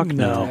 No, fuck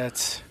no.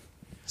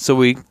 So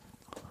we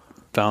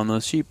found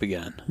those sheep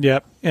again.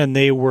 Yep, and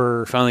they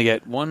were finally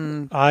get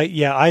one.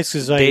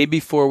 Day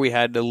before we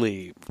had to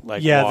leave.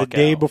 But the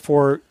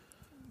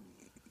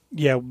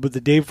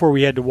day before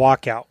we had to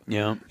walk out.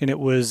 Yeah, and it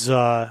was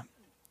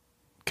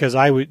because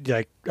I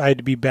had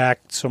to be back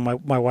so my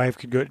wife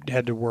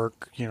had to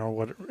work.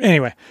 Whatever.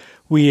 Anyway,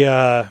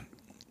 we're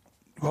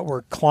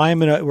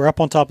climbing. We're up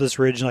on top of this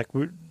ridge, and like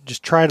we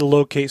just try to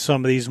locate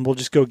some of these, and we'll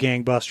just go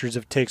gangbusters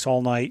if it takes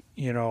all night.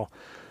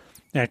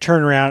 And I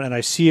turn around and I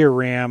see a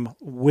ram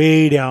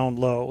way down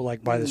low,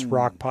 like by this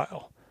rock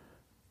pile,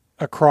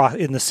 across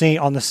on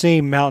the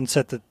same mountain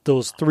set that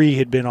those three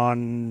had been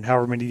on,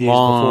 however many days before.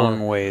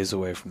 Long ways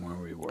away from where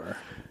we were.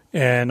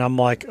 And I'm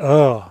like,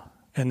 oh,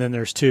 and then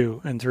there's 2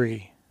 and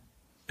 3,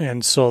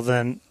 and so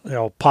then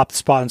pop the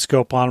spot and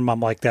scope on them. I'm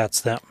like,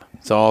 that's them.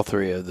 It's all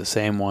 3 of the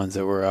same ones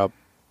that were up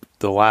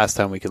the last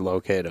time we could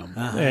locate them.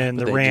 And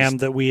the ram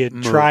that we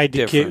had tried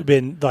to trying to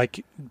kill all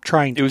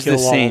along. It was the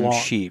same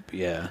sheep,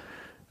 yeah.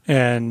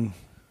 And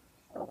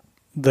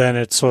then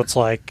it's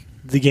like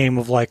the game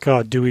of like,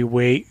 oh, do we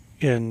wait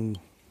and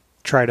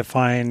try to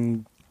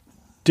find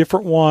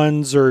different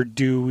ones, or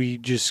do we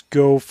just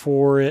go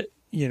for it?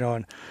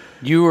 And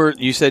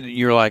you said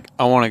you were like,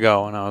 I want to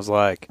go, and I was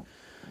like,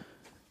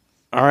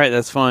 all right,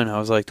 that's fine. I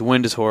was like, the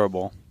wind is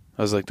horrible.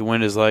 I was like, the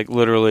wind is like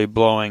literally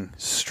blowing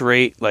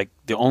straight. Like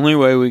the only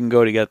way we can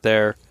go to get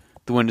there,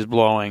 the wind is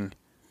blowing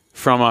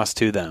from us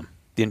to them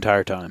the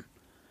entire time.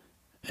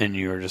 And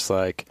you were just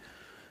like.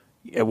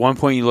 At one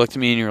point, you looked at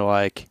me and you were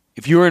like,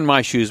 if you were in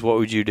my shoes, what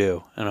would you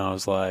do? And I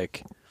was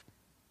like,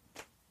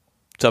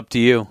 it's up to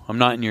you. I'm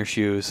not in your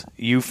shoes.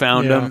 You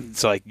found them.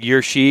 It's like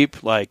your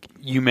sheep. Like,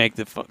 you make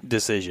the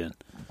decision.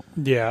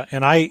 Yeah,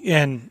 and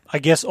I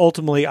guess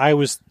ultimately I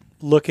was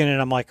looking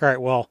and I'm like, all right,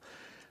 well,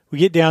 we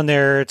get down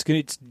there. It's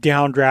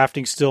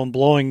downdrafting still and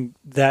blowing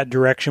that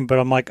direction. But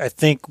I'm like, I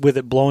think with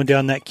it blowing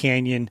down that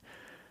canyon,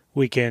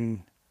 we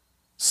can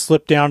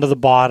slip down to the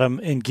bottom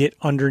and get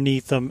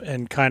underneath them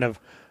and kind of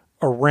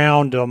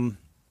around them,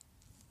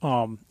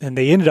 and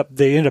they ended up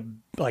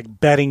like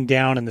bedding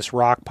down in this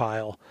rock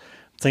pile.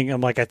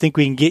 I think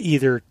we can get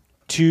either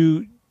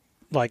to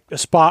like a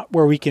spot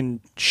where we can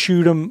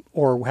shoot them,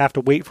 or have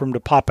to wait for them to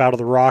pop out of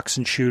the rocks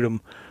and shoot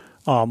them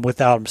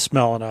without them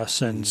smelling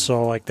us. And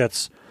so like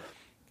that's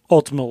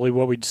ultimately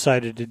what we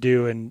decided to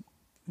do. And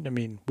I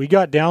mean, we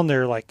got down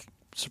there like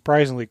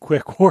surprisingly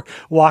quick. We're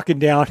walking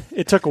down.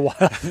 It took a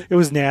while. It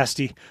was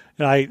nasty,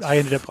 and I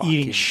ended up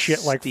eating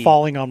shit, like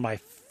falling on my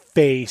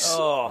face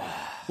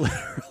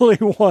literally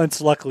once.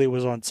 Luckily it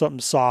was on something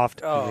soft.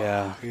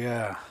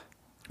 Yeah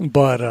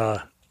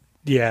But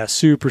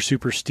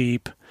super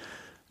steep,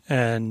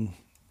 and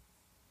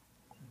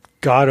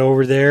got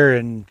over there,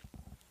 and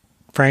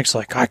Frank's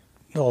like,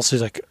 all of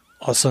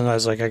a sudden I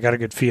was like, I got a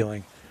good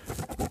feeling,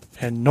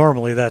 and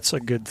normally that's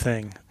a good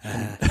thing.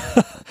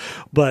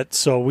 But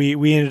so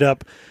we ended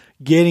up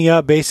getting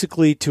up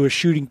basically to a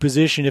shooting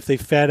position if they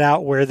fed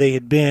out where they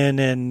had been,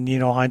 and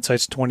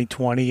hindsight's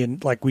 2020,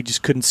 and like we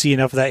just couldn't see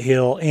enough of that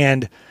hill,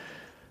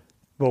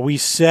 but we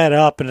set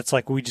up, and it's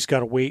like we just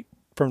got to wait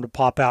for them to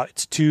pop out.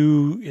 It's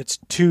too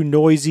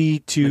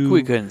noisy.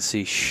 We couldn't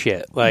see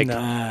shit. Like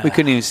we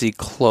couldn't even see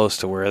close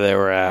to where they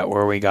were at,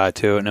 where we got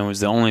to, and it was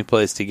the only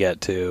place to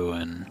get to.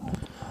 And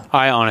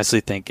I honestly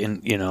think,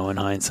 in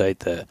hindsight,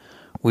 that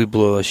we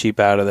blew a sheep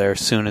out of there as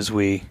soon as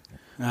we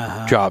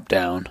dropped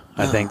down.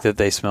 I think that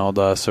they smelled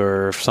us,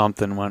 or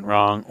something went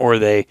wrong, or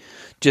they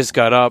just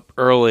got up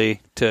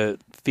early to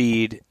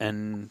feed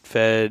and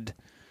fed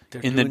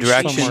in the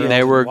direction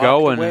they were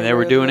going, and they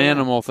were doing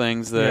animal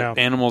things that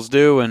animals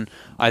do. And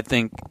I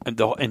think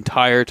the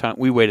entire time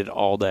we waited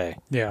all day,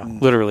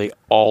 literally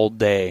all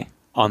day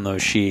on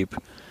those sheep,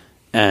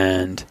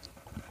 and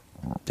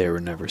they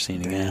were never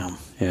seen again.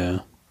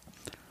 Yeah,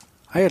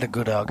 I had a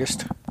good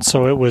August.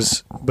 So it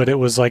was a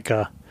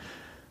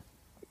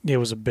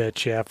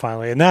bitch. Yeah,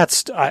 finally, and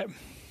that's I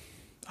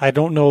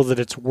don't know that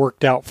it's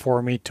worked out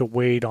for me to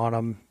wait on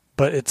them.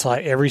 But it's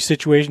like every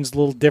situation's a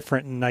little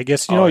different, and I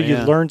guess you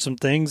learn some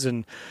things,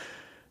 and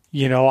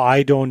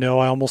I don't know.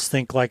 I almost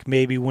think like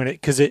maybe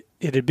because it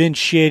had been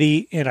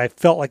shitty, and I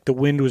felt like the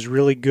wind was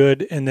really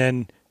good, and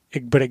then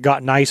but it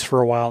got nice for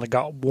a while, and it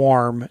got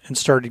warm and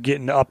started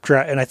getting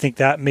updraft, and I think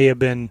that may have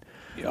been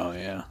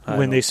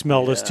when they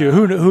smelled us too.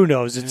 Who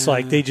knows? It's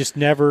like they just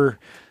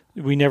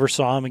we never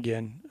saw them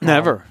again.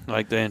 Never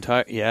like the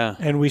entire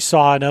and we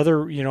saw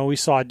another. We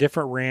saw a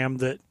different ram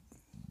that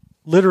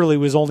literally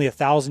was only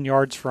 1,000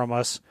 yards from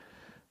us,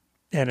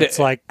 and it's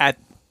like at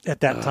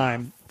that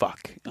time.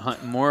 Fuck,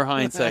 more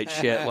hindsight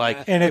shit.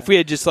 Like, and if we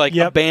had just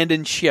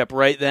abandoned ship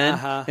right then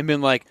and been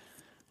like,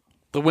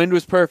 the wind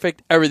was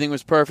perfect, everything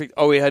was perfect.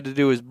 All we had to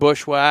do was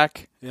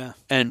bushwhack,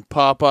 and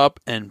pop up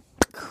and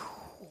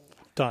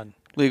done.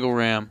 Legal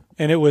ram,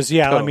 and it was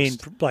toast. I mean,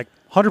 like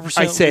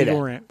 100%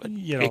 legal ram.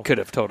 It could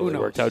have totally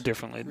worked out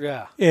differently.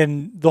 Yeah,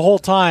 and the whole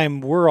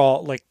time we're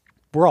all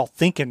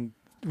thinking.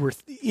 We're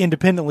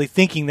independently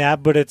thinking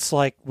that, but it's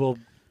like, well,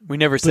 we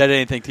never said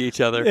anything to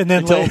each other, and then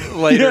until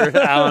later,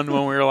 Alan,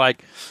 when we were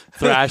like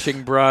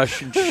thrashing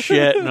brush and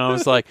shit, and I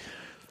was like,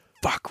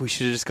 "Fuck, we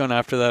should have just gone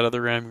after that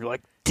other ram." You're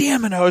like,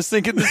 "Damn it, I was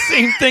thinking the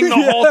same thing the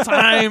whole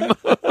time."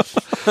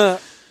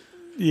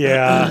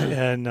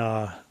 and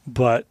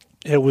but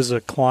it was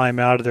a climb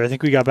out of there. I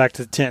think we got back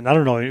to the tent. I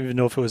don't even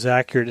know if it was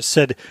accurate. It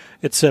said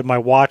my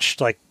watch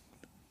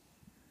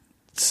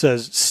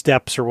says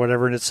steps or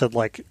whatever, and it said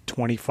like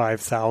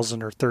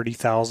 25,000 or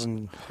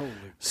 30,000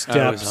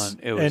 steps,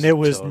 it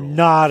was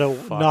not a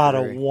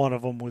one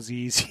of them was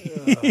easy.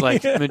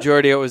 Like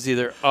majority of it was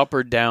either up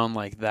or down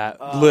like that.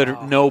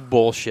 No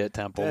bullshit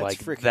temple like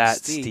that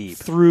steep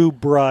through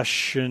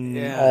brush and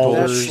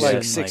alders, that's like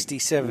and 60,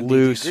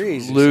 70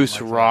 degrees,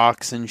 loose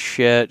rocks and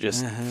shit.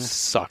 Just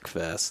suck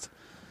fest.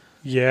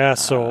 Yeah,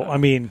 so I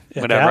mean,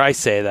 whenever I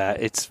say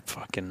that, it's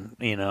fucking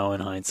in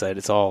hindsight,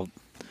 it's all.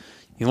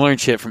 You learn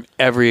shit from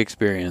every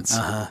experience,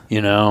 and I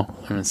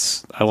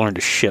learned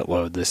a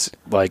shitload.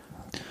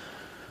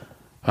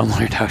 I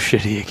learned how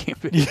shitty it can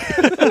be.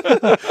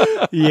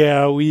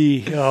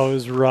 It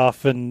was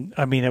rough, and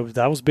I mean,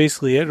 that was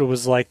basically it. It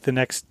was like the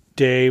next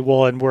day,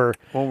 and we're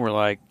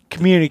like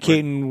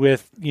communicating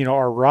with,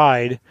 our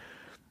ride,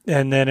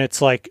 and then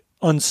it's like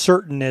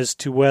uncertain as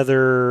to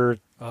whether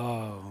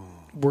we're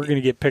going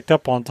to get picked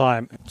up on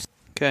time.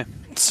 Okay.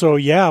 So,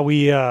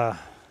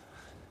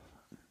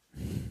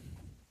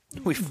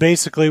 we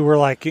basically were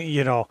like,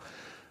 we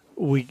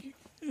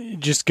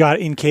just got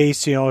in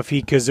case,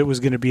 because it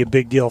was going to be a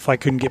big deal if I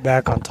couldn't get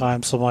back on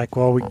time. So I'm like,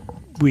 well,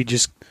 we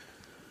just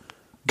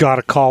got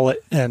to call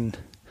it. And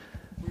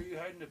where are you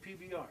hiding the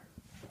PBR?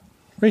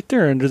 Right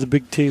there under the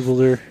big table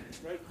there.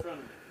 Right in front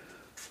of me.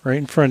 Right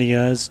in front of you,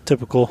 as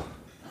typical.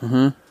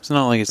 Mm-hmm. It's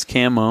not like it's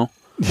camo.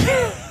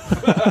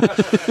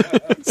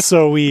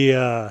 So we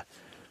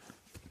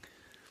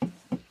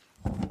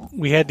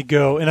had to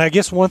go, and I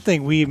guess one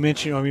thing we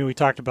mentioned, we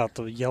talked about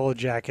the yellow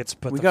jackets,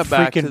 but we got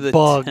back to the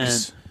bugs.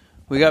 Tent.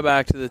 We got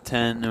back to the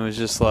tent, and it was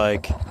just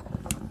like,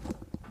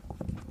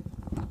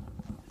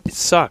 it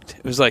sucked.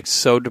 It was like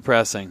so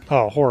depressing.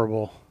 Oh,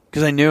 horrible.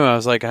 Because I knew, I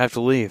was like, I have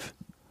to leave.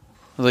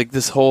 I was like,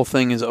 this whole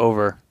thing is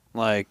over.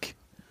 Like,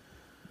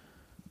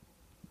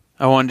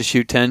 I wanted to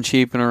shoot 10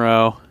 sheep in a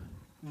row.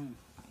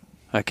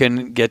 I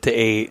couldn't get to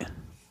 8.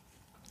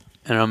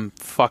 And I'm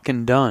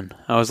fucking done.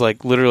 I was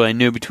like, literally, I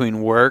knew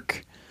between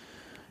work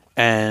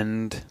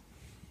and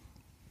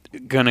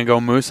gonna go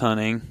moose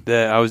hunting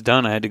that I was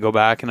done. I had to go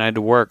back and I had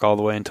to work all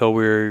the way until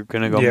we were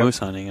gonna go moose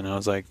hunting. And I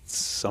was like,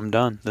 I'm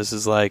done. This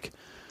is like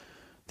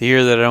the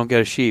year that I don't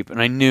get a sheep.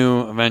 And I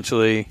knew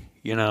eventually,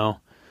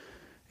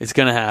 it's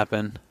gonna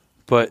happen.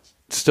 But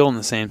still in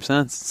the same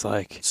sense, it's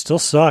like... It still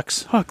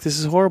sucks. Fuck, this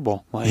is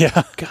horrible. Like,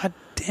 God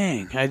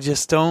dang. I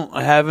just don't...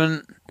 I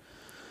hadn't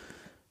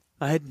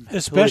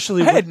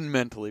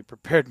mentally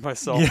prepared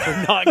myself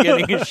for not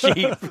getting a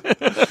sheep.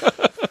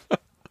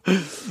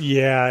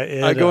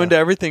 Yeah. I go into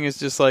everything. It's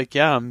just like,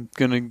 I'm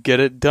going to get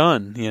it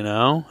done,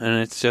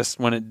 And it's just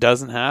when it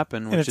doesn't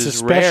happen, which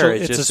is rare.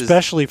 It's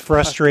especially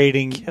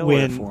frustrating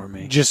when for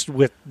me. Just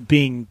with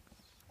being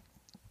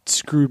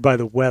screwed by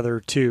the weather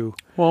too.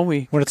 Well,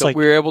 when it's like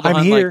we were able to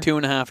hunt like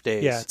 2.5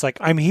 days. Yeah, it's like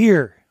I'm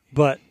here,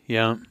 but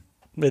yeah,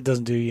 it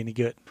doesn't do you any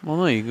good. Well,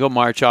 no, you can go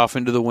march off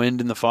into the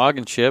wind and the fog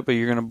and shit, but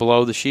you're going to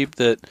blow the sheep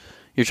that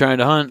you're trying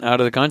to hunt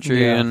out of the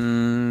country,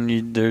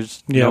 and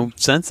there's no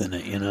sense in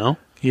it,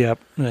 Yep.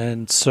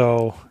 And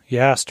so,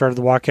 started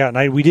the walkout.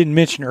 And we didn't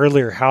mention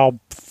earlier how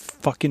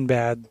fucking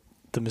bad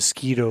the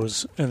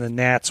mosquitoes and the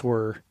gnats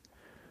were.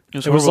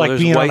 It was like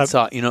being White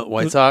Sox. You know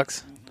White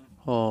Sox?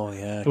 Oh,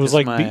 yeah. It was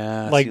like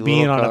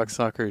being on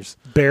cocksuckers.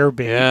 Bear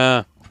bait.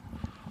 Yeah.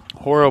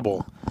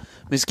 Horrible.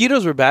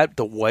 Mosquitoes were bad, but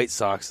the White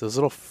Sox, those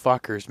little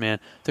fuckers, man.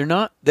 They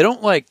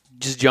don't like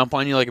just jump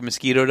on you like a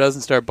mosquito does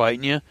and start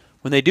biting you.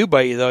 When they do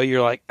bite you, though,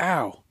 you're like,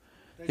 ow.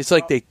 It's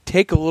like they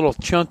take a little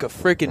chunk of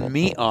freaking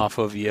meat off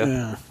of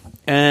you,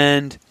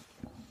 and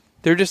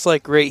they're just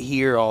like right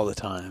here all the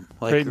time,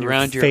 like right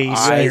around your face,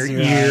 eyes,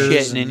 your ears,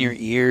 shitting in your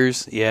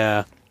ears.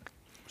 Yeah,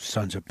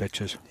 sons of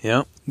bitches.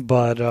 Yep.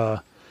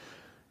 But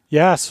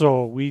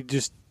so we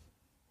just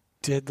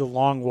did the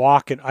long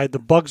walk, and the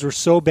bugs were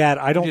so bad.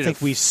 I don't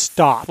think we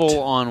stopped. Full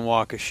on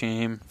walk of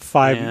shame.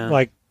 5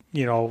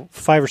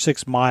 or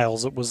 6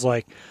 miles. It was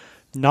like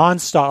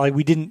nonstop. Like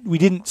we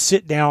didn't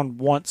sit down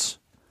once.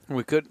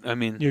 We could. I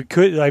mean, you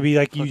could. I mean,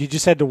 like you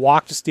just had to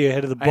walk to stay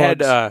ahead of the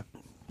bugs. I had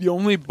the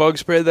only bug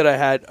spray that I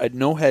had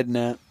no head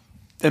net,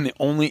 and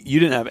you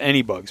didn't have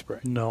any bug spray.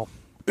 No.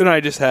 And I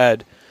just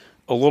had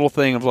a little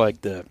thing of like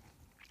the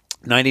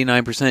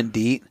 99%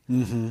 DEET.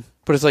 Mm-hmm.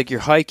 But it's like you're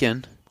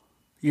hiking.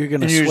 You're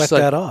gonna sweat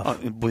that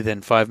off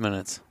within 5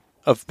 minutes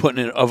of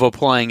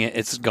applying it.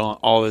 It's gone.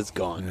 All is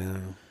gone.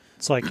 Yeah.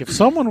 It's like if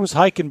someone was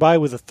hiking by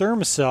with a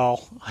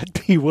thermocell,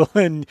 I'd be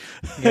willing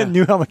and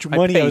knew how much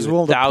money I was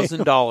willing to pay.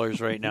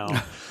 $1,000 right now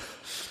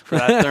for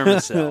that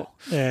thermocell.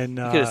 And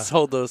you could have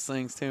sold those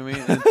things to me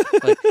and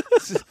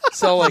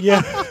sell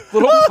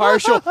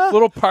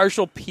little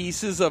partial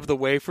pieces of the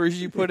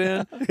wafers you put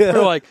in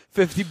for like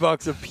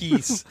 $50 a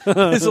piece.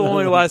 This will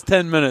only last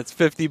 10 minutes.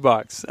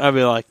 $50. I'd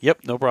be like, yep,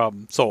 no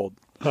problem, sold.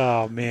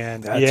 Oh man,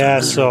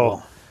 that's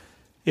so.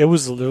 It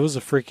was a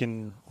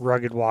freaking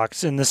rugged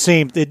walks, and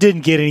it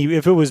didn't get any.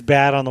 If it was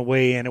bad on the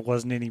way in, it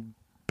wasn't any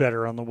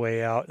better on the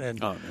way out.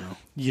 And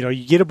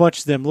you get a bunch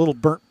of them little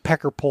burnt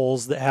pecker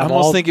poles that have. I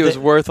almost think it was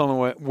worse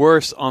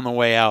on the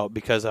way out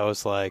because I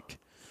was like,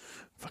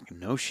 "Fucking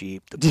no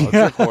sheep. The bugs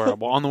are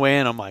horrible." On the way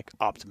in, I'm like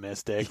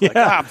optimistic, like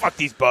fuck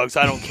these bugs.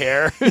 I don't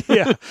care.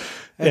 Yeah,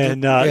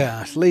 and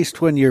at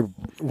least when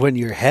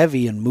you're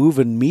heavy and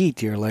moving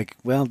meat, you're like,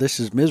 well, this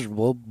is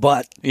miserable,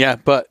 but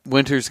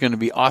winter's going to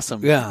be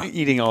awesome. Yeah,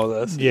 eating all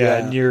this. Yeah,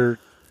 and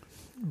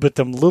but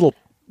them little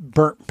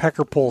burnt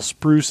pecker pole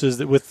spruces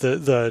that with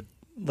the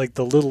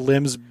little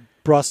limbs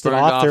busted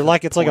off, they're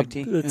like it's like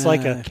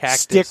a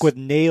cactus. Stick with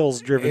nails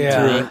driven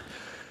through it.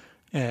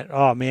 And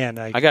oh man,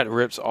 I got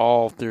rips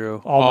all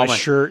through all my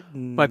shirt,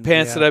 and, my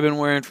pants that I've been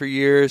wearing for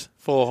years,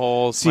 full of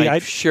holes. See, my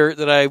shirt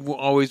that I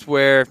always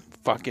wear,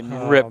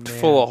 fucking ripped,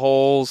 full of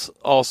holes.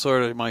 All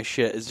sort of my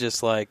shit is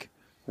just like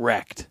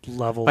wrecked.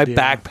 Leveled. My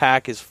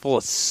backpack is full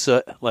of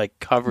soot, like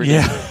covered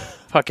in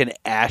fucking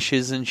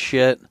ashes and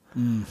shit.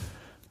 Mm.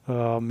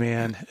 Oh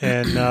man,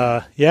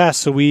 and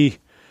so we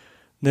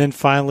then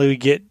finally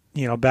get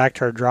back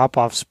to our drop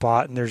off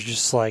spot, and there's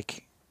just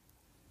like.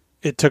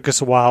 It took us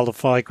a while to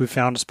find. We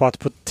found a spot to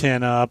put the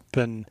tent up,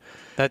 and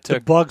that took.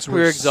 The bugs we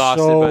were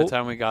exhausted by the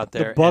time we got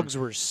there. The bugs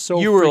were so.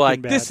 You were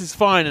like, bad. "This is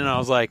fine," and I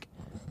was like,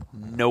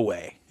 "No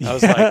way." I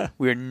was like,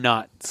 "We're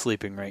not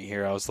sleeping right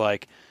here." I was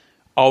like,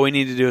 "All we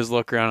need to do is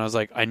look around." I was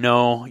like, "I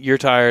know you're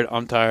tired.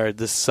 I'm tired.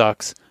 This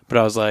sucks," but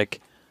I was like,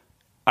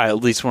 "I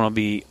at least want to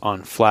be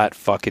on flat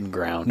fucking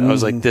ground." I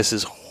was like, "This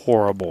is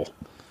horrible."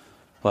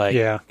 Like,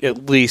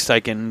 at least I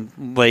can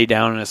lay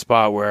down in a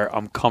spot where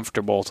I'm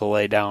comfortable to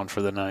lay down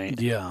for the night.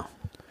 Yeah.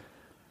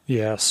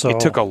 Yeah, so... It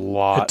took a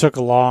lot. It took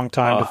a long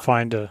time to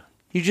find a...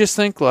 You just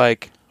think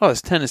like,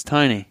 this tent is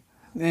tiny.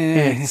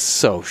 It's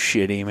so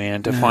shitty,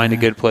 man, to find a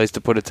good place to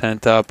put a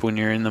tent up when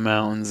you're in the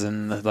mountains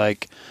and,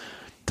 like,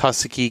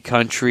 Tuscany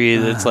country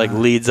that's, like,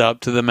 leads up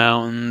to the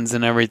mountains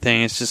and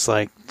everything. It's just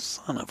like,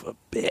 son of a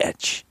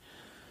bitch.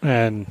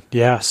 And,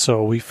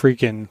 so we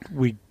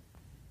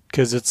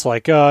because it's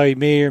like, they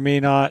may or may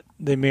not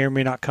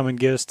come and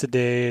get us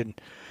today, and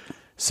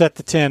set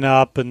the tent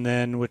up, and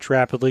then which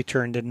rapidly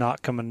turned to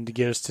not coming to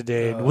get us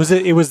today. And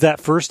it was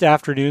that first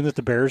afternoon that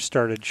the bears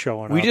started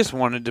showing up. We just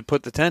wanted to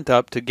put the tent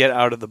up to get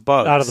out of the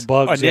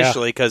bugs.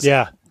 Initially, because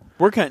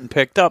we're getting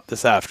picked up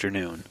this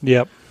afternoon.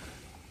 Yep.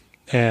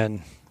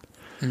 And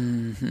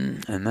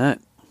and that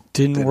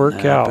didn't work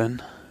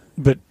happen. out.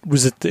 But I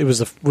think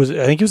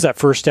it was that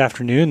first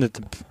afternoon that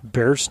the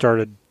bears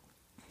started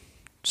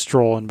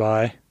strolling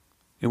by.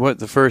 What,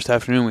 the first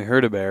afternoon we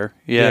heard a bear?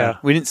 Yeah.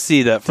 We didn't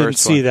see that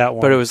first one. That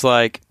one. But it was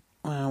like,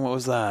 what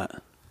was that?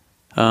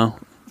 Oh,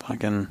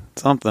 fucking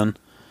something.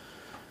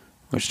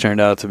 Which turned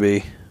out to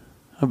be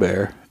a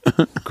bear.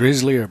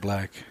 Grizzly or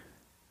black?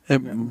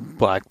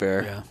 Black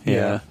bear.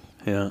 Yeah.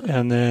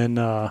 And then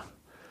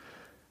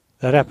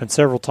that happened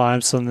several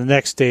times. So the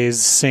next day is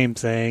the same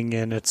thing,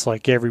 and it's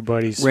like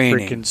everybody's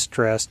freaking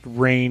stressed.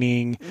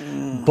 Raining,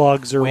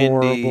 bugs are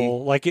windy.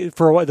 horrible. Like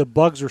for a while, the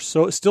bugs were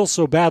still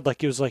so bad.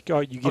 Like it was like,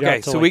 oh, you get out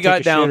to so like, we got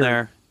take a down shit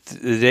there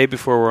the day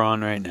before we're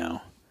on right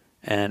now,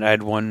 and I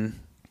had one.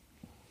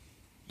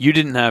 You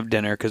didn't have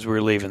dinner because we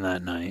were leaving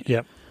that night.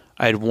 Yep.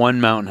 I had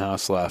one Mountain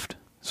House left,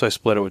 so I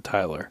split it with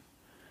Tyler.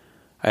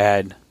 I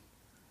had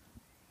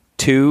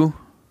 2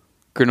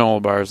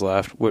 granola bars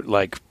left with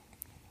like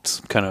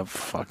some kind of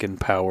fucking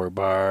power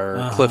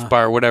bar, Cliff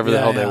bar, whatever the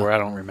hell they were. I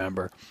don't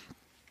remember.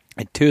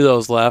 I had 2 of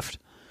those left,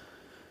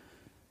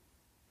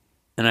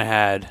 and I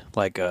had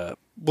like a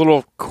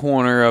little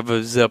corner of a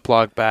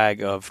Ziploc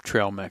bag of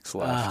trail mix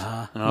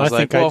left. And I was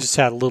I just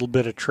had a little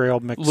bit of trail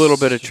mix. A little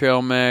bit of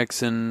trail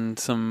mix and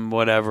some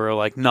whatever,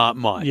 like not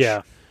much.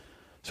 Yeah.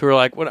 So we're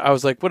like, I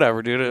was like,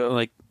 whatever, dude.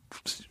 Like,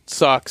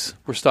 sucks.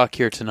 We're stuck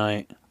here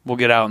tonight. We'll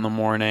get out in the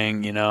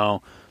morning,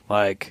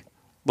 like,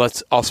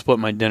 I'll split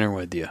my dinner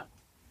with you.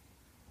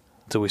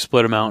 So we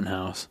split a Mountain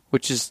House,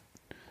 which is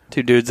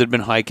 2 dudes that have been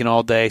hiking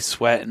all day,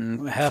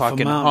 sweating,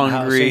 fucking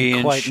hungry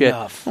and shit.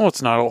 Enough. Well,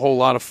 it's not a whole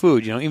lot of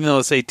food, even though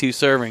they say 2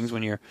 servings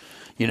when you're,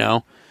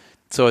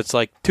 So it's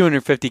like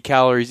 250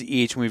 calories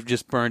each, and we've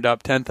just burned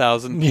up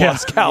 10,000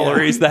 plus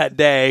calories that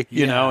day.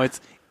 You know,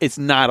 it's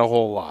not a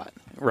whole lot.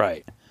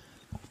 Right.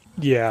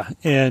 Yeah,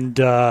 and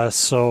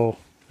so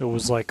it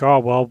was like, oh,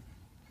 well,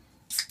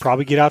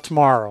 probably get out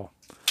tomorrow.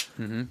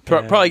 Mm-hmm.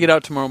 Probably get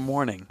out tomorrow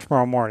morning.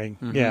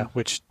 Yeah,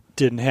 which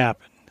didn't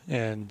happen.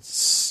 And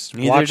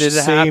neither did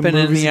it happen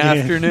in the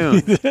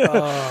afternoon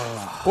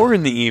or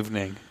in the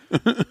evening.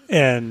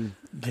 And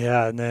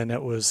then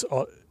it was...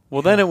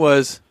 then it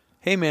was,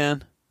 hey,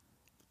 man,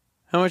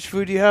 how much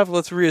food do you have?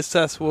 Let's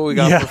reassess what we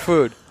got for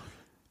food.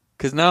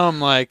 Because now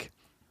I'm like,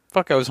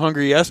 fuck, I was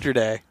hungry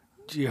yesterday.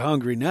 You're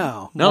hungry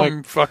now. No,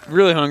 I'm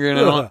really hungry, and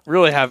I don't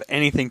really have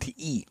anything to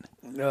eat.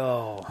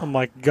 No. I'm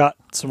like, got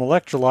some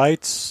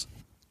electrolytes.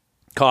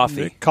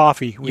 Coffee.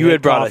 You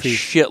had brought a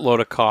shitload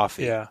of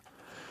coffee. Yeah.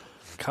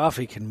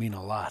 Coffee can mean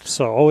a lot.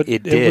 So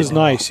it was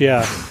nice,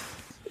 yeah.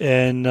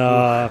 And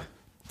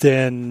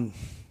then,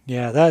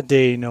 that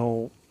day,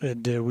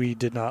 we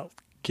did not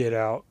get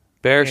out.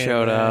 Bear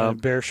showed up.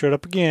 Bear showed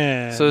up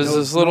again. So there's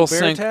this little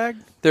bear tag?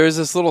 There's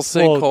this little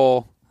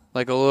sinkhole,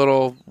 like a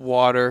little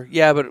water.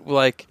 Yeah, but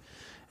like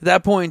at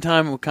that point in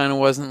time, it kind of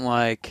wasn't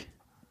like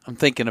I'm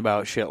thinking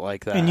about shit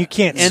like that. And you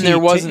can't see. There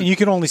wasn't. You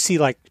can only see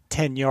like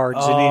 10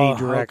 yards in any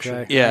direction.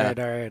 Okay. Yeah.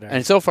 All right.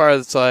 And so far,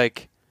 it's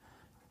like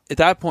at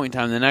that point in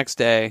time, the next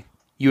day,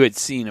 you had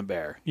seen a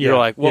bear. You're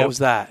like, what was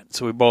that?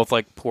 So we both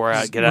like pour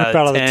out, get out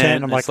of the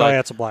tent. I'm like, oh,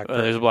 that's a black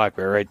bear. There's a black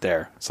bear right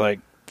there. It's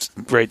like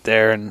right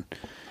there, and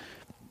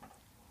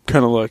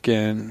kind of look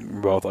in.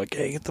 We're both like,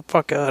 hey, get the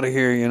fuck out of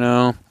here,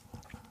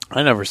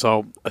 I never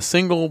saw a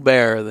single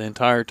bear the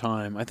entire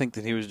time. I think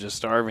that he was just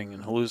starving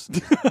and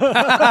hallucinating.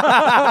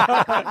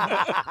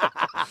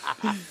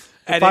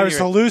 If I was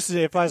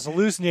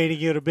hallucinating,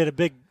 it would have been a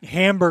big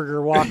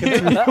hamburger walking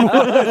through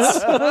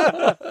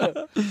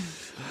the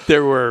woods.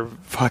 There were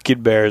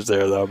fucking bears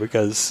there, though,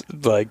 because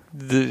like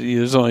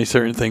there's only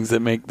certain things that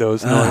make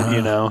those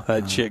noise,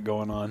 that shit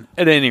going on.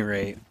 At any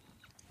rate,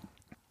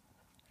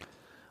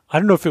 I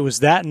don't know if it was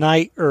that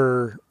night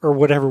or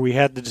whatever. We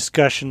had the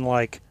discussion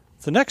like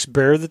the next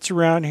bear that's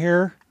around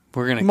here,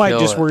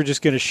 we're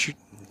just gonna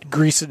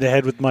grease it in the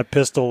head with my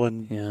pistol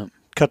and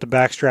cut the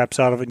back straps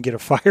out of it and get a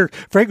fire.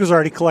 Frank was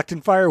already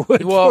collecting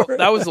firewood. Well,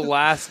 that was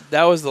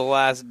the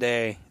last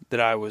day that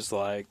I was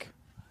like.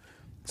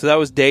 So that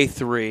was day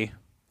 3.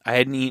 I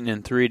hadn't eaten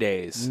in 3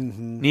 days.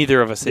 Mm-hmm.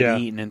 Neither of us had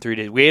eaten in 3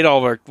 days. We ate all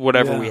of our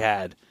whatever we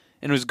had,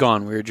 and it was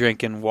gone. We were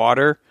drinking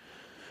water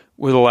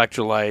with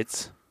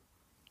electrolytes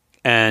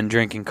and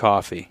drinking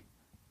coffee,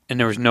 and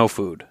there was no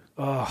food.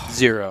 Oh.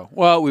 0.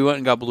 Well, we went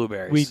and got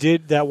blueberries. We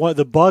did that one.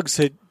 The bugs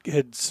had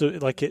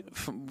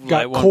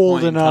got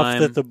cold enough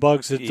that the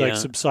bugs had like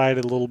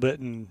subsided a little bit,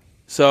 and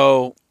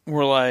so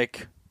we're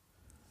like,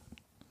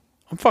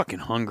 I'm fucking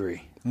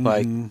hungry. Mm-hmm.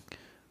 Like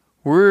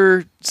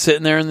we're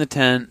sitting there in the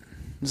tent.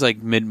 It was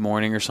like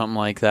mid-morning or something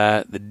like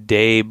that, the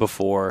day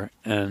before,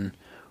 and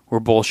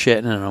we're bullshitting,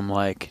 and I'm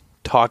like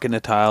talking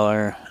to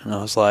Tyler, and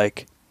I was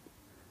like,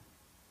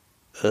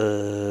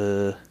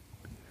 and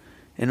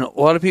a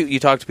lot of people,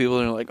 you talk to people,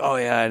 and they're like, oh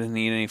yeah, I didn't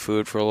eat any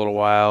food for a little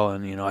while,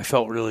 and I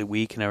felt really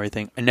weak and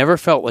everything. I never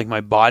felt like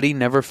my body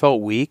never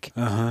felt weak,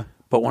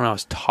 but when I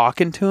was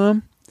talking to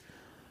him,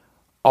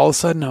 all of a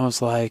sudden I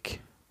was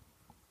like,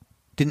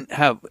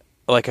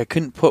 I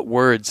couldn't put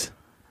words.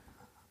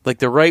 Like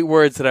the right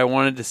words that I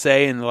wanted to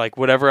say, and like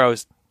whatever I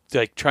was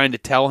like trying to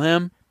tell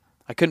him,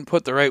 I couldn't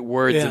put the right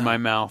words in my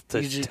mouth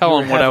to tell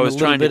him what I was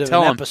trying to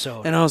tell him.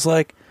 And I was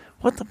like,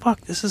 what the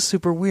fuck? This is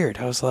super weird.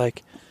 I was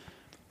like,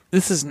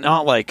 this is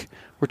not like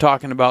we're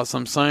talking about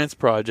some science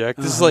project.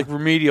 This is like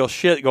remedial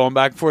shit going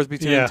back and forth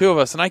between the two of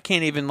us, and I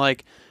can't even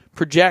like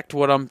project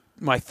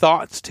my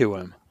thoughts to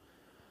him.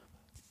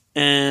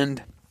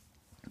 And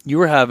You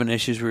were having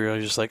issues where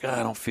you're just like,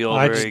 I don't feel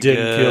I very just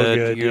didn't good. feel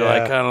good, You're yeah.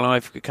 like, I don't know, I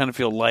kind of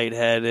feel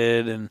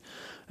lightheaded, and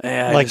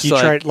I Like just, you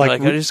tried-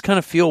 like I just kind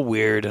of feel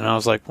weird. And I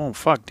was like, oh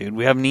fuck, dude,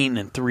 we haven't eaten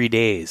in 3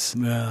 days.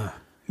 Yeah.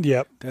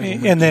 Yep.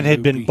 Doesn't And then look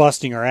had been loopy.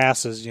 busting our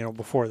asses,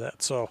 before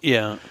that. So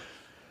Yeah,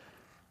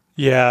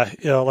 yeah,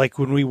 like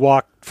when we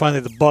walked, finally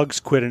the bugs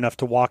quit enough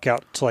to walk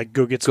out to like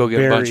go get go some get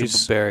berries. a bunch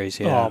of berries.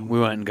 Yeah, we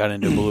went and got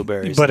into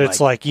blueberries. But and,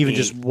 it's like even ate.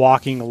 just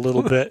walking a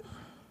little bit,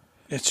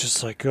 it's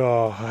just like,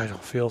 oh, I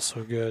don't feel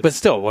so good. But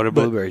still, what do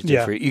blueberries do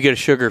yeah. for you? You get a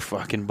sugar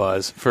fucking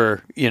buzz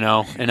for,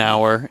 an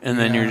hour, and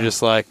then you're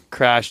just like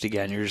crashed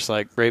again. You're just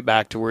like right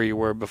back to where you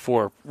were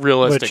before.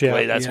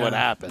 Realistically, that's what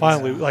happens.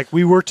 Finally, like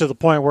we were to the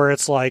point where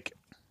it's like,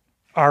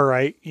 all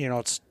right,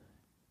 it's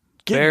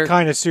getting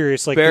kind of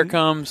serious. Like bear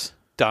comes,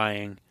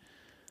 dying.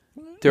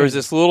 There was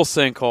this little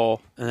sinkhole,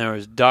 and there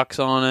was ducks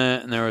on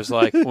it, and there was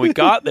like, when we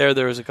got there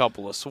was a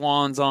couple of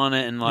swans on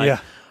it, and like, Yeah.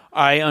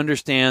 I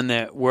understand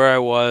that where I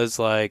was,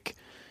 like,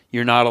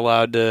 you're not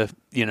allowed to,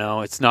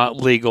 it's not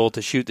legal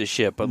to shoot the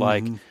shit, but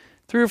like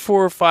 3 or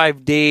 4 or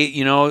 5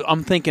 days,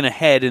 I'm thinking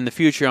ahead in the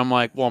future. I'm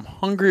like, well, I'm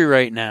hungry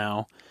right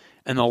now,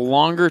 and the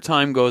longer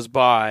time goes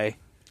by,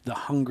 The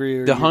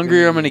hungrier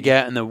I'm going to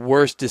get, and the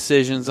worse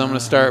decisions I'm going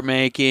to start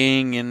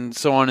making, and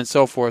so on and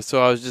so forth.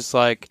 So I was just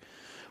like,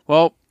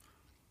 well,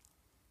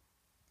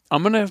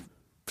 I'm going to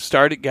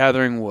start at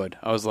gathering wood.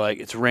 I was like,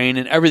 it's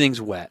raining,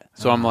 everything's wet.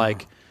 So I'm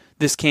like,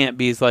 this can't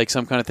be like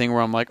some kind of thing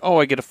where I'm like, oh,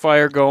 I get a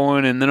fire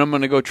going, and then I'm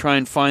going to go try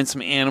and find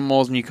some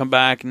animals, and you come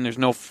back, and there's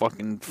no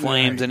fucking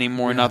flames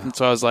anymore, nothing.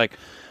 So I was like,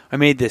 I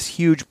made this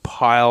huge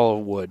pile of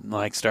wood, and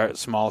like start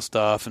small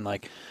stuff, and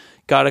like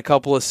got a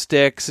couple of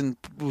sticks, and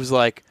was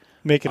like,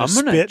 making a I'm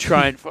going to spit.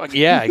 try and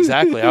yeah,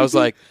 exactly. I was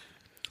like,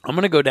 I'm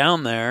going to go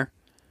down there,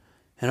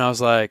 and I was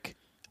like,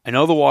 I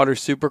know the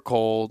water's super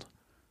cold.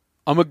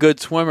 I'm a good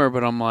swimmer,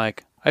 but I'm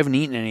like, I haven't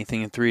eaten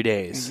anything in 3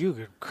 days. You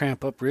could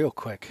cramp up real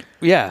quick.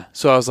 Yeah.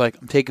 So I was like,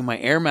 I'm taking my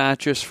air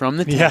mattress from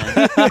the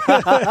tent,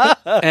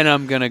 and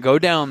I'm going to go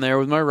down there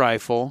with my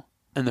rifle,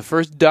 and the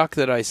first duck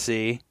that I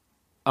see,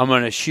 I'm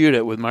going to shoot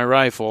it with my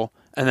rifle,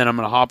 and then I'm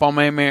going to hop on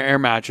my air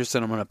mattress,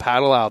 and I'm going to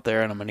paddle out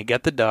there, and I'm going to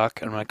get the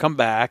duck, and I'm going to come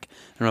back,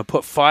 and I'm going to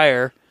put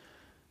fire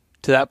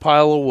to that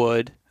pile of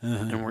wood,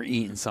 and we're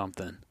eating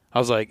something. I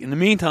was like, in the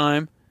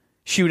meantime,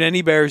 shoot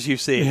any bears you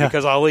see,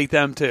 because I'll eat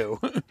them too.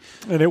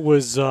 And it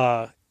was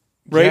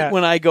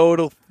When I go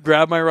to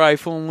grab my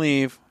rifle and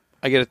leave,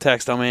 I get a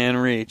text on my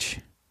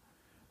inReach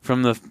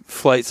from the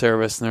flight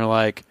service, and they're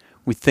like,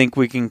 we think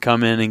we can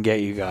come in and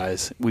get you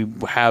guys. We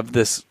have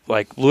this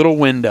like little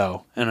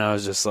window. And I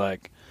was just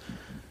like,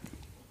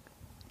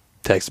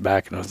 text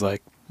back, and I was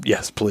like,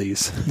 yes,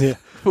 please. Yeah.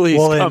 Please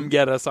come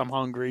get us. I'm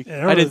hungry.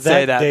 I didn't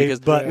say that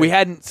because we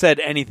hadn't said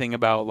anything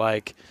about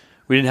like,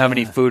 we didn't have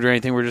any food or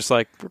anything. We're just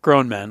like, we're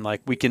grown men.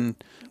 Like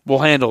we'll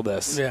handle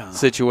this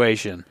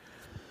situation.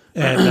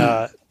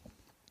 And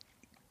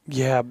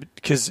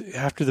because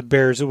after the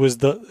bears, it was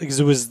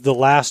the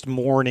last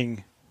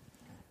morning.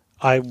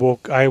 I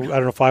don't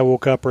know if I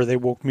woke up or they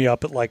woke me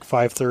up at like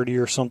 5:30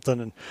 or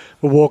something, and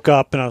we woke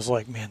up and I was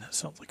like, man, that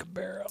sounds like a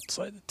bear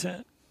outside the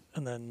tent.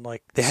 And then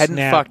like they hadn't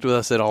fucked with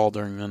us at all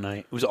during the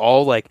night. It was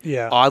all like,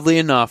 oddly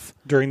enough,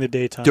 during the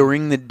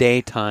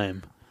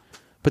daytime.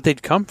 But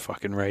they'd come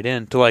fucking right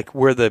in to like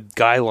where the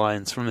guy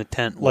lines from the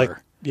tent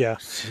were. Yeah.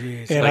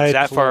 Jeez. And like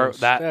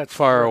that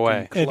far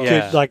away. And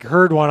could, like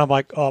heard one, I'm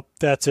like, oh,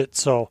 that's it.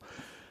 So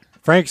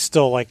Frank's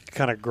still like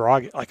kind of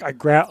groggy. Like I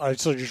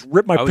just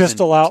ripped my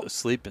pistol out,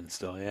 sleeping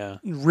still,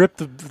 ripped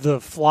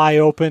the fly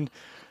open,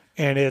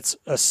 and it's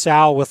a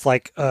sow with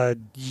like a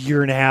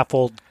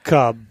 1.5-year-old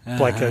cub,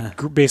 like a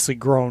basically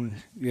grown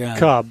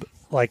cub,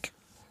 like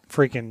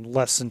freaking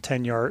less than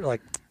 10 yards.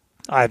 Like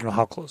I don't know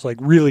how close, like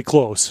really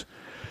close.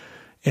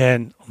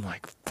 And I'm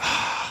like,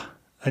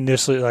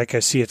 initially, like I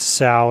see it's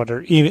sow,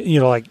 or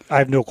even like I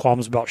have no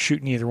qualms about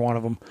shooting either one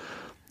of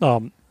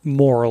them.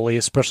 Morally,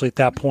 especially at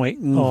that point,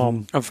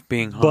 of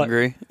being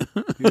hungry.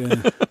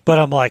 But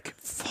I'm like,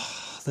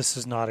 this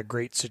is not a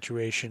great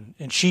situation.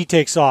 And she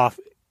takes off,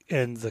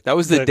 and that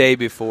was the day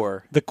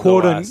before the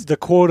quote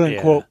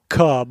unquote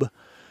cub,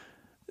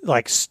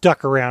 like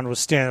stuck around, was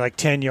standing like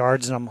 10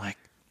 yards, and I'm like,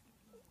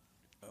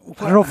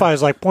 I don't know if I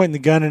was like pointing the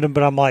gun at him,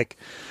 but I'm like,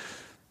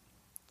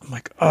 oh,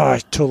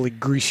 I totally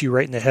grease you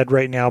right in the head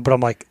right now. But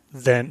I'm like,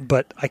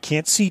 but I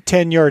can't see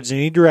 10 yards in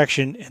any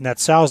direction, and that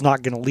sow's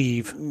not going to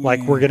leave. Like,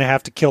 we're going to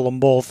have to kill them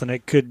both, and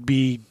it could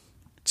be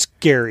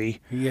scary.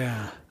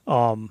 Yeah.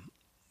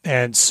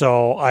 And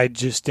so I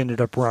just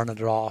ended up running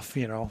it off,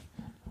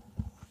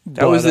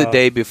 That was the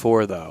day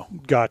before, though.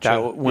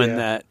 Gotcha.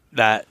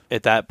 That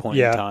at that point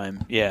in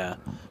time. Yeah.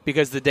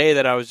 Because the day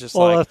that I was just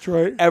like, that's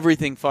right.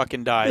 Everything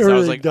fucking dies. I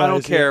was like, I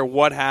don't care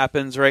what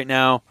happens right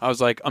now. I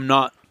was like, I'm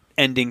not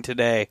ending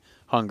today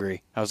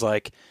hungry. I was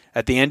like,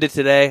 at the end of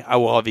today, I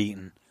will have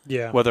eaten.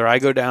 Yeah. Whether I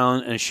go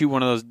down and shoot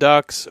one of those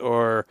ducks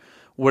or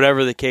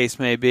whatever the case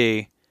may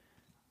be,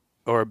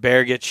 or a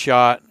bear gets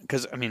shot.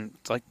 Because, I mean,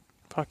 it's like,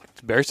 fuck,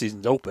 bear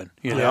season's open,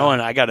 and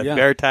I got a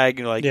bear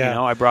tag. Like, I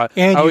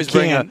always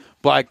bring a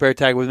black bear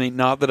tag with me.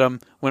 Not that I'm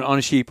went on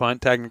a sheep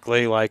hunt.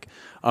 Technically, like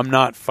I'm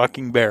not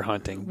fucking bear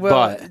hunting.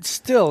 Well, but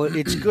still,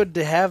 it's good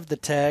to have the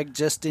tag.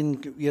 Just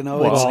in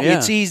Well,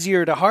 it's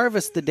easier to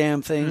harvest the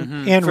damn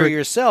thing And for re-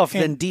 yourself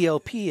than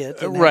DLP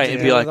it. And right, have and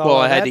to be deal like, with well,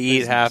 all I of had that to eat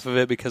business. half of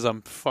it because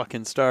I'm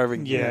fucking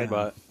starving. Yeah.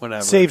 But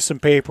whatever. Save some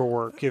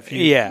paperwork if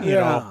you, Yeah. you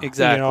know,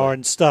 exactly. you know,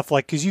 and stuff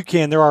like because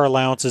there are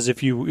allowances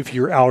if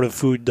you're out of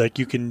food, like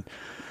you can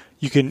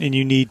and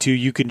you need to,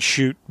 you can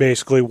shoot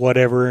basically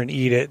whatever and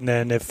eat it, and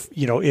then if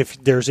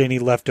there's any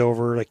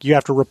leftover, like you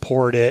have to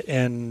report it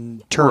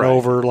and turn Right.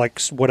 over like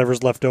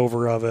whatever's left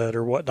over of it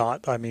or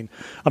whatnot. I mean,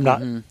 I'm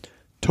not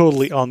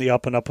totally on the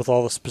up and up with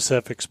all the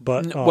specifics,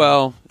 but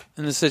Well,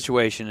 and the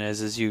situation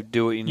is you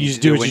do what you need you to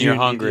just do what when you you're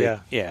need, hungry.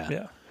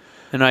 yeah.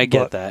 And I get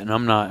But- that, and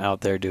I'm not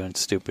out there doing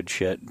stupid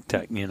shit.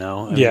 I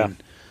Yeah. mean,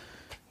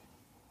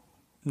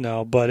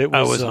 No, but it was.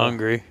 I was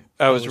hungry.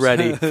 I was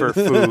ready for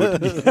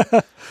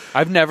food.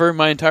 I've never,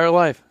 my entire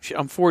life,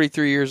 I'm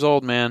 43 years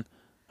old, man.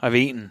 I've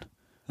eaten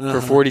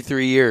for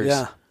 43 years.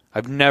 Yeah.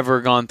 I've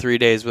never gone 3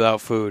 days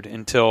without food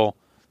until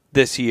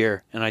this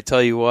year. And I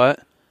tell you what,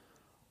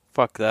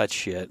 fuck that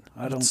shit.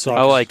 I don't. So think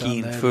I I've like done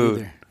eating that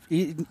food.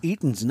 either.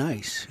 Eating's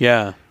nice.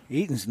 Yeah.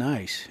 Eating's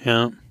nice.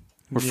 Yeah.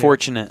 We're Yeah.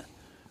 fortunate.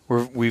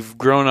 We've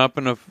grown up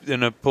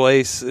in a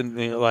place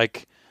and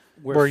like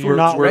where you're we're-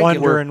 not we're-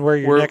 wondering where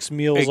your we're- next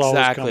meal is always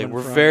exactly. coming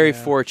We're from. very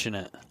Yeah.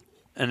 fortunate,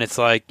 and it's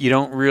like you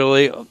don't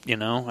really,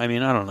 I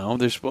mean, I don't know.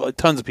 There's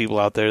tons of people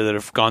out there that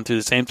have gone through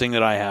the same thing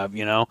that I have,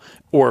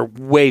 or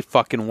way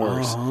fucking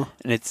worse.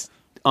 And it's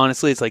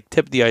honestly, it's like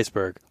tip of the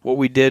iceberg. What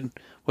we did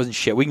wasn't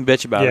shit. We can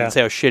bitch about it Yeah. and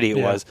say how shitty it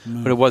Yeah. was,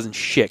 but it wasn't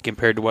shit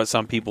compared to what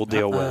some people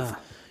deal with.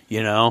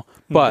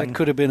 But That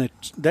could have been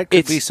that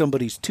could be It's-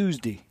 somebody's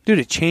Tuesday. dude,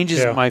 it changes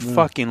Yeah. my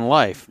fucking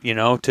life,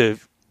 to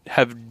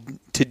have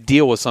to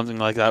deal with something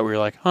like that where you're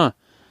like, huh,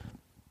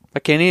 I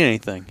can't eat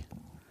anything.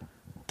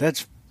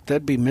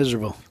 That'd be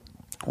miserable.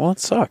 Well, it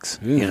sucks,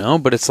 Yeah.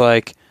 but it's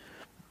like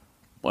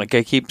I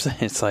keep saying,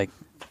 it's like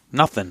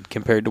nothing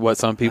compared to what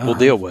some people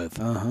deal with.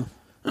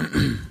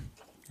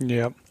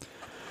 Yeah.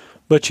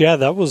 But yeah,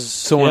 that was.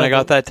 So when I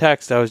got that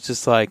text, I was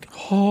just like,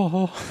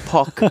 oh,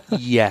 fuck,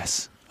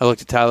 yes. I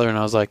looked at Tyler and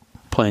I was like,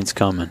 plane's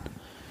coming.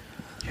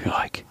 You're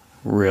like,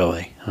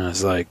 really? And I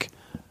was like,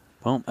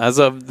 well, as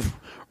of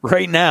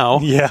right now,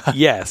 Yeah.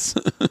 yes.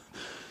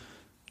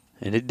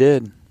 And it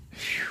did.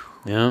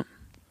 Yeah.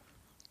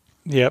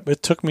 Yep,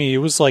 it took me. It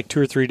was like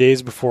 2 or 3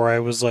 days before I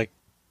was like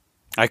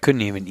I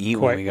couldn't even eat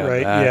when quite we got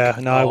right. back.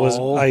 Yeah, no, I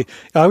wasn't. Oh.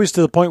 I was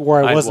to the point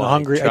where I wasn't I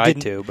hungry. I tried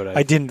didn't. to, but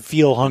I didn't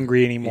feel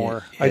hungry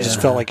anymore. I just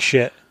Yeah. felt like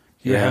shit.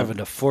 You're Yeah. having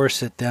to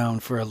force it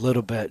down for a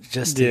little bit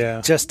just to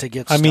Yeah. get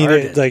I started.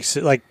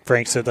 mean, like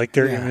Frank said, like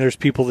I mean, there's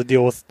people that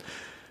deal with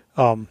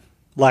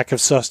lack of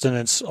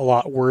sustenance a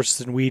lot worse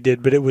than we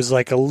did, but it was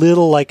like a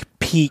little like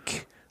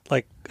peak,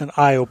 like an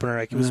eye opener.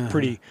 Like it was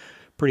pretty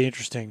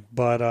interesting.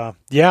 But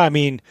yeah, I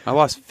mean, I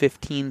lost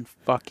 15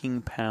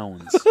 fucking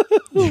pounds.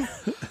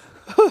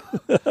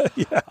 I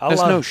That's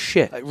lost, no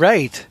shit.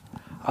 right.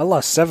 I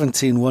lost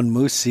 17 one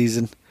moose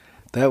season.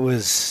 That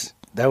was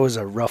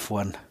a rough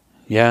one.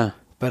 Yeah.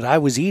 But I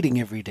was eating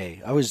every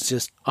day. I was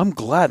just. I'm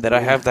glad that I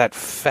have that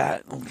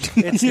fat,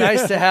 It's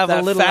nice to have a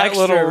that little fat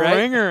extra, little right?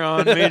 ringer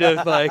on me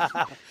to like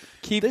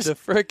keep This- the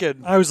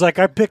frickin'. I was like,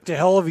 I picked a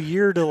hell of a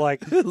year to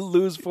like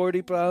Lose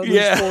 40 pounds.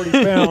 Yeah. 40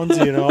 pounds.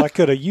 I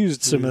could have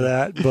used some of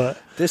that,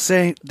 but This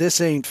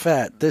ain't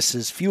fat. This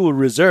is fuel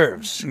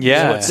reserves.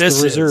 Yeah. Is what it's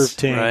the reserve is.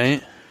 tank.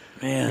 Right?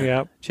 Man.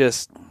 Yeah,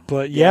 Just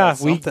but yeah,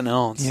 we something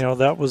else.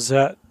 that was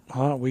that.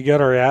 We got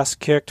our ass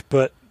kicked,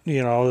 but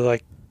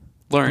like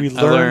I we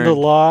learned a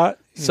lot.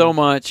 so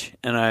much,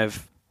 and I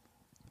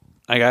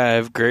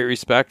have great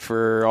respect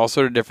for all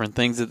sort of different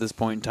things at this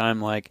point in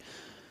time. Like,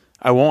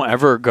 I won't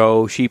ever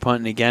go sheep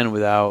hunting again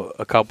without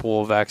a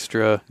couple of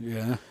extra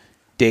Yeah.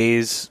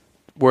 days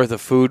worth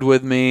of food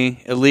with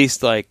me. At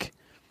least like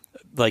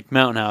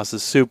Mountain House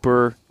is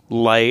super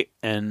light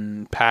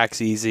and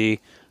packs easy.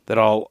 That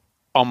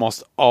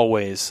almost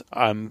always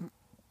I'm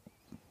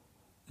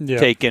Yeah,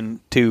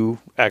 taking 2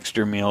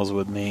 extra meals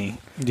with me.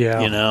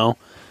 yeah,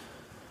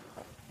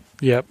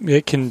 Yeah,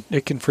 it can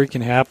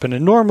freaking happen,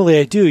 and normally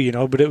I do,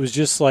 but it was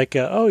just like,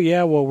 I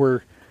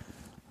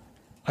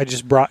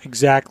just brought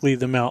exactly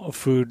the amount of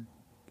food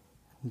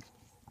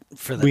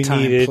For the we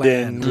time needed,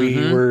 planned. and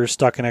we were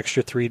stuck an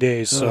extra 3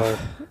 days, so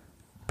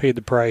paid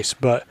the price.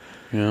 But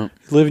Yeah.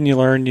 live and you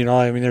learn,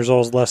 I mean, there's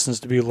always lessons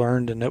to be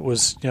learned, and it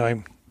was,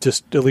 I'm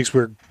just at least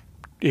we're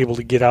able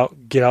to get out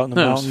in the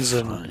mountains,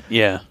 and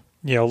Yeah.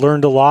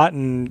 learned a lot,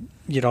 and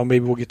maybe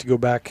we'll get to go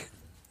back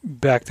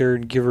there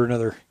and give her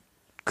another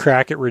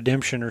crack at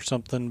redemption or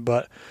something.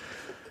 But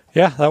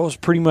yeah, that was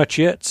pretty much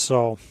it.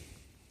 So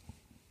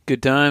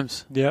Good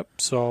times. yep.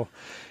 So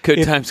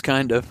Good times,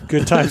 kind of.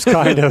 good times,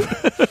 kind of.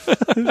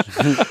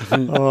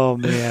 Oh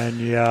man,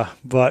 yeah.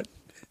 But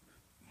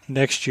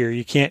next year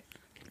you can't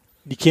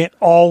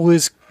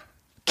always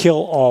kill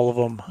all of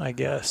them, I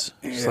guess.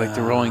 Just like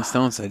the Rolling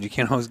Stones said, you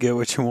can't always get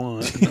what you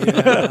want.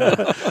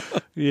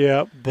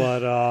 Yeah.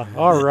 But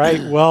all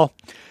right. Well,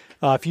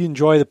 If you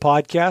enjoy the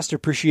podcast,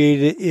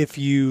 appreciate it if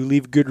you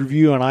leave a good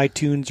review on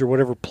iTunes or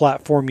whatever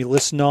platform you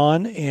listen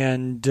on.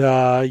 And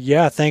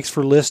thanks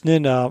for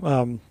listening.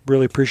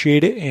 Really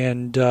appreciate it.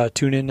 And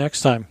tune in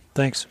next time.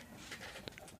 Thanks.